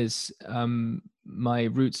for me is my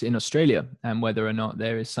roots in Australia and whether or not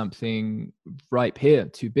there is something ripe here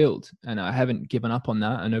to build. And I haven't given up on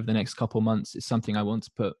that. And over the next couple of months, it's something I want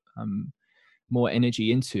to put more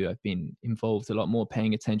energy into. I've been involved a lot more,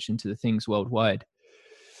 paying attention to the things worldwide.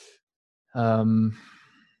 Well,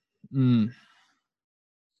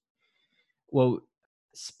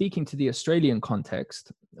 speaking to the Australian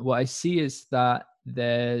context, what I see is that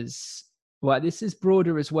this is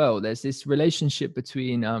broader as well. There's this relationship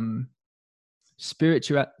between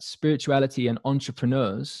spirituality and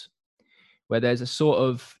entrepreneurs, where there's a sort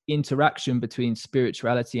of interaction between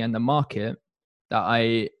spirituality and the market that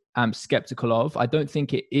I am skeptical of. I don't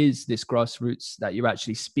think it is this grassroots that you're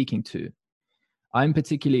actually speaking to. I'm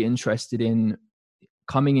particularly interested in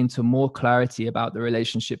coming into more clarity about the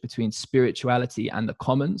relationship between spirituality and the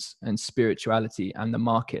commons and spirituality and the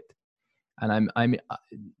market. And I'm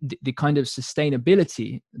the kind of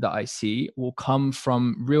sustainability that I see will come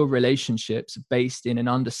from real relationships based in an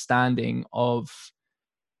understanding of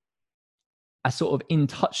a sort of in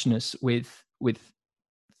touchness with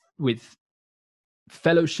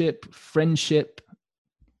fellowship, friendship.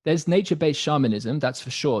 There's nature-based shamanism, that's for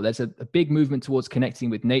sure. There's a big movement towards connecting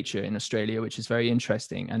with nature in Australia, which is very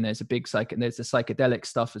interesting. And there's the psychedelic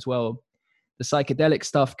stuff as well. The psychedelic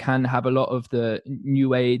stuff can have a lot of the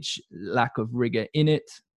new age lack of rigor in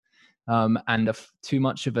it, and too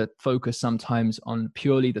much of a focus sometimes on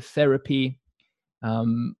purely the therapy.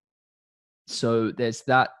 So there's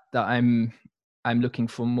that I'm looking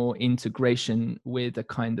for more integration with a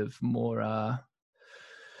kind of more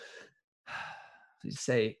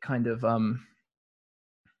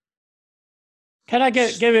Can I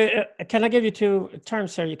give you two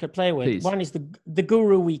terms here you could play with? Please. One is the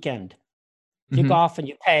Guru Weekend. You go Mhm. off and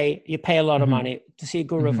you pay a lot of Mhm. money to see a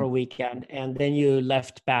guru for Mhm. a weekend, and then you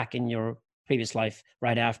left back in your previous life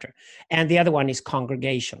right after. And the other one is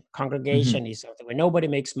congregation. Mhm. Congregation is something where nobody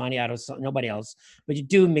makes money out of nobody else, but you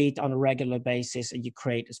do meet on a regular basis and you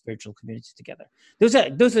create a spiritual community together. Those are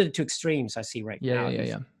the two extremes I see right Yeah, yeah, now. yeah,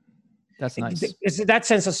 yeah. That's nice. In that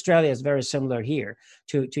sense, Australia is very similar here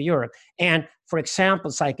to Europe. And for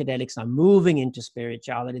example, psychedelics are moving into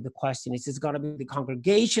spirituality. The question is it going to be the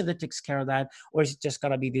congregation that takes care of that, or is it just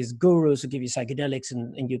going to be these gurus who give you psychedelics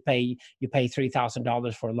and you pay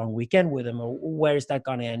 $3,000 for a long weekend with them, or where is that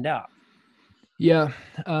going to end up? Yeah.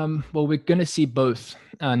 Well, we're going to see both.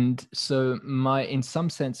 And so in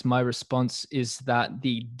some sense, my response is that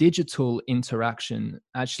the digital interaction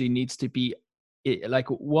actually needs to be like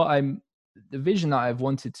the vision that I've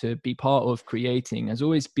wanted to be part of creating has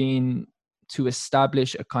always been to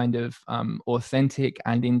establish a kind of authentic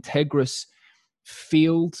and integrous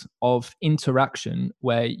field of interaction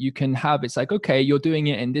where you can have, it's like, okay, you're doing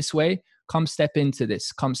it in this way. Come step into this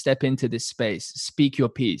space, speak your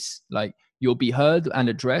piece. Like, you'll be heard and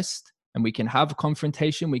addressed, and we can have a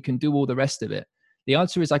confrontation. We can do all the rest of it. The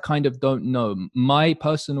answer is I kind of don't know. My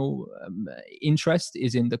personal interest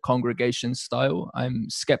is in the congregation style. I'm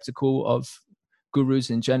skeptical of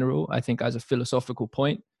gurus in general. I think as a philosophical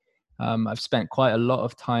point, I've spent quite a lot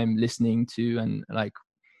of time listening to and like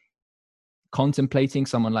contemplating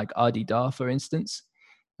someone like Adi Dar, for instance.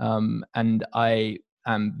 And I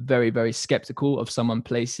am very, very skeptical of someone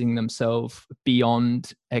placing themselves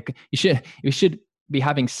beyond. You should be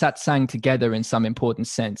having satsang together in some important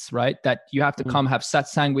sense, right? That you have to come have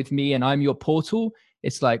satsang with me and I'm your portal.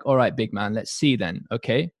 It's like, all right, big man, let's see then.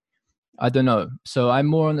 Okay. I don't know. So I'm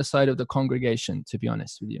more on the side of the congregation, to be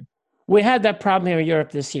honest with you. We had that problem here in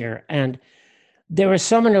Europe this year, and there were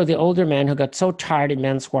some of the older men who got so tired in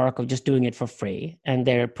men's work of just doing it for free, and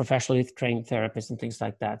they're professionally trained therapists and things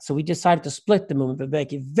like that. So we decided to split the movement, but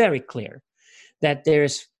make it very clear that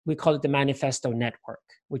we call it the Manifesto Network,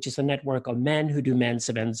 which is a network of men who do men's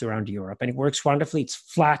events around Europe. And it works wonderfully. It's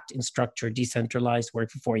flat in structure, decentralized,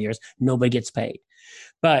 worked for 4 years. Nobody gets paid.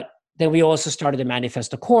 But then we also started the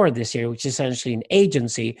Manifesto Core this year, which is essentially an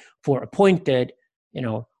agency for appointed,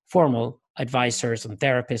 formal advisors and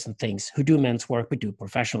therapists and things who do men's work but do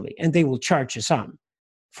professionally. And they will charge a sum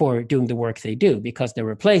for doing the work they do because they're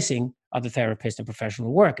replacing other therapists and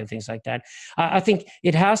professional work and things like that. I think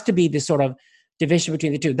it has to be this sort of division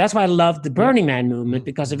between the two. That's why I love the Burning Man movement,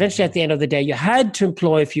 because eventually at the end of the day, you had to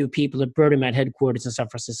employ a few people at Burning Man headquarters in San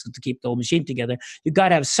Francisco to keep the whole machine together. You got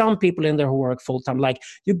to have some people in there who work full time. Like,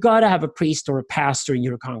 you got to have a priest or a pastor in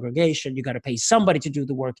your congregation. You got to pay somebody to do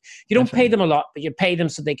the work. You don't pay them a lot, but you pay them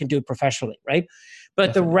so they can do it professionally, right?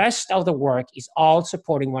 But the rest of the work is all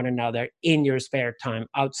supporting one another in your spare time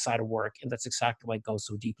outside of work. And that's exactly why it goes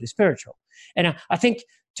so deeply spiritual. And I think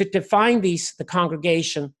to define the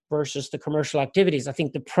congregation versus the commercial activities, I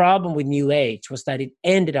think the problem with New Age was that it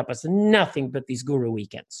ended up as nothing but these guru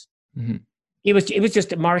weekends. Mm-hmm. It was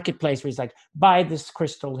just a marketplace where it's like, buy this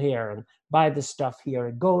crystal here and buy this stuff here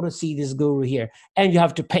and go to see this guru here. And you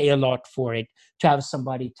have to pay a lot for it to have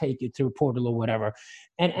somebody take you through a portal or whatever.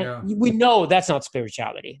 And we know that's not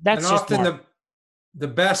spirituality. That's and just often the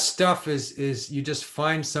best stuff is you just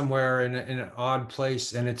find somewhere in an odd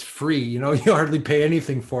place and it's free. You hardly pay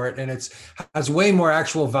anything for it, and has way more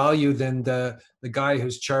actual value than the guy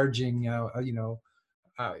who's charging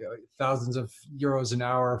thousands of euros an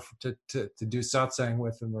hour to do satsang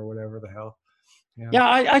with him or whatever the hell. Yeah,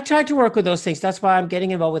 I try to work with those things. That's why I'm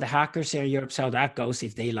getting involved with the hackers here in Europe, so how that goes,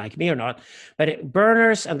 if they like me or not. But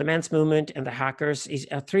Burners and the men's movement and the hackers is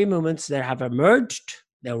three movements that have emerged.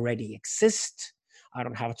 They already exist. I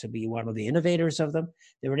don't have to be one of the innovators of them.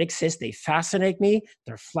 They already exist. They fascinate me.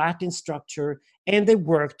 They're flat in structure, and they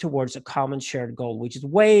work towards a common shared goal, which is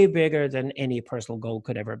way bigger than any personal goal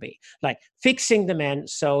could ever be. Like fixing the men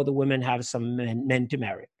so the women have some men to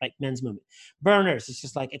marry, like men's movement. Burners is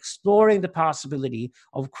just like exploring the possibility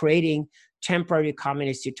of creating temporary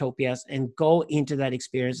communist utopias and go into that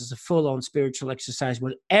experience as a full-on spiritual exercise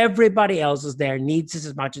where everybody else is there, needs it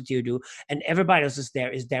as much as you do, and everybody else is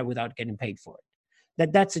there without getting paid for it.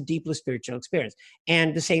 That's a deeply spiritual experience.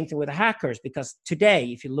 And the same thing with the hackers, because today,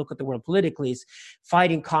 if you look at the world politically,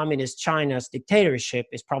 fighting communist China's dictatorship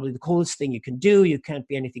is probably the coolest thing you can do. You can't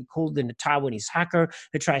be anything cooler than a Taiwanese hacker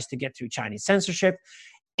who tries to get through Chinese censorship.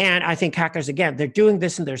 And I think hackers, again, they're doing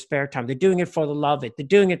this in their spare time. They're doing it for the love of it. They're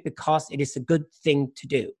doing it because it is a good thing to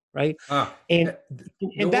do, right? And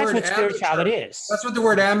that's what spirituality is. That's what the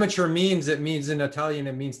word amateur means. It means in Italian,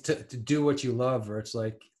 it means to do what you love, or it's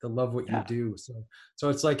like to love what you do. So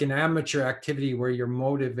it's like an amateur activity where you're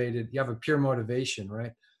motivated. You have a pure motivation,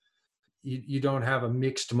 right? you don't have a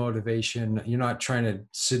mixed motivation. You're not trying to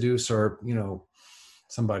seduce or,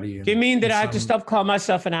 somebody. Do you mean that in I have to some- stop calling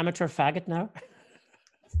myself an amateur faggot now?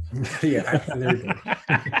 Yeah, there you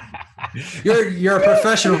go. You're a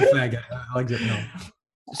professional faggot. I like it. No.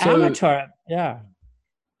 So, Amateur, yeah.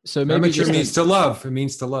 so maybe Amateur just means to love. It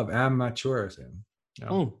means to love. Amateur.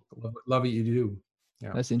 Mm. Love what you do.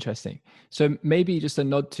 Yeah. That's interesting. So maybe just a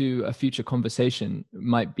nod to a future conversation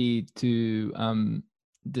might be to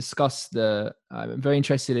discuss I'm very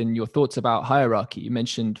interested in your thoughts about hierarchy. You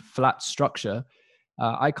mentioned flat structure.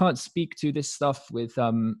 I can't speak to this stuff with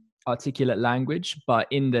articulate language, but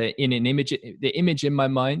in an image, the image in my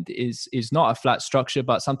mind is not a flat structure,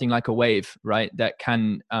 but something like a wave, right? That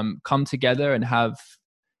can come together and have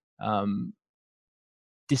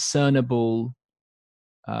discernible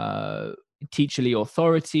teacherly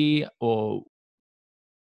authority or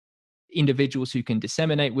individuals who can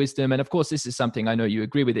disseminate wisdom. And of course, this is something I know you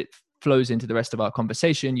agree with. It flows into the rest of our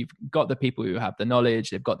conversation. You've got the people who have the knowledge,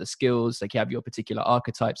 they've got the skills, like you have your particular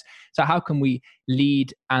archetypes. So how can we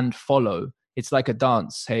lead and follow? It's like a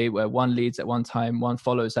dance, hey, where one leads at one time, one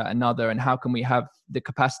follows at another. And how can we have the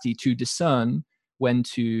capacity to discern when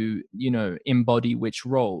to, embody which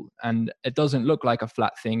role? And it doesn't look like a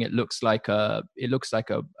flat thing. It looks like a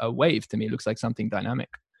wave to me. It looks like something dynamic.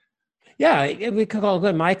 Yeah, we could call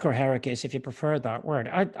it micro hierarchies if you prefer that word.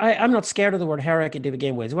 I'm not scared of the word hierarchy to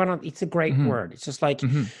begin with. It's a great word. It's just like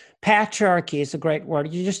patriarchy is a great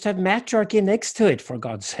word. You just have matriarchy next to it, for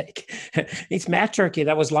God's sake. It's matriarchy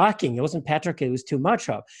that was lacking. It wasn't patriarchy, it was too much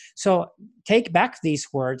of. So take back these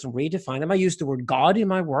words and redefine them. I use the word God in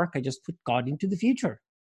my work. I just put God into the future.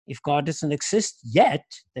 If God doesn't exist yet,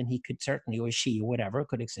 then he could certainly, or she, or whatever,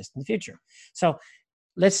 could exist in the future. So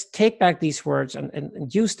let's take back these words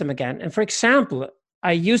and use them again. And for example,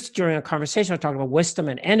 I used during a conversation, I talked about wisdom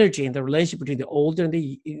and energy and the relationship between the older and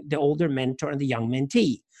the older mentor and the young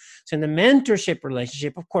mentee. So in the mentorship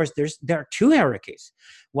relationship, of course, there are two hierarchies.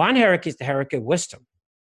 One hierarchy is the hierarchy of wisdom.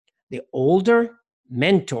 The older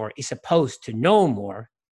mentor is supposed to know more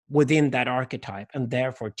within that archetype and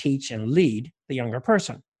therefore teach and lead the younger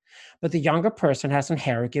person. But the younger person has a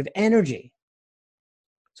hierarchy of energy.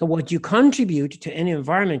 So what you contribute to any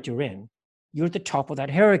environment you're in, you're at the top of that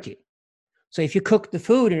hierarchy. So if you cook the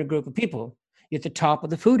food in a group of people, you're at the top of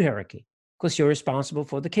the food hierarchy because you're responsible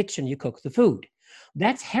for the kitchen, you cook the food.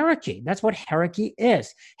 That's hierarchy. That's what hierarchy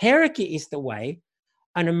is. Hierarchy is the way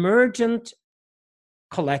an emergent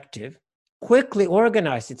collective quickly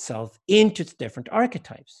organizes itself into its different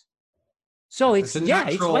archetypes. So it's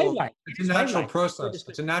wave-like. It's a natural process.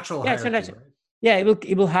 It's a natural hierarchy, right? Yeah,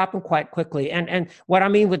 it will happen quite quickly. And what I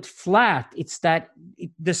mean with flat, it's that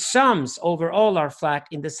the sums overall are flat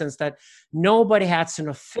in the sense that nobody has an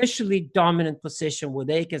officially dominant position where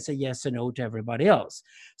they can say yes or no to everybody else.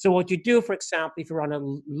 So what you do, for example, if you run a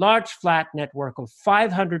large flat network of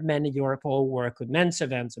 500 men in Europe who work with men's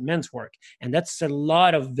events and men's work, and that's a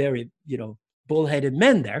lot of very, bullheaded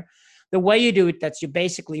men there. The way you do it, that's you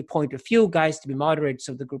basically appoint a few guys to be moderators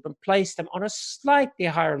of the group and place them on a slightly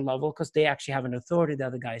higher level because they actually have an authority that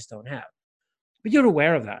other guys don't have. But you're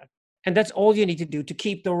aware of that. And that's all you need to do to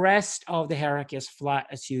keep the rest of the hierarchy as flat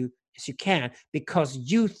as you can, because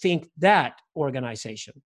you think that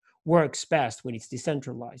organization works best when it's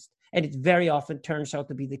decentralized. And it very often turns out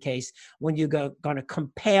to be the case when you're going to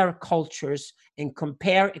compare cultures and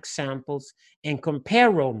compare examples and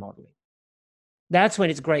compare role modeling. That's when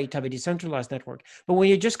it's great to have a decentralized network. But when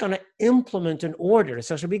you're just going to implement an order,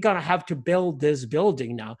 so we're going to have to build this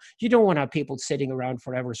building now, you don't want to have people sitting around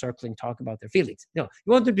forever circling, talk about their feelings. No,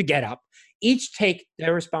 you want them to get up, each take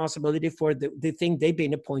their responsibility for the thing they've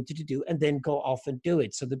been appointed to do, and then go off and do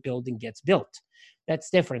it so the building gets built. That's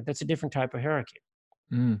different. That's a different type of hierarchy.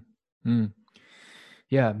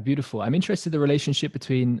 Yeah, beautiful. I'm interested in the relationship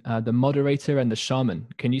between the moderator and the shaman.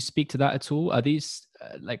 Can you speak to that at all? Are these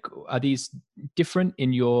different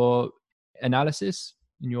in your analysis,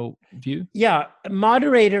 in your view? Yeah, a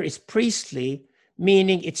moderator is priestly,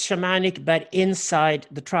 meaning it's shamanic, but inside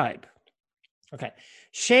the tribe. Okay.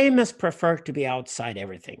 Shamans prefer to be outside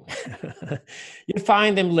everything. You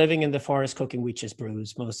find them living in the forest cooking witches'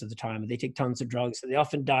 brews most of the time. They take tons of drugs, and they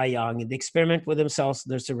often die young, and they experiment with themselves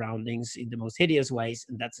and their surroundings in the most hideous ways,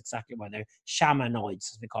 and that's exactly why they're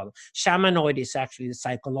shamanoids, as we call them. Shamanoid is actually the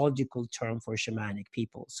psychological term for shamanic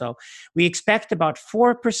people. So we expect about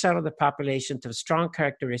 4% of the population to have strong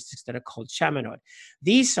characteristics that are called shamanoid.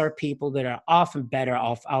 These are people that are often better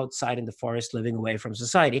off outside in the forest, living away from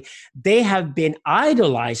society. They have been idolized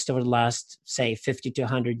over the last, say, 50 to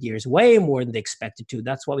 100 years, way more than they expected to.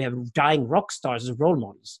 That's why we have dying rock stars as role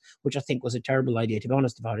models, which I think was a terrible idea, to be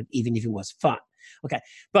honest about it, even if it was fun. Okay,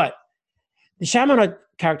 but The shamanoid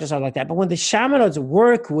characters are like that. But when the shamanoids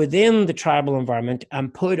work within the tribal environment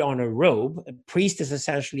and put on a robe, a priest is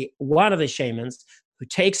essentially one of the shamans who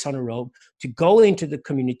takes on a robe to go into the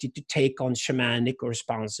community to take on shamanic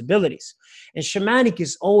responsibilities. And shamanic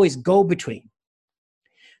is always go-between.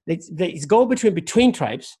 It's go-between between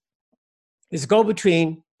tribes. It's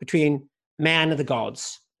go-between between man and the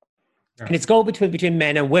gods. Yeah. And it's go-between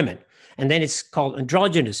men and women. And then it's called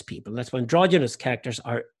androgynous people. That's when androgynous characters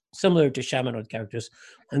are similar to shamanoid characters,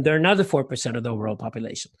 and they're another 4% of the overall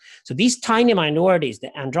population. So these tiny minorities,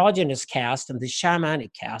 the androgynous caste and the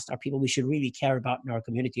shamanic caste, are people we should really care about in our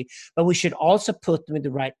community, but we should also put them in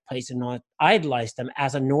the right place and not idolize them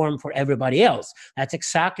as a norm for everybody else. That's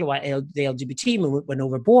exactly why the LGBT movement went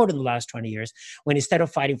overboard in the last 20 years, when instead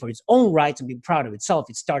of fighting for its own rights and being proud of itself,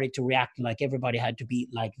 it started to react like everybody had to be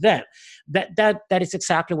like them. That is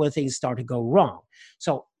exactly when things start to go wrong.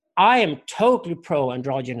 So I am totally pro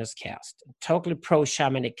androgynous caste, totally pro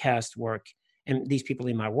shamanic caste work, and these people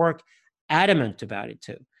in my work, adamant about it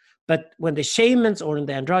too. But when the shamans or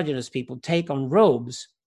the androgynous people take on robes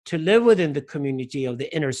to live within the community of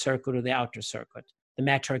the inner circuit or the outer circuit, the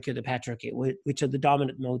matriarchy or the patriarchy, which are the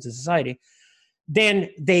dominant modes of society, then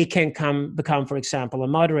they can become, for example, a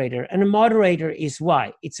moderator. And a moderator is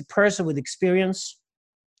why? It's a person with experience,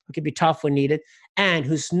 who can be tough when needed, and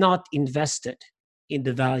who's not invested in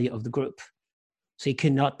the value of the group. So he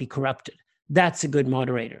cannot be corrupted. That's a good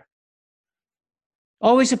moderator.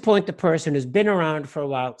 Always appoint the person who's been around for a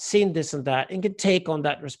while, seen this and that, and can take on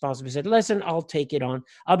that responsibility. Say, listen, I'll take it on.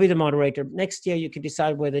 I'll be the moderator. Next year, you can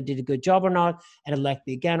decide whether they did a good job or not and elect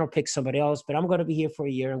me again or pick somebody else. But I'm going to be here for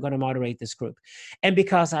a year. I'm going to moderate this group. And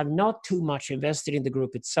because I'm not too much invested in the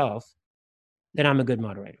group itself, then I'm a good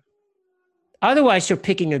moderator. Otherwise, you're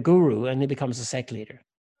picking a guru and he becomes a sect leader.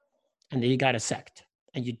 And then you got a sect,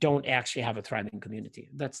 and you don't actually have a thriving community.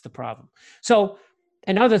 That's the problem. So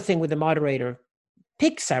another thing with the moderator,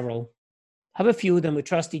 pick several, have a few of them who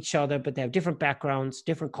trust each other, but they have different backgrounds,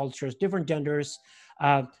 different cultures, different genders.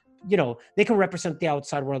 They can represent the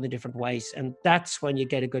outside world in different ways. And that's when you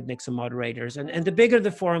get a good mix of moderators. And the bigger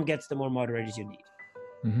the forum gets, the more moderators you need.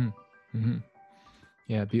 Mm-hmm. Mm-hmm.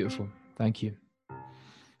 Yeah, beautiful. Thank you.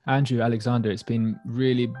 Andrew, Alexander, it's been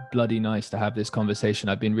really bloody nice to have this conversation.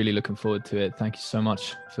 I've been really looking forward to it. Thank you so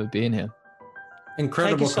much for being here.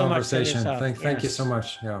 Incredible conversation. Thank you so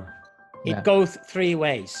much. Yeah. It goes three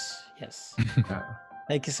ways. Yes.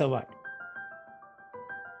 Thank you so much.